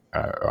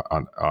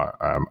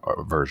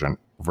version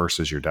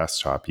versus your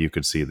desktop, you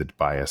could see the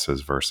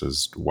biases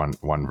versus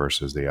one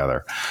versus the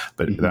other.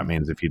 But that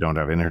means if you don't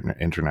have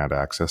internet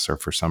access, or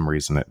for some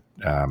reason it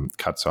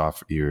cuts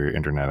off, your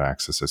internet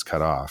access is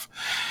cut off,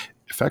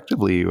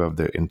 effectively you have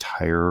the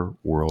entire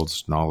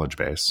world's knowledge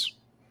base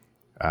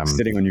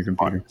sitting on your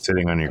computer.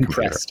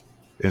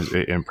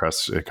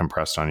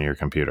 Compressed on your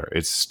computer.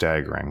 It's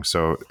staggering.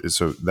 So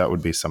that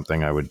would be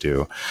something I would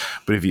do.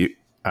 But if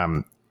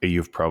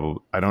you've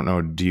probably, I don't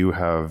know, do you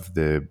have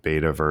the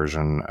beta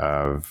version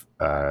of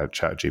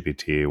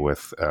ChatGPT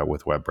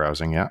with web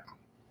browsing yet?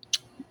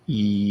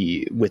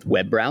 With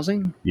web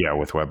browsing? Yeah,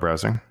 with web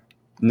browsing.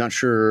 Not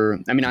sure.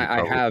 I mean,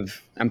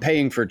 I'm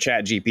paying for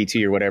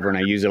ChatGPT or whatever, and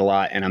I use it a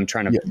lot, and I'm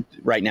trying to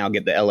right now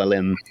get the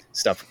LLM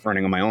stuff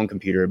running on my own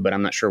computer, but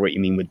I'm not sure what you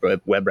mean with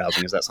web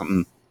browsing. Is that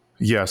something?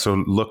 Yeah, so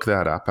look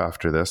that up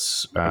after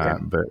this. Okay.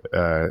 But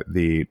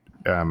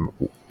I'm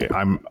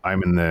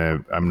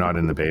not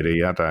in the beta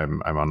yet.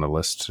 I'm on the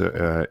list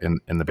in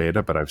the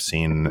beta, but I've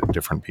seen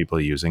different people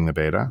using the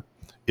beta.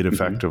 It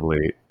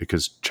effectively,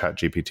 because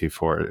ChatGPT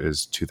 4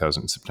 is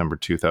September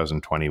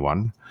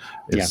 2021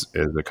 is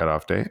the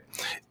cutoff date.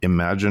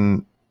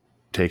 Imagine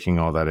taking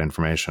all that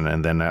information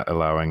and then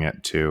allowing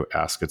it to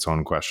ask its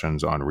own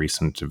questions on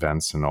recent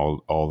events and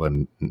all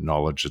the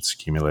knowledge it's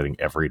accumulating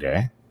every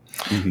day.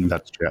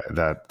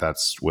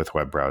 That's with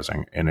web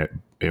browsing, and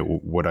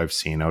what I've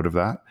seen out of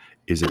that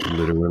is it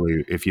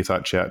literally, if you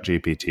thought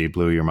ChatGPT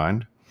blew your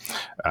mind,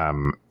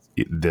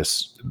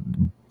 it's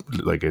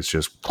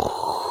just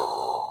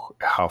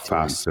how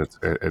fast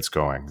it's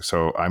going.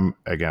 So I'm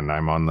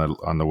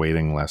on the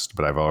waiting list,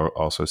 but I've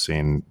also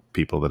seen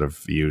people that have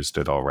used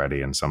it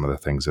already and some of the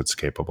things it's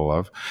capable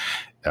of.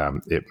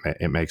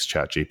 It makes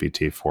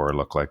ChatGPT 4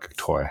 look like a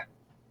toy.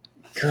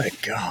 Good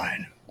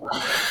God.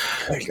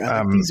 These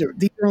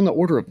are on the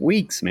order of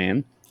weeks,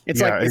 man. It's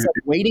like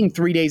waiting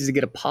 3 days to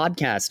get a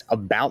podcast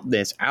about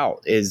this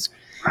out is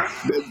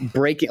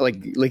breaking.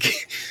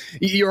 Like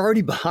you're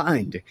already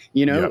behind.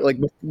 Like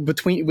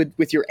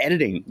with your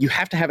editing, you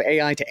have to have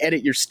AI to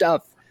edit your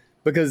stuff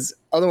because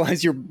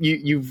otherwise you're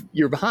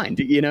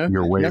behind.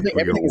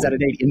 Everything is out of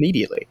date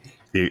immediately.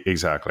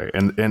 Exactly.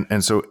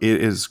 And so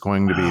it is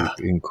going to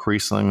be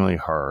increasingly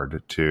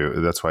hard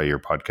that's why your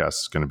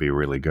podcast is going to be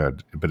really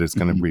good, but it's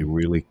going to be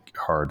really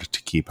hard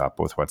to keep up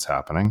with what's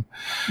happening.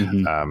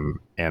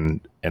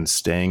 And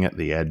staying at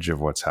the edge of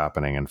what's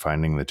happening and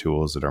finding the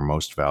tools that are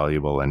most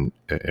valuable in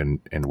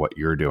what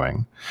you're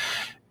doing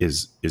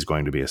is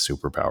going to be a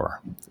superpower.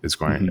 It's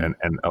going,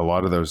 and a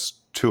lot of those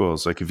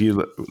tools, like if you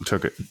look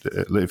at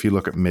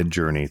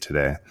Midjourney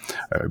today,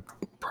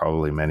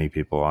 probably many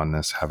people on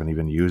this haven't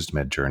even used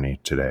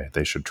Midjourney today.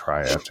 They should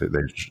try it.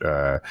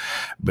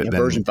 But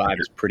version 5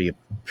 is pretty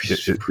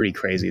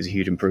crazy. It's a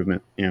huge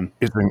improvement. Yeah,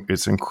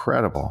 it's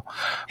incredible.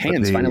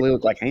 Hands finally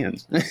look like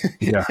hands.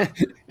 Yeah,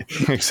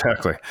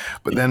 exactly.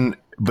 But then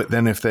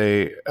if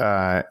they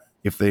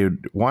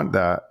want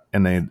that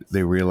and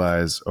they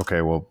realize,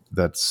 okay, well,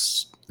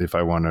 that's, if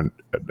I want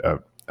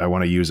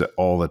to use it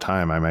all the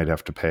time, I might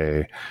have to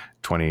pay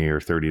 $20 or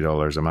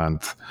 $30 a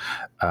month.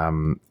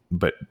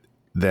 But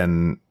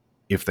then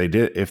if they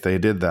did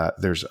that,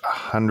 there's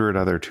 100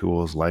 other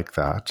tools like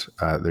that.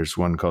 There's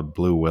one called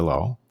Blue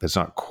Willow that's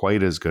not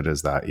quite as good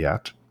as that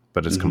yet,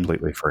 but it's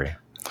completely free.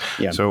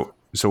 Yeah. So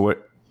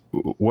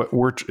what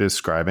we're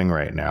describing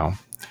right now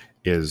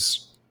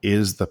is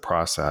the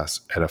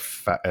process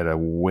at a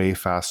way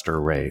faster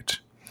rate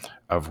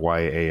of why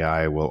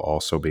AI will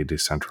also be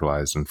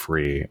decentralized and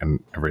free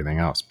and everything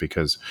else,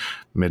 because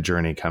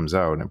Midjourney comes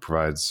out and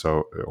provides,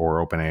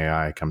 or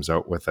OpenAI comes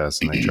out with this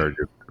and they charge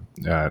you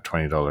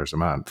 $20 a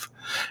month.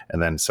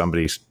 And then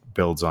somebody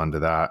builds onto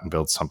that and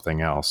builds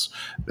something else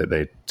that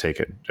they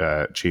take it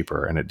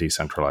cheaper, and it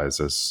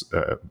decentralizes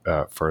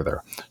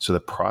further. So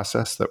the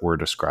process that we're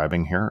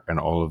describing here and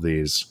all of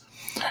these,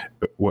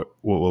 what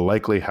will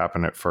likely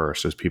happen at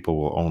first is people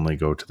will only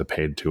go to the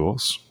paid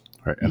tools.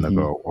 Right. And they'll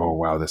go, oh,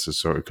 wow, this is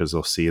so, because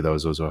they'll see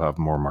those will have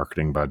more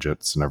marketing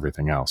budgets and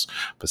everything else.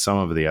 But some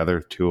of the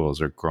other tools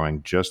are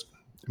growing just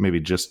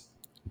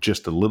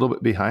a little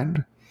bit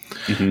behind.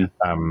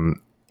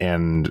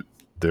 And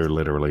they're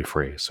literally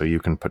free. So you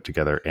can put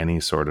together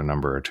any sort of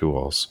number of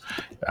tools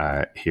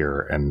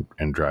here and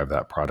drive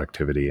that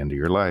productivity into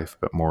your life.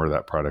 But more of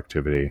that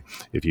productivity,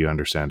 if you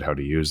understand how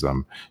to use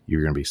them,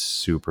 you're going to be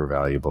super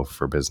valuable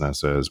for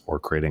businesses or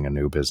creating a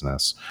new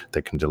business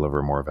that can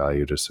deliver more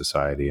value to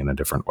society in a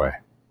different way.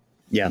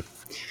 Yeah.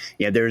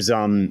 There's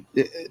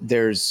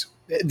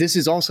this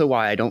is also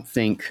why I don't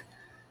think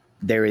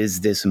there is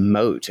this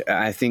moat.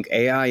 I think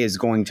AI is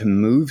going to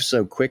move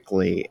so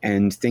quickly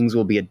and things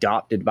will be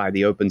adopted by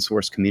the open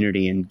source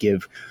community and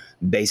give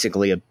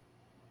basically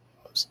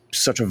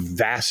such a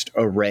vast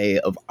array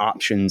of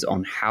options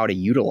on how to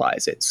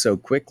utilize it so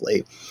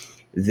quickly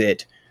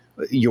that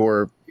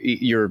your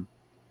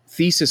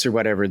thesis or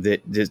whatever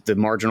that the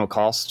marginal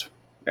cost,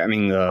 I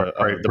mean,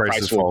 the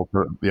price fall.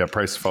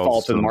 Price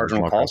falls to the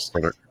marginal cost.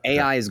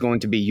 AI is going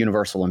to be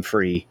universal and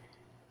free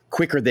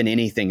quicker than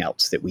anything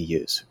else that we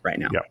use right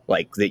now. Yeah.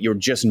 Like that, you're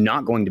just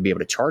not going to be able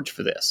to charge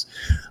for this.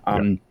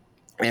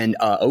 And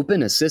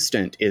Open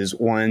Assistant is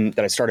one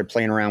that I started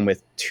playing around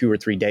with 2 or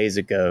 3 days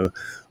ago.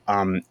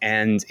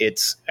 And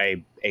it's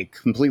a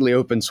completely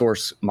open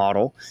source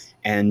model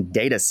and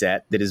data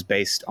set that is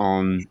based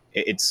on,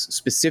 it's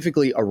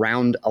specifically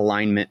around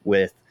alignment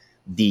with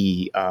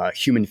the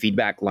human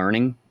feedback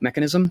learning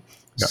mechanism.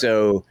 Yeah.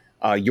 So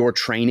you're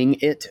training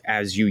it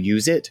as you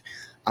use it.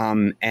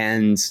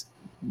 And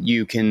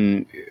you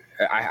can,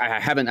 I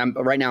haven't,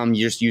 right now I'm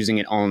just using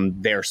it on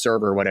their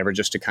server or whatever,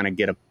 just to kind of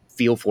get a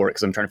feel for it,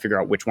 because I'm trying to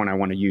figure out which one I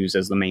want to use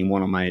as the main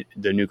one on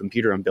the new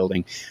computer I'm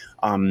building,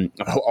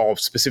 all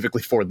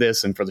specifically for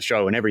this and for the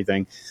show and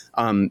everything.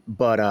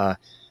 But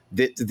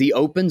the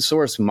open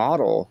source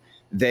model,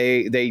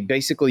 they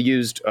basically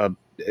used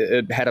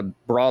had a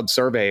broad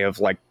survey of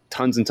like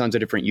tons and tons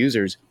of different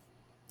users,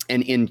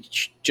 and in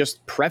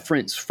just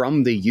preference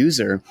from the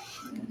user,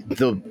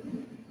 the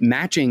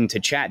matching to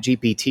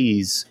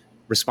ChatGPT's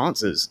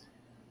responses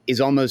is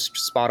almost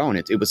spot on.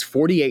 It was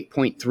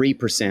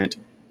 48.3%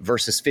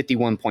 versus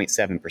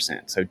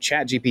 51.7%. So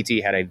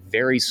ChatGPT had a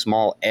very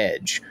small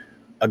edge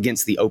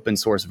against the open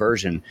source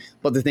version.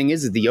 But the thing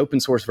is the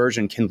open source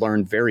version can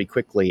learn very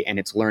quickly, and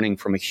it's learning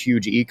from a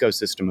huge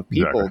ecosystem of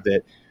people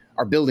that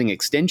are building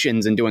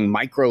extensions and doing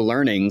micro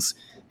learnings,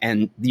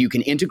 and you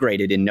can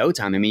integrate it in no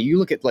time. I mean, you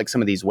look at like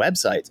some of these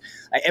websites,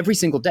 every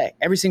single day,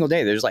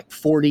 there's like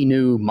 40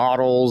 new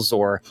models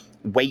or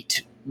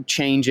weight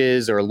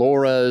changes or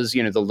LoRa's,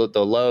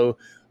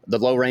 the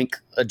low rank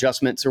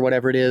adjustments or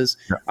whatever it is.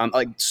 Yeah.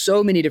 Like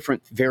so many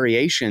different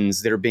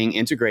variations that are being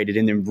integrated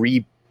and then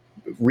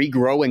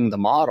regrowing the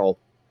model.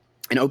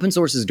 And open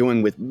source is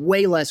doing with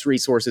way less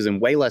resources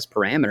and way less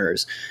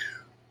parameters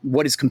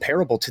what is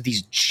comparable to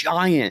these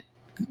giant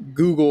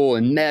Google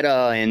and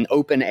Meta and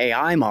Open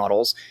AI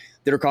models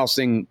that are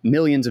costing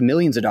millions and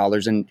millions of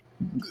dollars and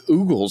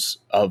oogles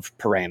of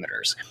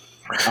parameters.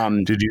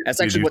 That's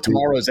actually what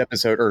tomorrow's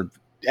episode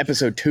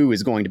 2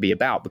 is going to be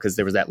about, because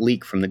there was that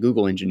leak from the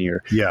Google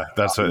engineer. Yeah,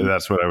 that's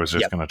what I was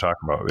just going to talk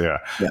about. Yeah.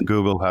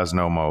 Google has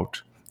no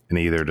moat, and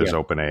neither does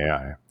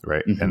OpenAI,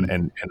 right?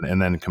 Mm-hmm.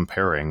 And then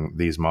comparing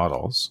these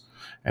models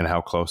and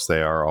how close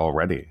they are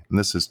already. And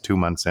this is 2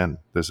 months in.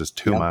 This is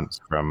 2 months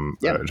from.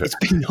 It's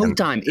been no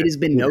time. It has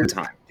been no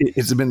time.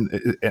 It's been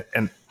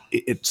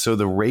so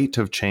the rate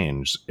of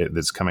change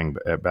that's coming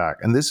back,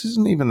 and this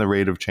isn't even the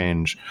rate of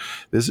change.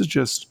 This is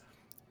just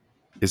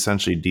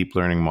essentially deep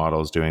learning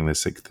models doing the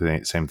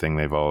same thing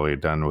they've already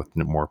done with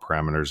more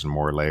parameters and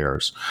more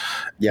layers.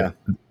 Yeah.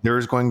 There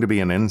is going to be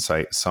an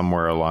insight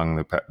somewhere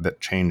along that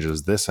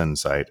changes this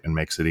insight and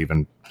makes it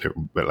even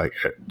like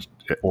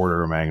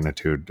order of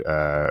magnitude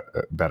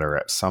better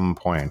at some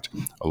point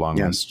along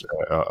this.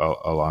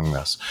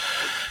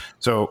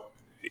 So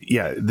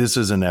yeah, this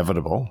is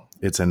inevitable.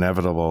 It's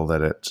inevitable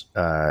that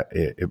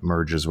it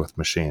merges with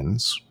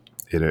machines.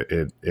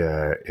 It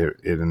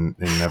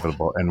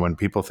inevitable. And when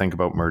people think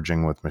about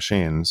merging with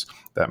machines,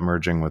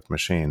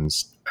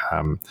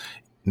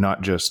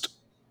 not just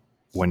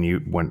when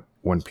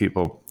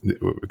people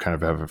kind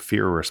of have a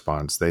fear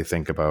response, they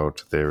think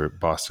about their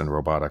Boston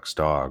Robotics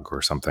dog or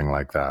something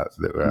like that,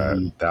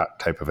 that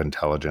type of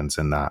intelligence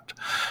in that.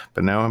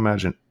 But now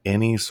imagine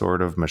any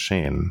sort of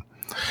machine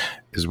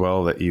as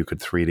well that you could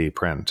 3D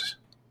print,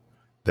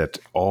 that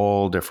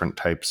all different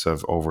types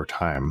of over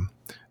time,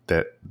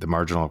 that the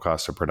marginal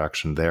cost of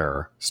production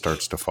there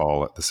starts to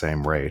fall at the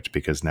same rate,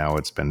 because now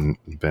it's been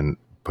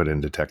put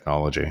into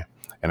technology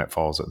and it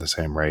falls at the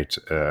same rate.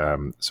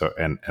 So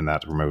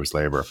that removes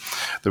labor.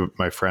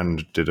 My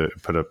friend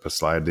put up a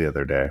slide the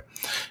other day,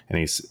 and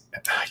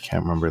I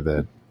can't remember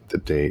the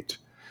date,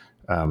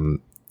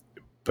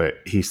 but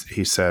he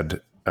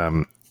said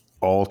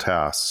all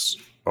tasks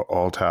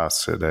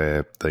at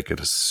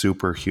a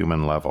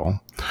superhuman level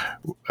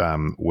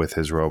with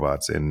his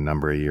robots in a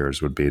number of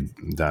years would be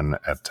done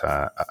at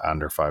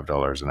under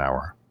 $5 an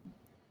hour.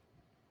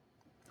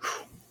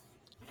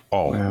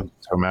 Wow.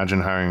 So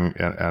imagine hiring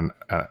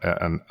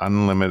an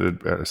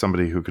unlimited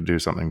somebody who could do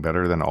something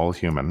better than all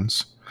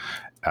humans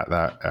at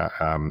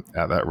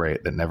that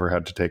rate, that never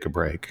had to take a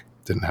break,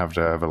 didn't have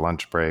to have a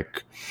lunch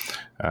break,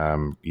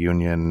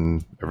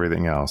 union,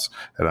 everything else,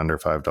 at under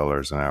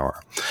 $5 an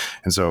hour.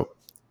 And so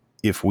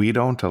if we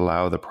don't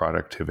allow the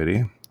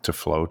productivity to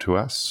flow to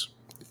us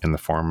in the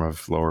form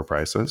of lower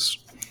prices,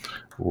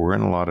 we're in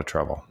a lot of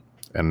trouble.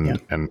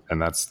 And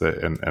that's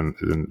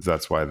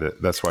that's why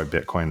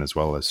Bitcoin as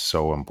well is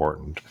so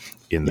important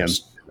in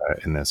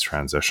this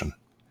transition.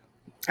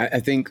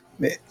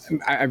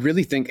 I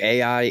really think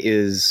AI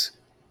is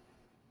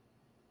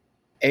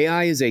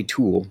a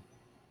tool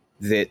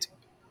that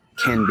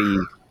can be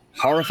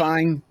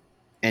horrifying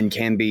and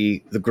can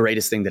be the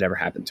greatest thing that ever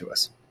happened to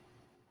us.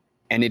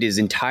 And it is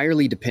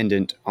entirely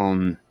dependent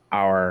on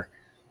the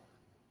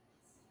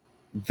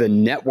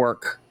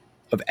network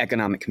of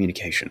economic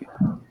communication,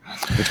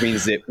 which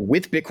means that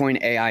with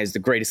Bitcoin, AI is the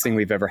greatest thing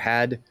we've ever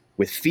had.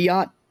 With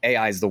fiat,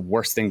 AI is the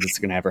worst thing that's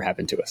going to ever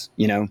happen to us,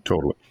 you know?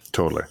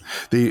 Totally.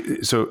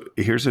 So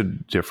here's a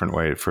different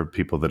way for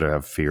people that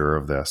have fear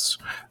of this,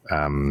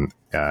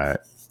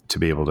 to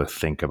be able to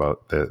think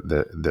about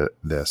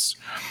this.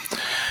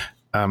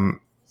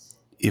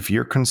 If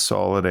you're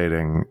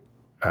consolidating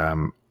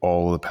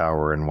all the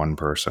power in one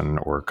person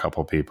or a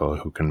couple people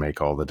who can make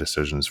all the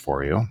decisions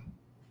for you,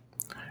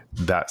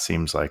 that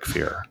seems like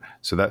fear.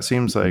 So that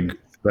seems like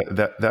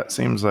that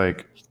seems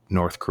like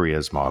North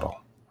Korea's model,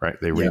 right?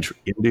 They reach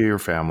into your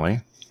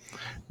family.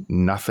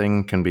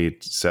 Nothing can be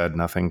said.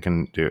 Nothing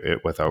can do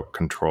it without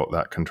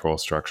that control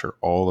structure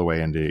all the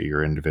way into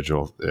your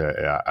individual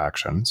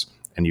actions.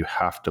 And you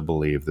have to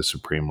believe the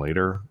supreme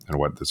leader and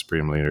what the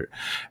supreme leader,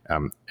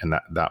 and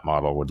that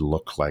model would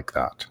look like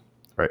that,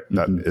 right?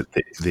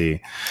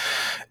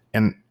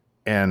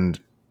 And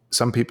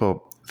some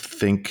people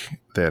think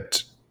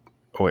that,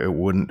 it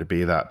wouldn't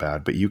be that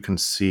bad, but you can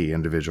see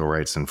individual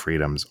rights and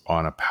freedoms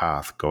on a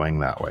path going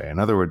that way. In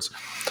other words,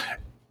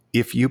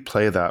 if you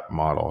play that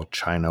model,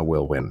 China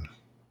will win.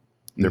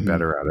 They're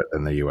better at it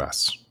than the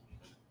US.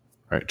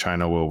 Right,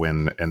 China will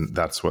win, and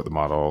that's what the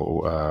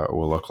model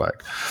will look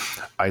like.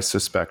 I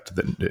suspect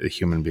that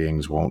human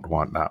beings won't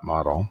want that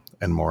model,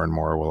 and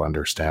more will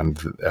understand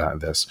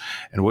this.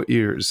 And what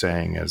you're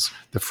saying is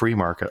the free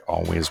market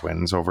always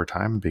wins over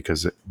time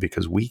because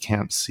we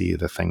can't see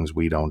the things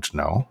we don't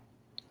know,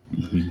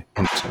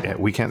 and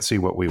we can't see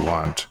what we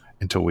want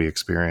until we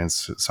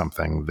experience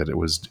something that it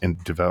was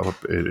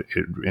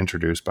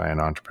introduced by an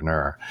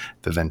entrepreneur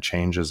that then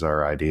changes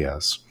our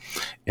ideas.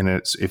 And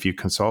it's, if you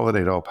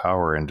consolidate all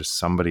power into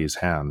somebody's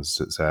hands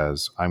that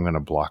says, I'm going to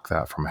block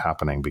that from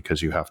happening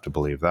because you have to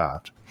believe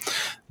that,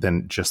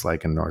 then just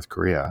like in North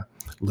Korea,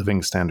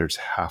 living standards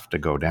have to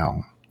go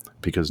down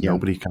because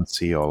nobody can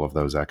see all of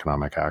those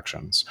economic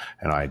actions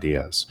and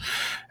ideas.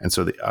 And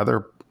so the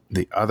other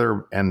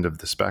end of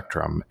the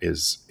spectrum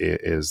is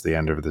the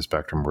end of the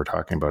spectrum we're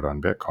talking about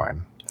on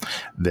Bitcoin,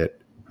 that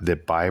the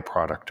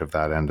byproduct of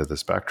that end of the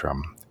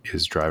spectrum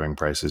is driving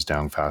prices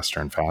down faster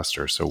and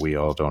faster, so we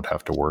all don't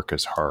have to work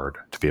as hard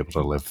to be able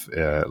to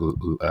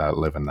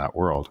live in that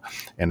world.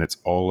 And it's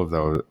all of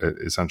those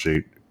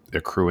essentially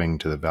accruing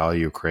to the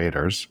value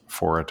creators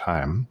for a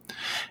time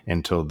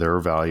until their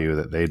value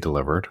that they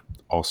delivered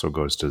also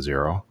goes to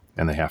zero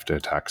and they have to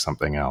attack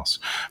something else.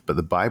 But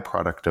the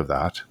byproduct of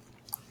that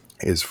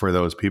is for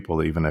those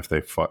people, even if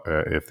they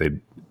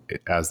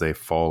as they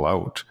fall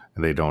out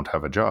and they don't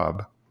have a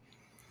job,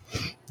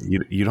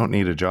 you don't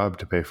need a job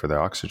to pay for the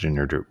oxygen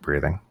you're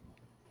breathing.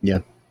 Yeah.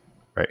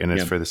 Right. And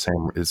it's for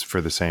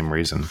the same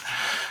reason.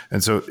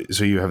 And so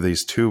you have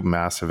these two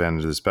massive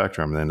ends of the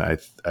spectrum. And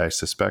I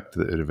suspect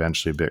that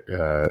eventually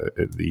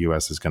the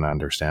US is going to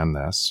understand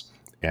this,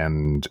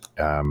 and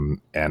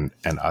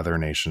other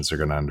nations are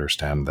going to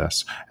understand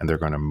this, and they're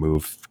going to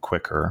move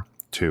quicker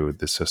to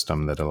the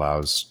system that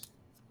allows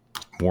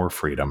more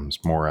freedoms,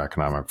 more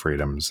economic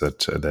freedoms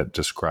that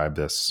describe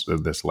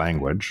this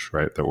language,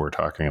 right, that we're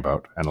talking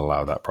about, and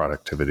allow that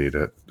productivity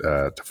to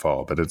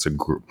fall. But it's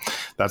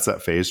that's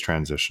that phase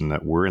transition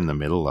that we're in the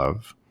middle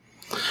of,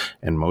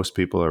 and most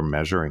people are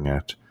measuring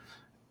it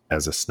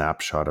as a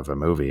snapshot of a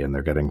movie, and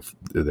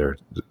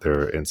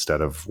they're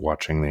instead of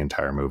watching the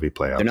entire movie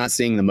play out. They're not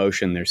seeing the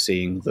motion; they're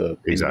seeing the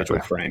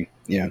individual frame.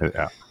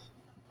 Yeah.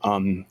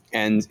 And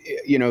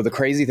the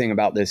crazy thing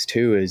about this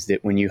too is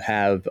that when you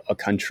have a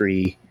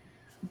country,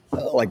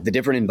 like the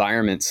different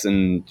environments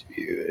and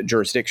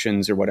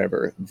jurisdictions or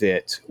whatever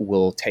that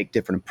will take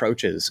different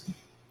approaches,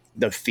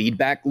 the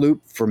feedback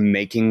loop for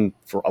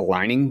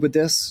aligning with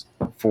this,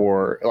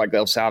 for like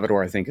El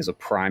Salvador, I think is a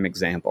prime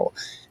example,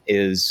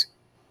 is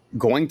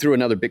going through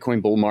another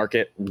Bitcoin bull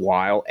market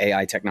while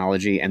AI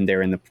technology, and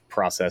they're in the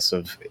process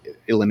of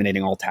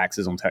eliminating all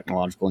taxes on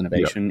technological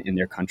innovation in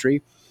their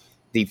country.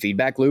 The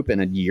feedback loop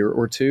in a year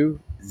or two,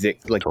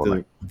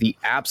 the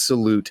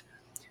absolute,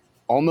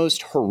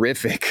 almost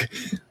horrific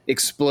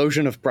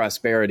explosion of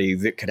prosperity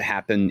that could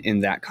happen in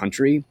that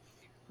country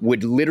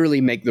would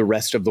literally make the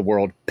rest of the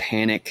world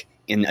panic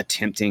in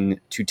attempting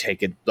to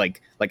take it.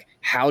 Like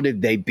how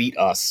did they beat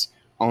us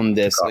on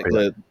this?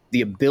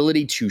 The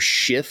ability to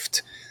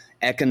shift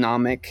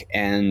economic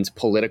and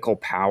political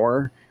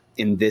power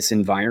in this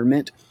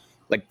environment,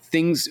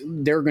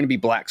 there are going to be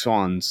black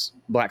swan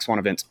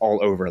events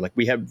all over. Like,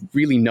 we have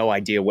really no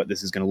idea what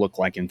this is going to look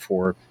like in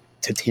 4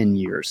 to 10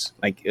 years.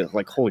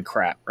 Like holy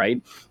crap,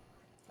 right?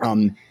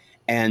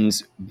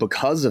 And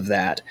because of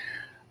that,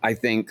 I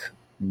think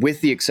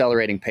with the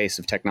accelerating pace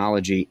of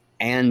technology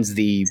and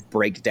the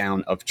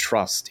breakdown of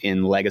trust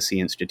in legacy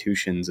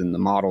institutions and the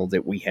model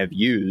that we have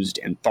used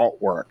and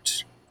thought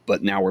worked,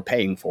 but now we're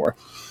paying for,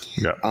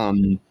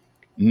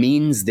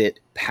 means that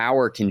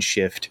power can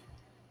shift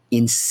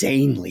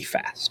insanely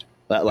fast.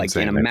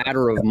 In a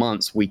matter of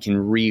months, we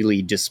can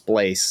really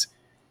displace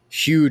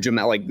huge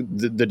amount. Like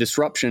the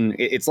disruption,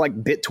 it's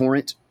like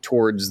BitTorrent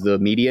towards the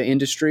media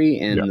industry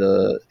in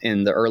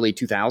the early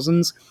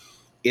 2000s.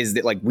 Is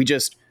that we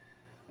just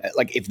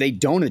if they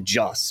don't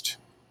adjust,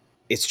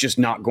 it's just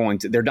not going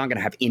to, they're not going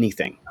to have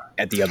anything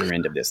at the other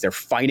end of this. They're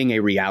fighting a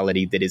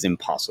reality that is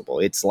impossible.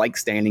 It's like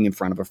standing in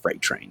front of a freight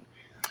train.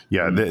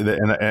 Yeah,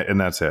 and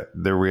that's it.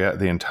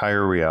 The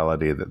entire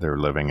reality that they're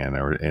living in,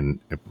 or in,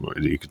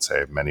 you could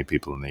say many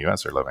people in the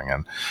U.S. are living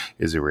in,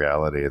 is a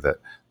reality that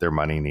their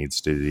money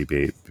needs to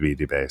be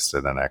debased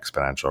at an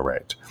exponential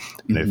rate.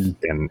 And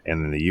if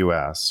in the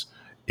U.S.,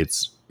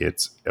 it's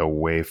a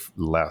way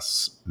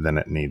less than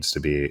it needs to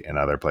be in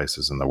other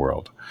places in the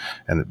world,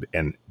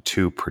 and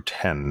to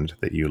pretend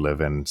that you live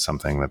in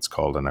something that's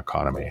called an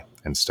economy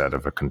instead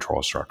of a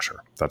control structure.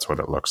 That's what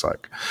it looks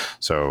like.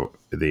 So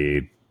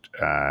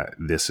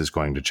this is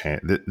going to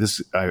change.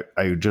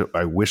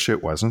 I wish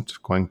it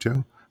wasn't going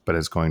to, but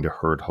it's going to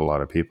hurt a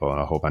lot of people, and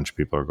a whole bunch of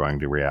people are going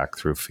to react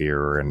through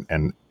fear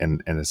and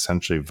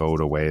essentially vote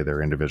away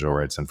their individual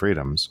rights and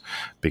freedoms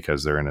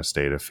because they're in a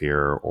state of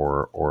fear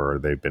or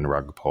they've been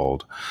rug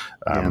pulled.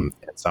 And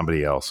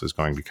somebody else is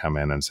going to come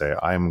in and say,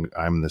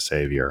 I'm the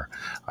savior.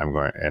 I'm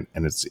going,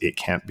 and it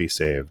can't be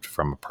saved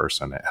from a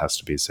person. It has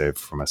to be saved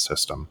from a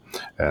system.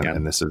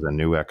 And this is a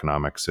new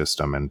economic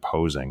system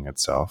imposing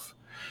itself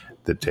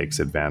that takes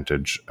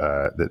advantage,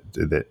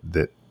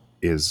 that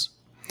is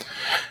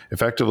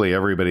effectively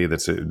everybody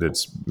that's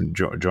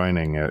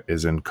joining it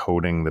is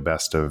encoding the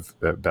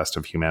best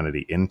of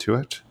humanity into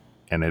it,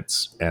 and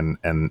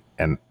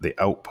the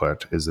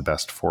output is the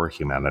best for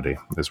humanity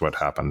is what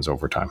happens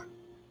over time.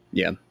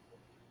 Yeah.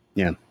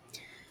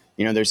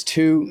 There's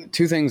two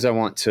things I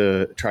want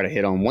to try to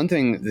hit on. One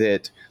thing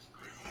that,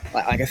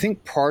 I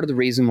think part of the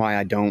reason why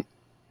I don't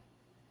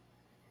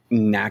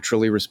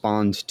naturally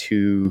respond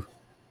to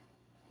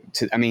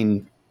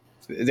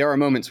there are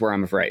moments where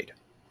I'm afraid,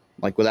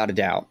 like without a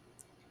doubt,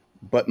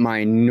 but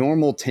my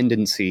normal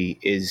tendency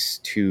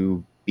is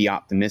to be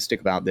optimistic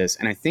about this.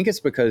 And I think it's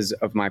because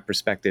of my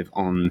perspective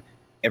on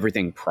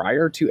everything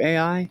prior to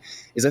AI,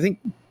 is I think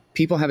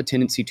people have a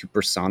tendency to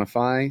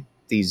personify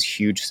these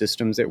huge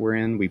systems that we're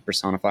in. We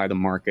personify the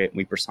market,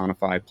 we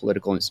personify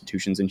political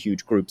institutions and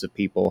huge groups of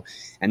people.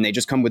 And they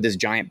just come with this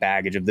giant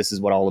baggage of this is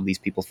what all of these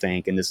people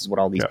think, and this is what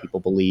all these people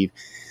believe.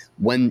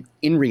 When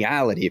in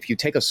reality, if you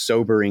take a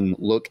sobering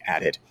look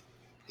at it,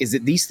 is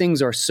that these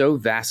things are so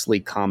vastly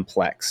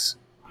complex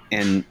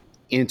and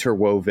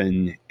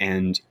interwoven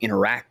and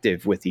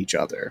interactive with each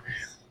other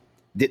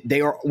that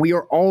we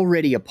are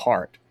already a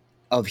part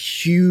of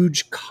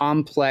huge,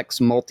 complex,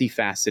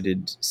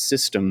 multifaceted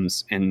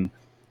systems and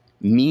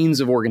means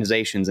of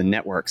organizations and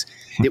networks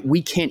that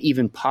we can't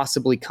even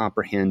possibly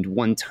comprehend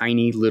one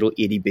tiny little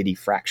itty bitty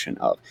fraction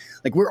of.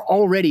 Like, we're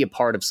already a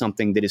part of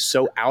something that is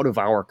so out of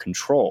our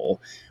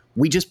control.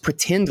 We just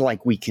pretend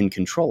like we can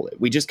control it.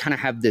 We just kind of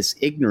have this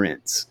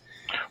ignorance.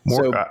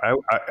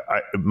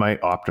 My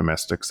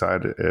optimistic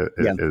side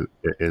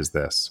is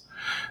this.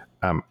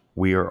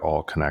 We are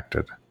all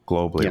connected.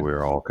 Globally, we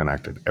are all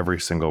connected.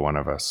 Every single one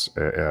of us.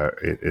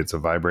 It's a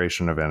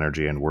vibration of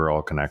energy, and we're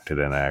all connected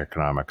in an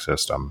economic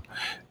system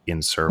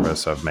in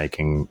service of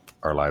making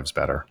our lives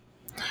better.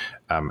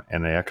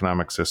 And the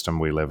economic system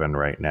we live in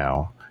right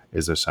now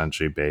is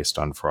essentially based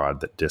on fraud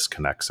that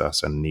disconnects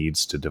us and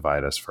needs to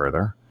divide us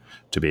further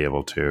to be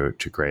able to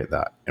create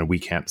that. And we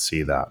can't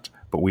see that,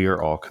 but we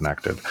are all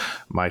connected.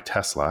 My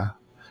Tesla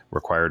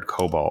required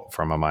cobalt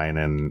from a mine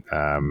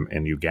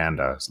in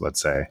Uganda, let's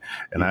say,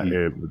 and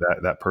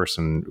that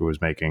person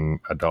was making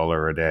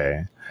 $1 a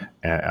day,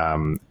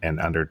 and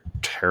under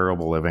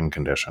terrible living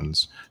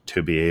conditions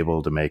to be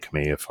able to make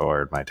me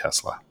afford my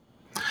Tesla.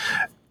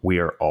 We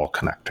are all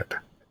connected.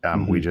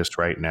 We just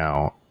right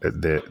now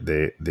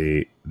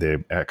the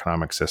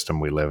economic system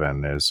we live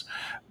in is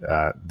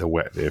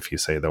if you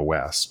say the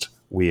West,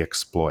 we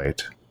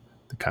exploit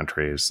the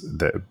countries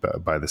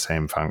that by the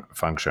same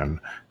function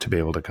to be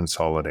able to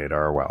consolidate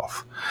our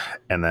wealth,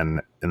 and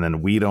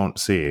then we don't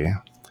see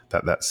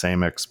that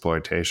same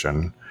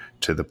exploitation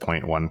to the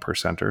 0.1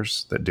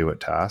 percenters that do it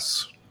to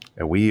us.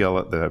 And we yell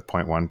at the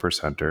 0.1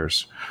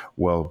 percenters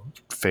while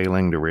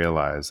failing to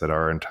realize that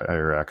our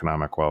entire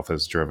economic wealth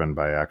is driven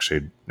by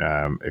actually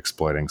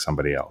exploiting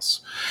somebody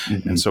else.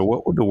 And so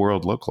what would the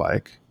world look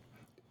like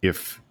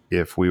if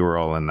we were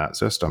all in that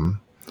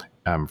system,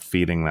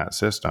 feeding that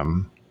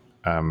system?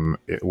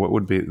 What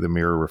would be the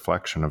mirror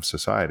reflection of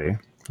society?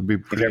 Would be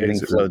if everything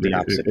flowed the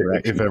opposite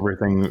direction. If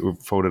everything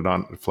floated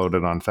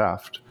on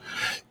theft,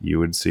 you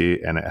would see,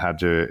 and it had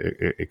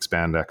to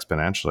expand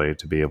exponentially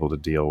to be able to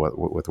deal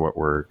with what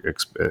we're.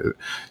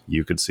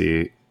 You can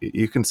see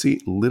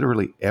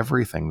literally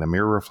everything. The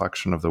mirror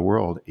reflection of the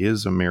world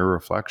is a mirror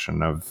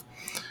reflection of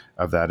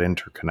that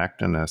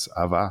interconnectedness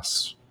of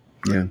us.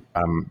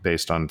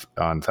 Based on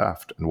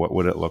theft. And what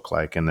would it look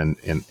like in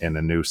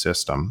a new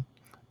system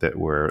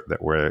where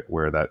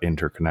that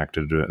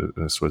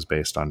interconnectedness was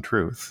based on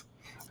truth?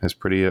 It's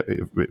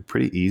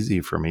pretty easy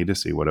for me to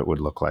see what it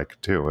would look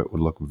like too. It would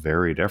look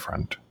very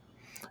different,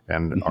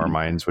 and our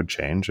minds would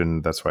change.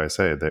 And that's why I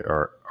say that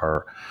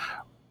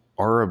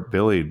our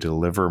ability to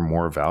deliver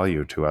more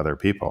value to other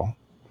people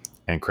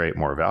and create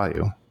more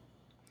value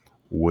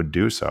would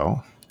do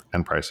so,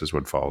 and prices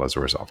would fall as a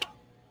result.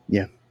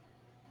 Yeah.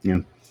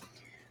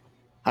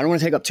 I don't want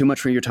to take up too much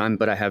from your time,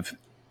 but I have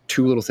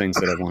two little things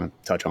that I want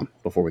to touch on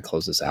before we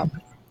close this out.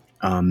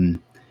 And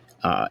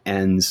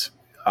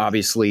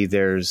obviously,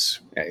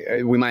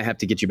 we might have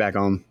to get you back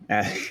on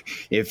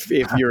if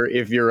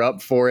you're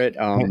up for it.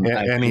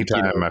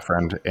 Anytime, my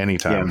friend.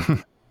 Anytime. Yeah.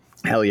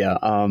 Hell yeah.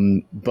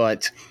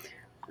 But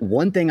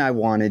one thing I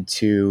wanted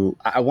to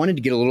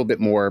get a little bit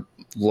more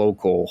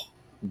local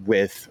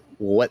with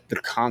what the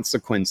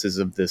consequences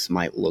of this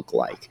might look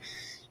like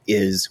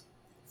is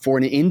for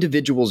an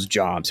individual's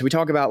job. So we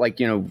talk about we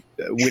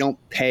don't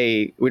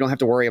have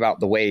to worry about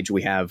the wage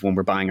we have when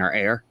we're buying our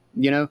air,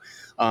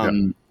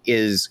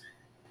 is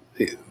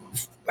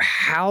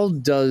how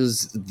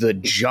does the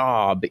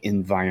job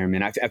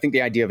environment, I think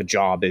the idea of a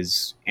job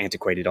is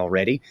antiquated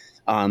already.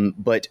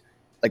 But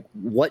like,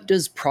 what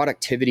does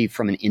productivity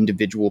from an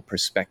individual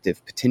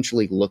perspective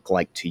potentially look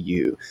like to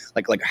you?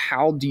 Like,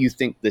 how do you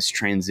think this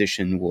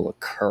transition will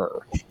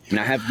occur? And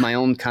I have my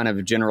own kind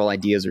of general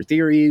ideas or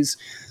theories,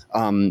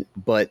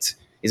 but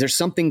is there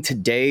something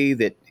today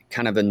that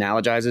kind of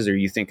analogizes, or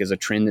you think is a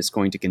trend that's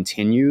going to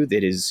continue,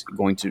 that is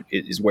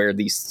where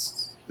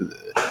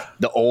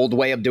the old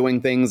way of doing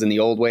things and the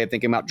old way of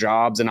thinking about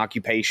jobs and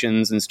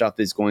occupations and stuff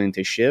is going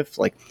to shift?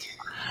 Like,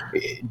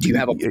 do you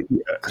have a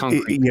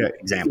concrete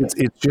example?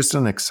 It's just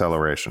an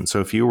acceleration. So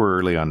if you were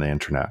early on the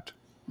internet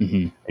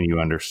and you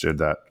understood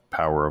that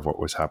power of what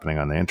was happening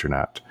on the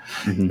internet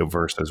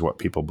versus what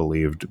people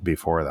believed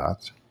before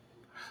that,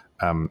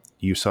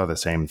 you saw the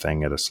same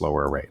thing at a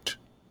slower rate,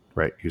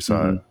 right? You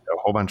saw a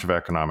whole bunch of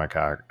economic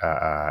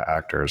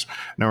actors.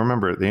 Now,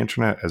 remember, the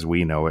internet as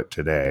we know it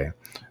today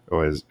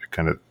was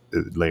kind of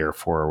layer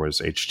 4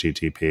 was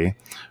HTTP,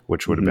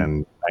 which would have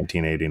been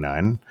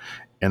 1989.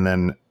 And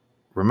then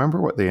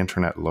remember what the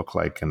internet looked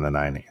like in the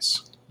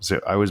 90s. So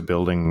I was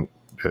building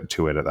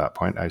to it at that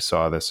point. I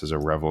saw this as a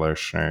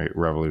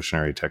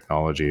revolutionary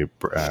technology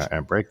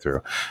and breakthrough.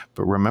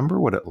 But remember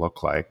what it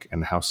looked like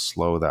and how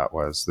slow that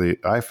was. The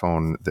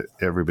iPhone that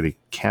everybody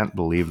can't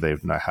believe they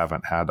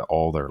haven't had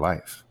all their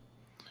life,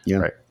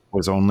 right,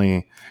 was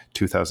only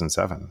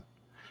 2007.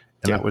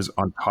 And that was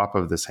on top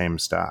of the same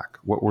stack.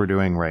 What we're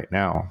doing right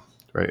now,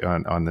 right,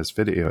 on this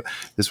video,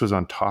 this was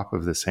on top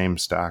of the same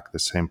stack, the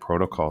same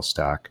protocol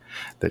stack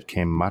that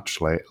came much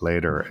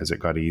later as it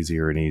got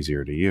easier and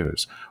easier to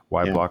use.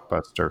 Why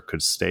Blockbuster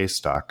could stay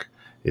stuck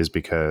is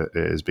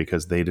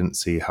because they didn't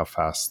see how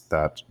fast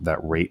that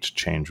rate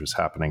change was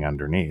happening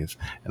underneath,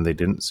 and they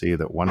didn't see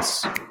that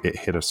once it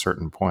hit a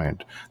certain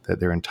point,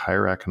 that their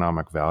entire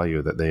economic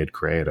value that they had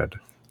created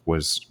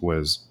was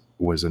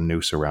a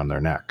noose around their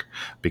neck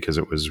because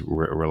it was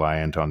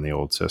reliant on the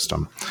old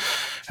system.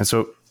 And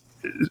so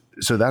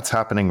that's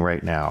happening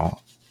right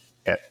now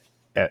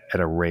at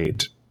a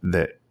rate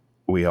that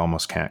we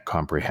almost can't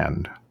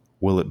comprehend.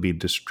 Will it be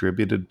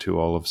distributed to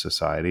all of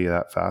society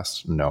that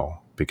fast? No,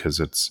 because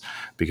there's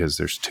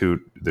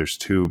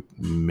two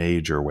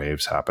major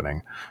waves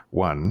happening.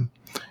 One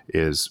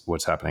is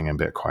what's happening in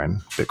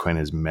Bitcoin. Bitcoin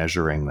is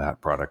measuring that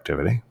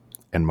productivity.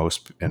 And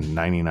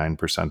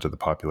 99% of the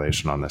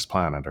population on this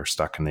planet are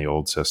stuck in the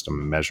old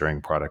system,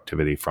 measuring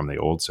productivity from the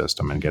old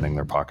system and getting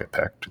their pocket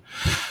picked.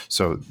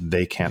 So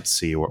they can't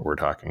see what we're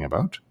talking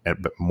about.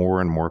 But more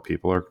and more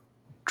people are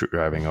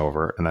driving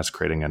over, and that's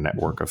creating a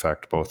network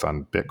effect both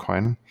on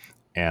Bitcoin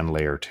and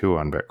layer 2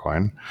 on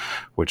Bitcoin,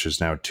 which is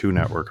now two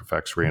network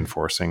effects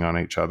reinforcing on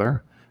each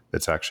other.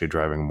 That's actually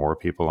driving more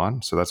people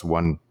on. So that's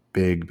one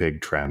big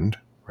trend.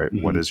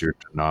 Right? What is your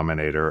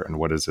denominator, and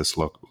what does this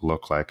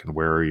look like, and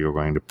where are you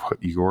going to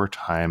put your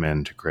time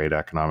in to create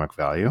economic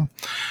value?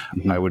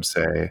 I would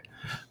say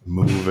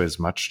move as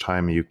much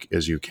time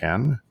as you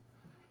can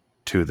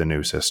to the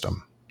new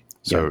system.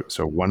 So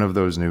one of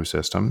those new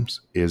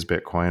systems is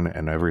Bitcoin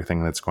and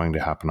everything that's going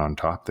to happen on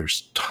top.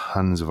 There's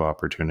tons of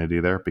opportunity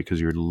there because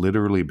you're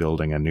literally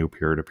building a new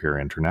peer-to-peer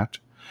internet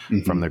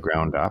from the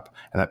ground up.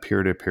 And that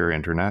peer-to-peer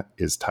internet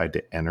is tied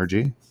to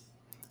energy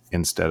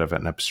instead of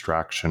an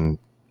abstraction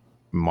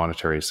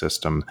monetary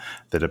system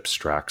that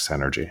abstracts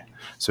energy.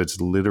 So it's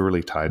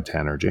literally tied to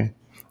energy,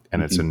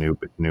 and it's a new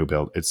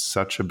build. It's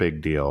such a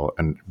big deal,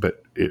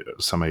 but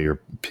some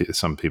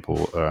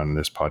people on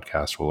this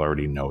podcast will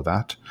already know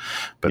that,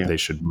 but they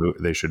should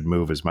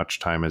move as much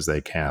time as they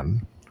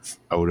can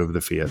out of the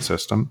fiat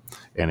system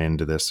and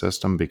into this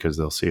system because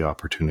they'll see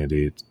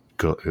opportunity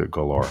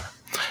galore.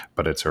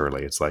 But it's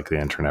early. It's like the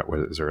internet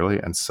was early,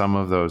 and some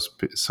of those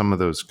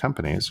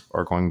companies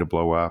are going to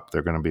blow up.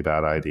 They're going to be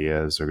bad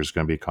ideas. There's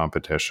going to be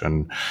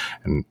competition,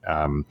 and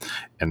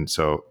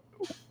so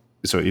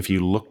if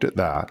you looked at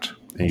that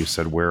and you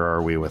said, "Where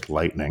are we with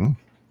Lightning?"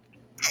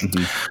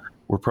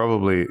 We're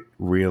probably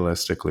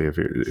realistically, if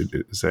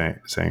you're saying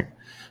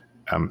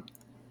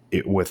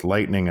with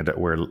Lightning and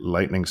where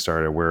Lightning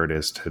started, where it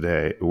is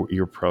today,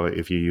 you're probably,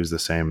 if you use the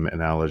same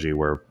analogy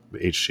where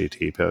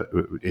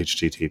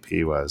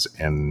HTTP was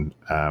in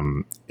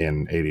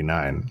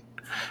 89,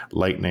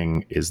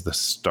 Lightning is the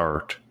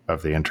start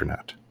of the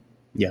internet.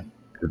 Yeah.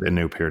 The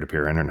new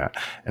peer-to-peer internet.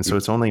 And so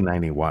it's only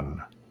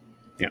 91.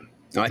 Yeah.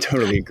 I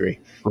totally agree.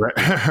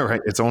 Right,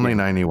 right. It's only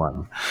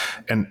 91,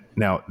 and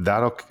now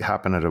that'll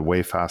happen at a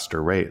way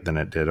faster rate than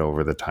it did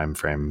over the time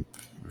frame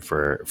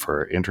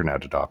for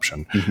internet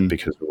adoption,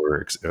 because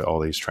all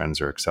these trends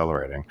are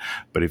accelerating.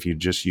 But if you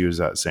just use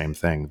that same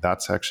thing,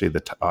 that's actually the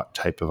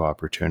type of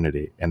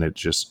opportunity, and it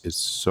just is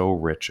so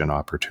rich in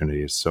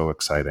opportunity. It's so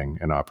exciting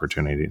in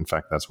opportunity. In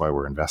fact, that's why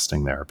we're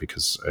investing there,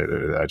 because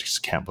I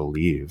just can't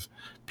believe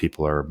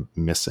people are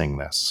missing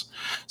this.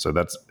 So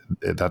that's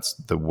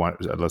the one,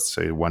 let's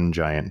say, one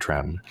giant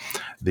trend.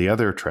 The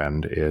other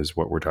trend is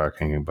what we're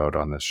talking about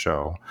on this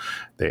show,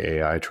 the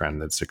AI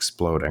trend that's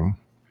exploding.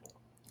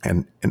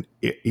 And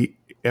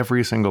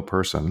every single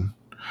person,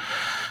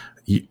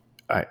 this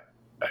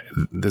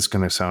is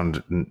going to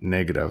sound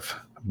negative,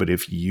 but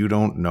if you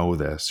don't know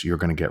this, you're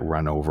going to get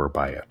run over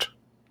by it.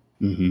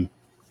 Mm-hmm.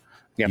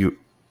 Yep.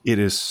 It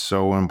is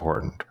so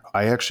important.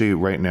 I actually,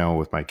 right now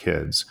with my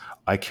kids,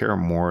 I care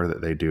more that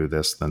they do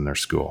this than their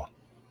school.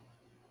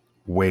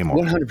 Way more.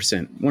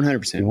 100%.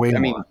 Way I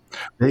mean, more.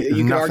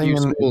 You could argue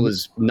school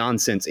is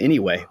nonsense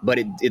anyway, but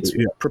it's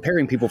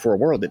preparing people for a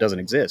world that doesn't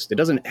exist. It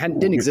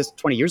didn't exist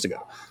 20 years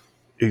ago.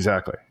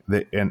 Exactly.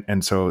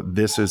 And so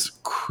this is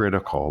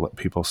critical that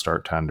people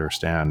start to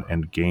understand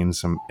and gain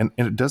some, and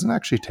it doesn't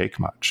actually take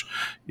much.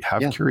 You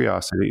have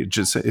curiosity.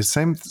 Just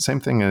same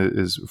thing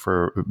is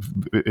for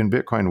in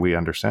Bitcoin. We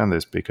understand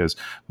this because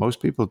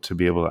most people, to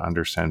be able to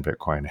understand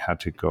Bitcoin, had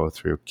to go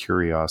through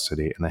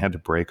curiosity, and they had to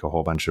break a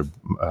whole bunch of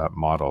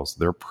models.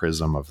 Their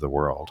prism of the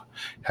world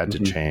had to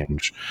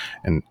change,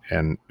 and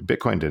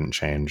Bitcoin didn't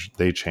change.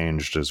 They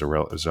changed as a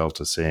result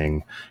of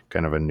seeing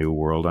kind of a new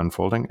world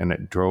unfolding, and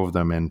it drove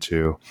them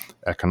into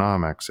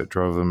economics, it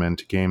drove them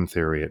into game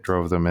theory, it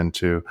drove them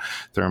into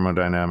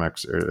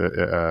thermodynamics,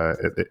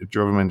 it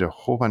drove them into a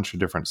whole bunch of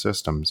different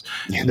systems.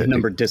 The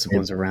number of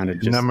disciplines around it,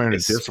 it's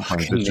endless.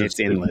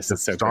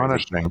 It's so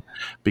astonishing,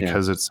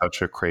 because it's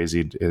such a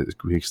crazy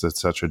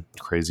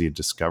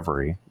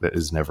discovery that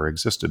has never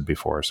existed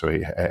before.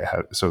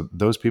 So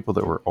those people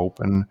that were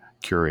open,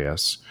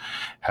 curious,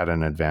 had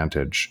an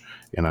advantage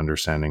in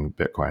understanding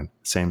Bitcoin.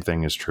 Same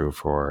thing is true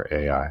for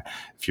AI.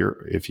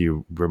 If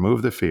you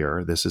remove the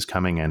fear, this is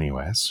coming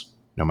anyways,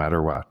 no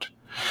matter what,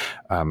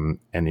 and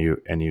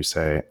you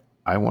say,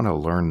 I want to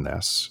learn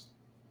this.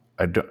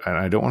 I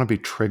don't want to be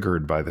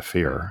triggered by the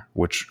fear,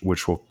 which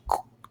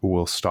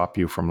will stop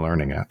you from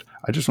learning it.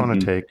 I just want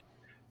to take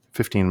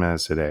 15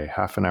 minutes a day,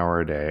 half an hour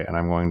a day, and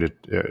I'm going to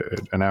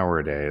an hour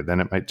a day. Then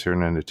it might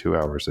turn into 2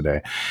 hours a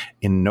day.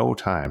 In no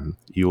time,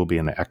 you will be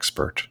an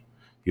expert.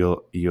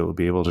 You'll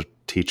be able to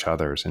teach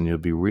others, and you'll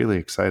be really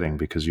exciting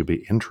because you'll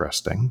be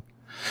interesting.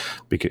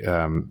 Because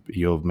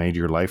you'll have made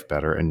your life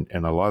better, and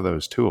a lot of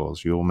those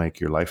tools, you'll make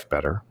your life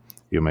better.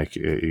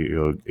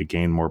 You'll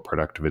gain more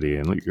productivity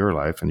in your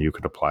life, and you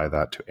could apply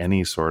that to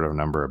any sort of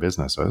number of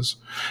businesses.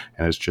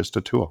 And it's just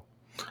a tool.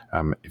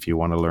 If you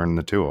want to learn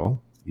the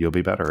tool, you'll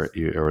be better at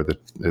or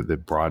the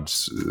broad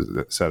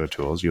set of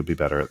tools, you'll be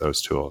better at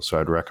those tools. So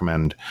I'd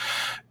recommend,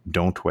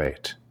 don't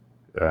wait.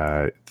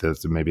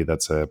 Maybe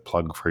that's a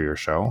plug for your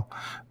show,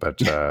 but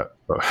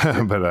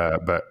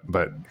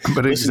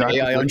exactly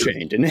AI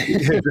Unchained, isn't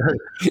it?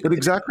 But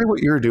exactly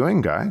what you're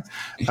doing, Guy,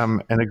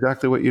 and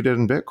exactly what you did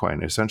in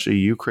Bitcoin. Essentially,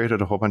 you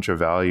created a whole bunch of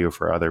value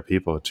for other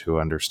people to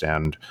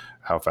understand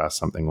how fast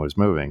something was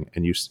moving,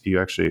 and you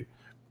actually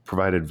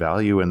provided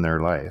value in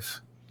their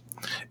life.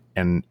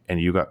 And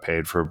you got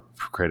paid for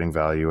creating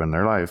value in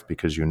their life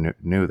because you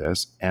knew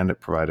this, and it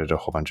provided a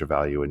whole bunch of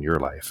value in your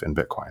life in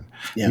Bitcoin.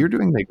 Yeah. You're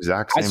doing the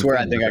exact same thing. I swear,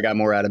 I think I got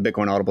more out of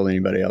Bitcoin Audible than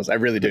anybody else. I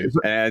really do.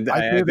 And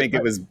I think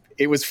it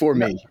was for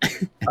me.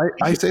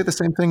 I say the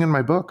same thing in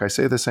my book. I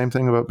say the same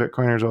thing about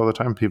Bitcoiners all the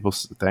time. People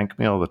thank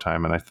me all the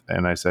time.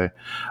 And I say,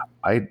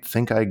 I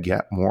think I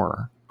get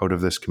more out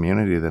of this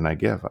community than I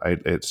give.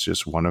 It's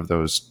just one of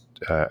those.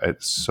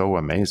 It's so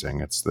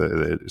amazing. It's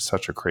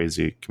such a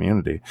crazy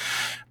community.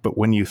 But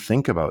when you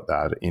think about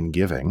that in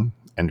giving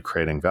and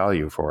creating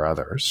value for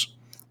others,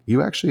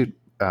 you actually,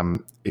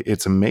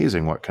 it's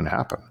amazing what can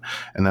happen.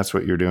 And that's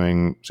what you're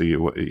doing. So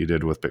what you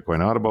did with Bitcoin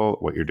Audible,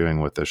 what you're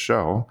doing with this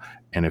show.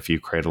 And if you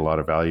create a lot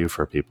of value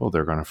for people,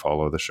 they're going to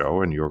follow the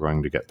show, and you're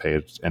going to get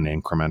paid an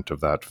increment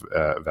of that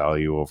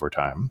value over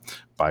time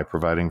by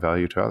providing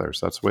value to others.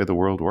 That's the way the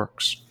world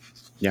works.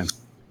 Yeah.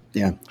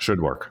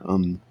 Should work.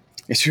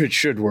 It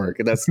should work.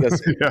 That's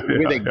with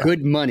a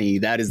good money.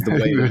 That is the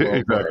way the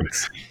world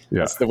works. Yeah.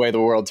 That's the way the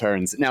world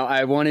turns. Now,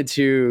 I wanted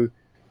to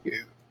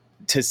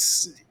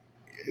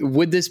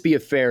would this be a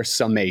fair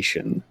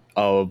summation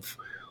of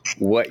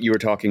what you were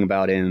talking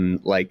about in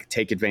like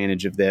take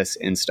advantage of this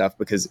and stuff?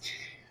 Because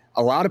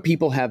a lot of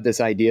people have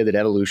this idea that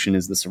evolution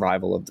is the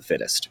survival of the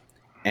fittest,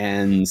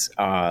 and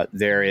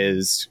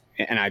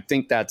and I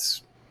think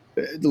that's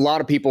a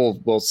lot of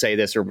people will say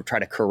this or try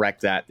to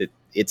correct that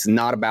it's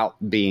not about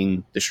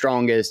being the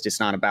strongest. It's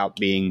not about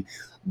being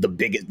the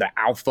biggest, the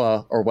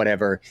alpha or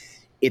whatever.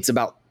 It's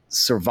about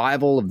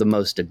survival of the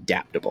most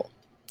adaptable.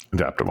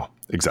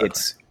 Exactly.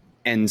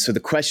 And so the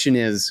question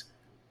is,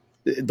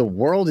 the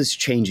world is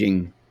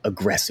changing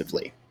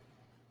aggressively.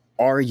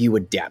 Are you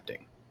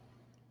adapting?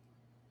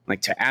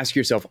 Like, to ask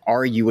yourself,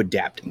 are you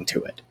adapting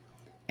to it?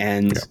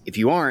 And if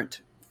you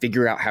aren't,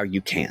 figure out how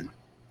you can.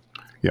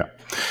 Yeah.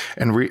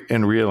 And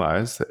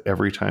realize that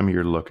every time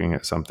you're looking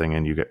at something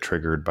and you get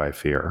triggered by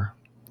fear,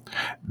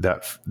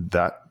 that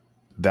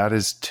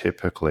is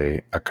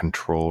typically a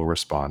control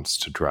response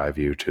to drive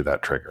you to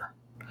that trigger.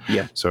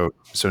 Yeah. So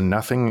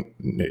nothing,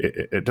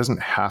 it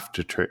doesn't have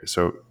to trigger.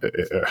 So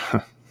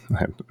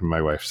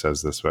my wife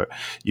says this, but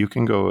you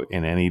can go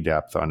in any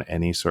depth on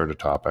any sort of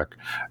topic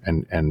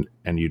and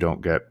you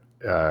don't get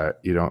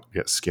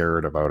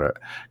scared about it.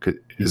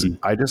 'Cause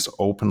I just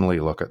openly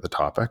look at the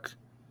topic.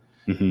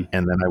 And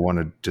then I want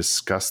to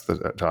discuss the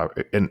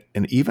topic. And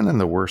even in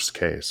the worst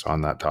case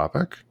on that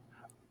topic,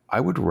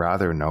 I would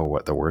rather know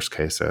what the worst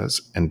case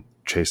is and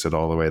chase it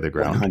all the way to the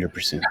ground.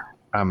 100%.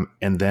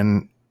 And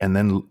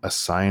then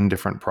assign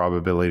different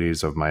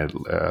probabilities of my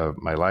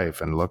life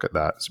and look at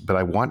that. But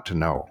I want to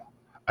know.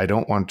 I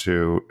don't want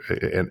to,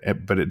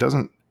 but it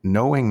doesn't,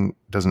 knowing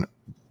doesn't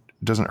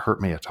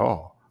hurt me at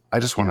all. I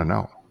just want to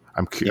know.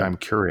 I'm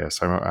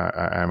curious.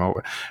 I'm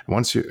open.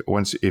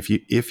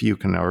 If you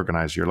can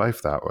organize your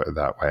life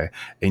that way,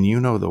 and you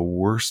know the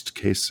worst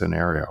case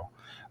scenario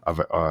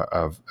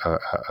of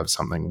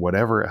something,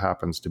 whatever it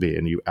happens to be,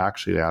 and you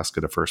actually ask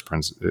it a first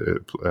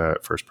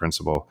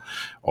principle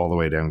all the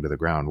way down to the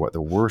ground, what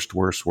the worst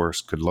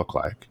could look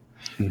like,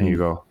 and you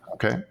go,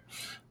 okay,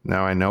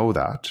 now I know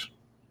that.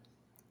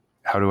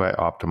 How do I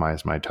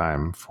optimize my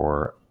time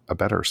for a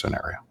better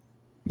scenario?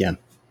 Yeah.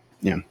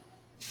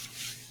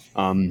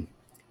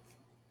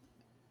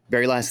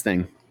 Very last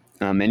thing,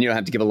 and you don't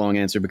have to give a long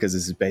answer because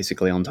this is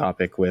basically on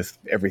topic with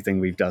everything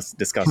we've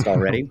discussed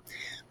already.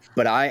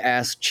 But I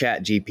asked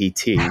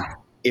ChatGPT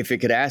if it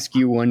could ask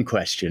you one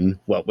question,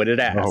 what would it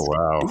ask?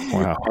 Oh,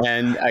 wow.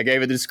 And I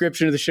gave a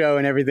description of the show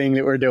and everything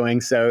that we're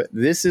doing. So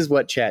this is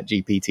what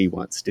ChatGPT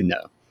wants to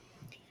know.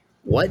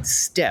 What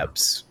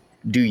steps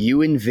do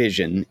you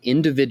envision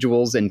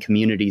individuals and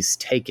communities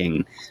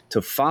taking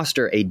to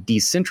foster a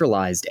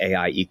decentralized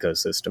AI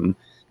ecosystem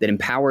that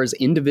empowers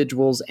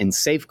individuals and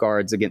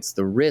safeguards against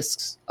the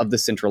risks of the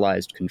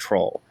centralized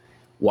control,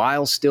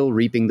 while still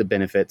reaping the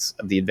benefits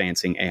of the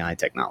advancing AI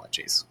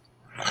technologies?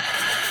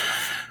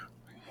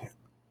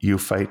 You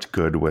fight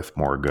good with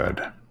more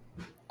good.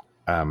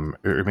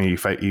 You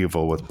fight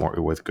evil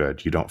with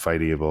good. You don't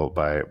fight evil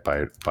by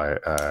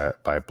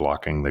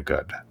blocking the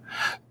good.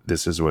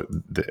 This is what,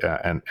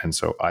 and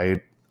so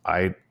I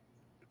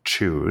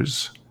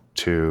choose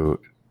to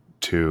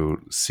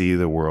see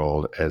the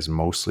world as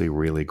mostly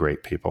really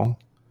great people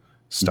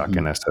stuck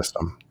in a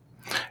system.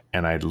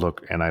 And I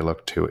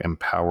look to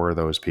empower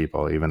those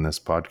people, even this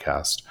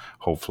podcast,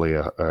 hopefully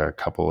a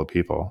couple of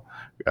people,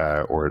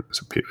 or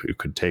who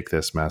could take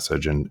this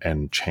message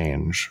and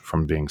change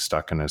from being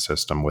stuck in a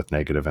system with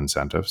negative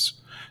incentives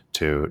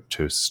to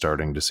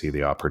starting to see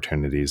the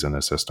opportunities in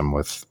a system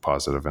with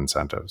positive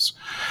incentives,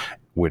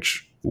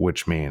 which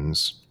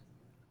means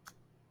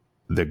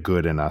the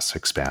good in us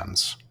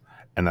expands.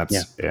 And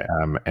that's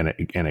and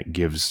it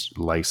gives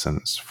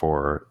license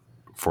for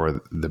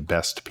the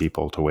best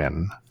people to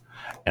win,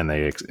 and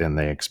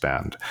they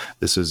expand.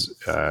 This is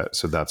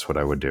so that's what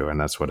I would do,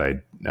 and that's what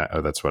I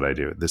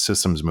do. The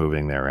system's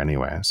moving there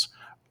anyways.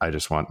 I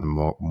just want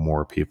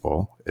more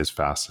people as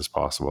fast as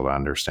possible to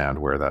understand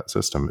where that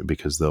system,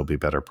 because they'll be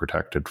better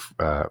protected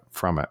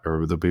from it,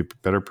 or they'll be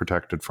better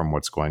protected from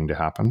what's going to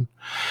happen,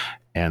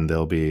 and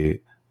they'll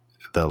be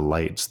the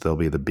lights, they'll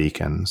be the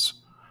beacons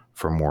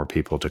for more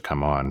people to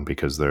come on,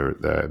 because they're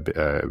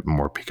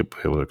more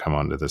people to come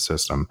onto the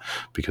system,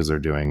 because they're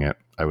doing it,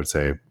 I would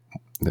say,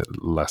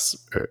 less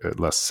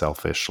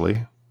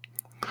selfishly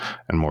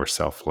and more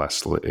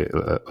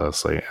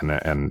selflessly,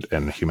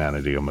 and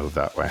humanity will move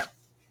that way.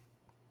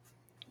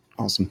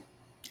 Awesome.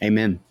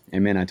 Amen.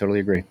 I totally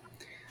agree.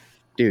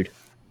 Dude,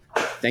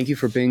 thank you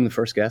for being the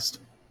first guest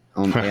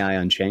on AI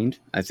Unchained.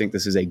 I think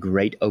this is a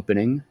great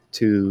opening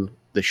to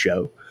the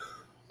show.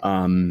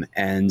 And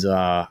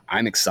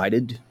I'm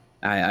excited.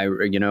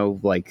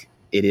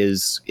 It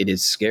is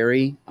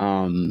scary.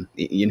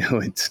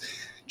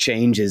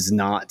 Change is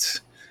not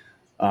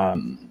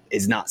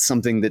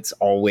something that's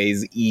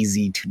always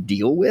easy to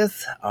deal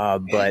with.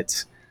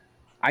 But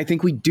I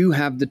think we do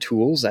have the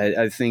tools.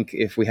 I think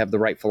if we have the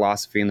right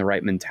philosophy and the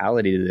right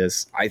mentality to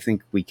this, I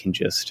think we can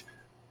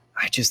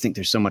I just think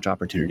there's so much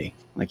opportunity,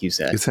 like you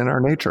said. It's in our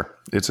nature.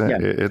 It's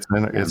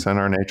in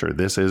our nature.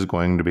 This is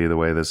going to be the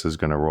way this is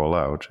going to roll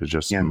out. To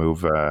just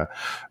move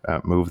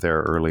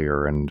there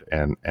earlier, and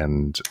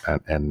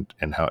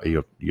how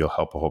you'll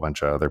help a whole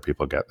bunch of other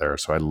people get there.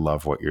 So I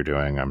love what you're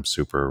doing. I'm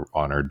super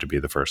honored to be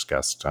the first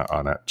guest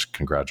on it.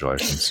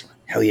 Congratulations.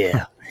 Hell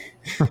yeah,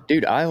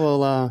 dude! I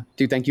will.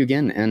 Dude, thank you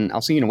again, and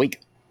I'll see you in a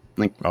week.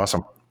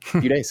 Awesome.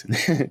 A few days.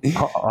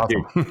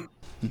 Awesome. Dude,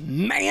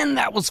 man,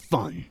 that was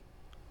fun.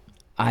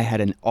 I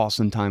had an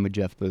awesome time with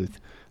Jeff Booth.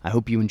 I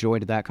hope you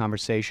enjoyed that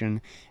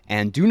conversation.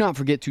 And do not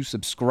forget to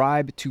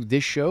subscribe to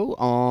this show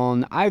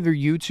on either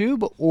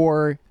YouTube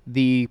or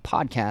the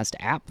podcast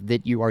app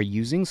that you are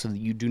using so that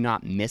you do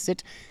not miss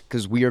it,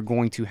 because we are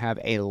going to have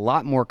a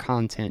lot more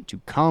content to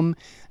come.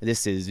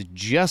 This is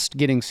just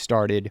getting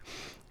started,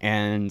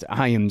 and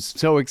I am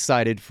so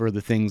excited for the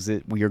things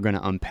that we are going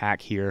to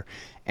unpack here.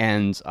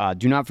 And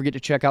do not forget to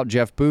check out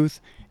Jeff Booth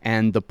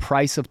and The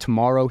Price of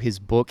Tomorrow, his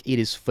book. It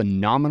is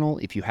phenomenal.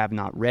 If you have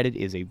not read it,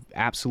 it is an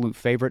absolute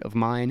favorite of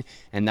mine,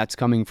 and that's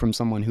coming from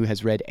someone who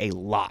has read a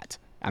lot.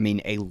 I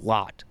mean, a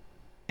lot,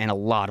 and a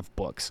lot of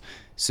books.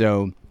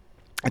 So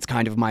that's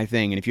kind of my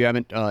thing. And if you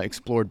haven't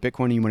explored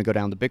Bitcoin and you want to go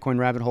down the Bitcoin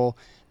rabbit hole,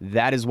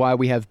 that is why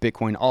we have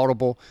Bitcoin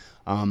Audible.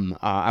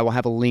 I will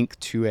have a link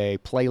to a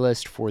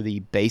playlist for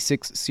the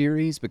Basics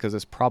series, because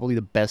it's probably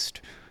the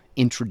best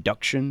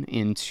introduction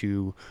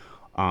into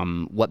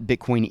what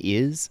Bitcoin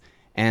is.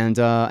 And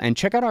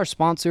check out our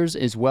sponsors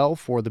as well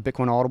for the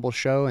Bitcoin Audible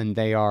show, and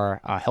they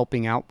are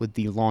helping out with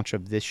the launch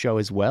of this show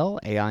as well,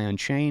 AI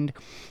Unchained.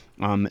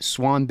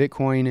 Swan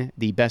Bitcoin,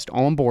 the best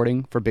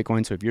onboarding for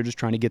Bitcoin. So if you're just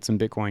trying to get some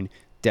Bitcoin,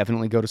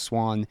 definitely go to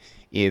Swan.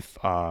 If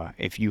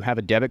you have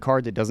a debit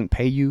card that doesn't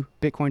pay you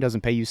Bitcoin,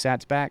 doesn't pay you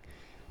sats back,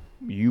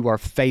 you are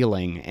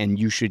failing, and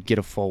you should get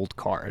a Fold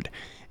card.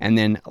 And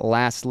then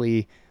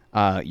lastly,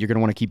 you're going to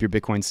want to keep your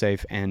Bitcoin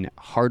safe, and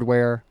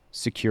hardware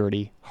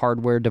security,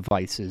 hardware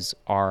devices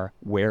are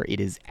where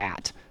it is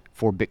at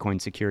for Bitcoin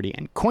security,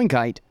 and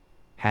CoinKite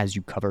has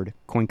you covered.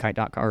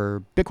 CoinKite.com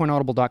or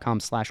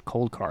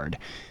BitcoinAudible.com/coldcard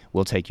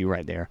will take you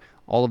right there.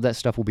 All of that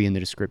stuff will be in the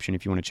description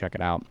if you want to check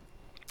it out,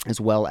 as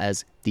well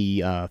as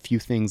the few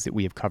things that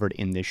we have covered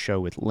in this show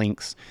with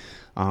links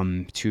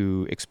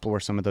to explore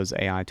some of those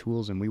AI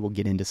tools, and we will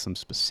get into some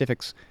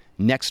specifics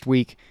next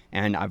week.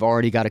 And I've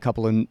already got a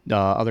couple of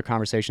other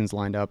conversations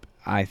lined up.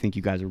 I think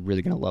you guys are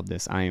really going to love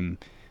this. I am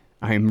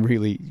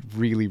really,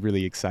 really,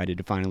 really excited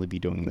to finally be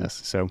doing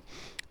this. So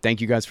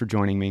thank you guys for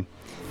joining me,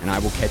 and I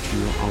will catch you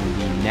on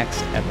the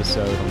next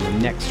episode, on the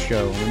next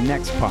show, on the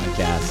next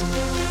podcast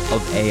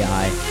of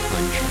AI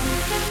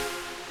Unchained.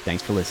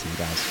 Thanks for listening,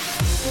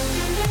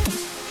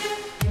 guys.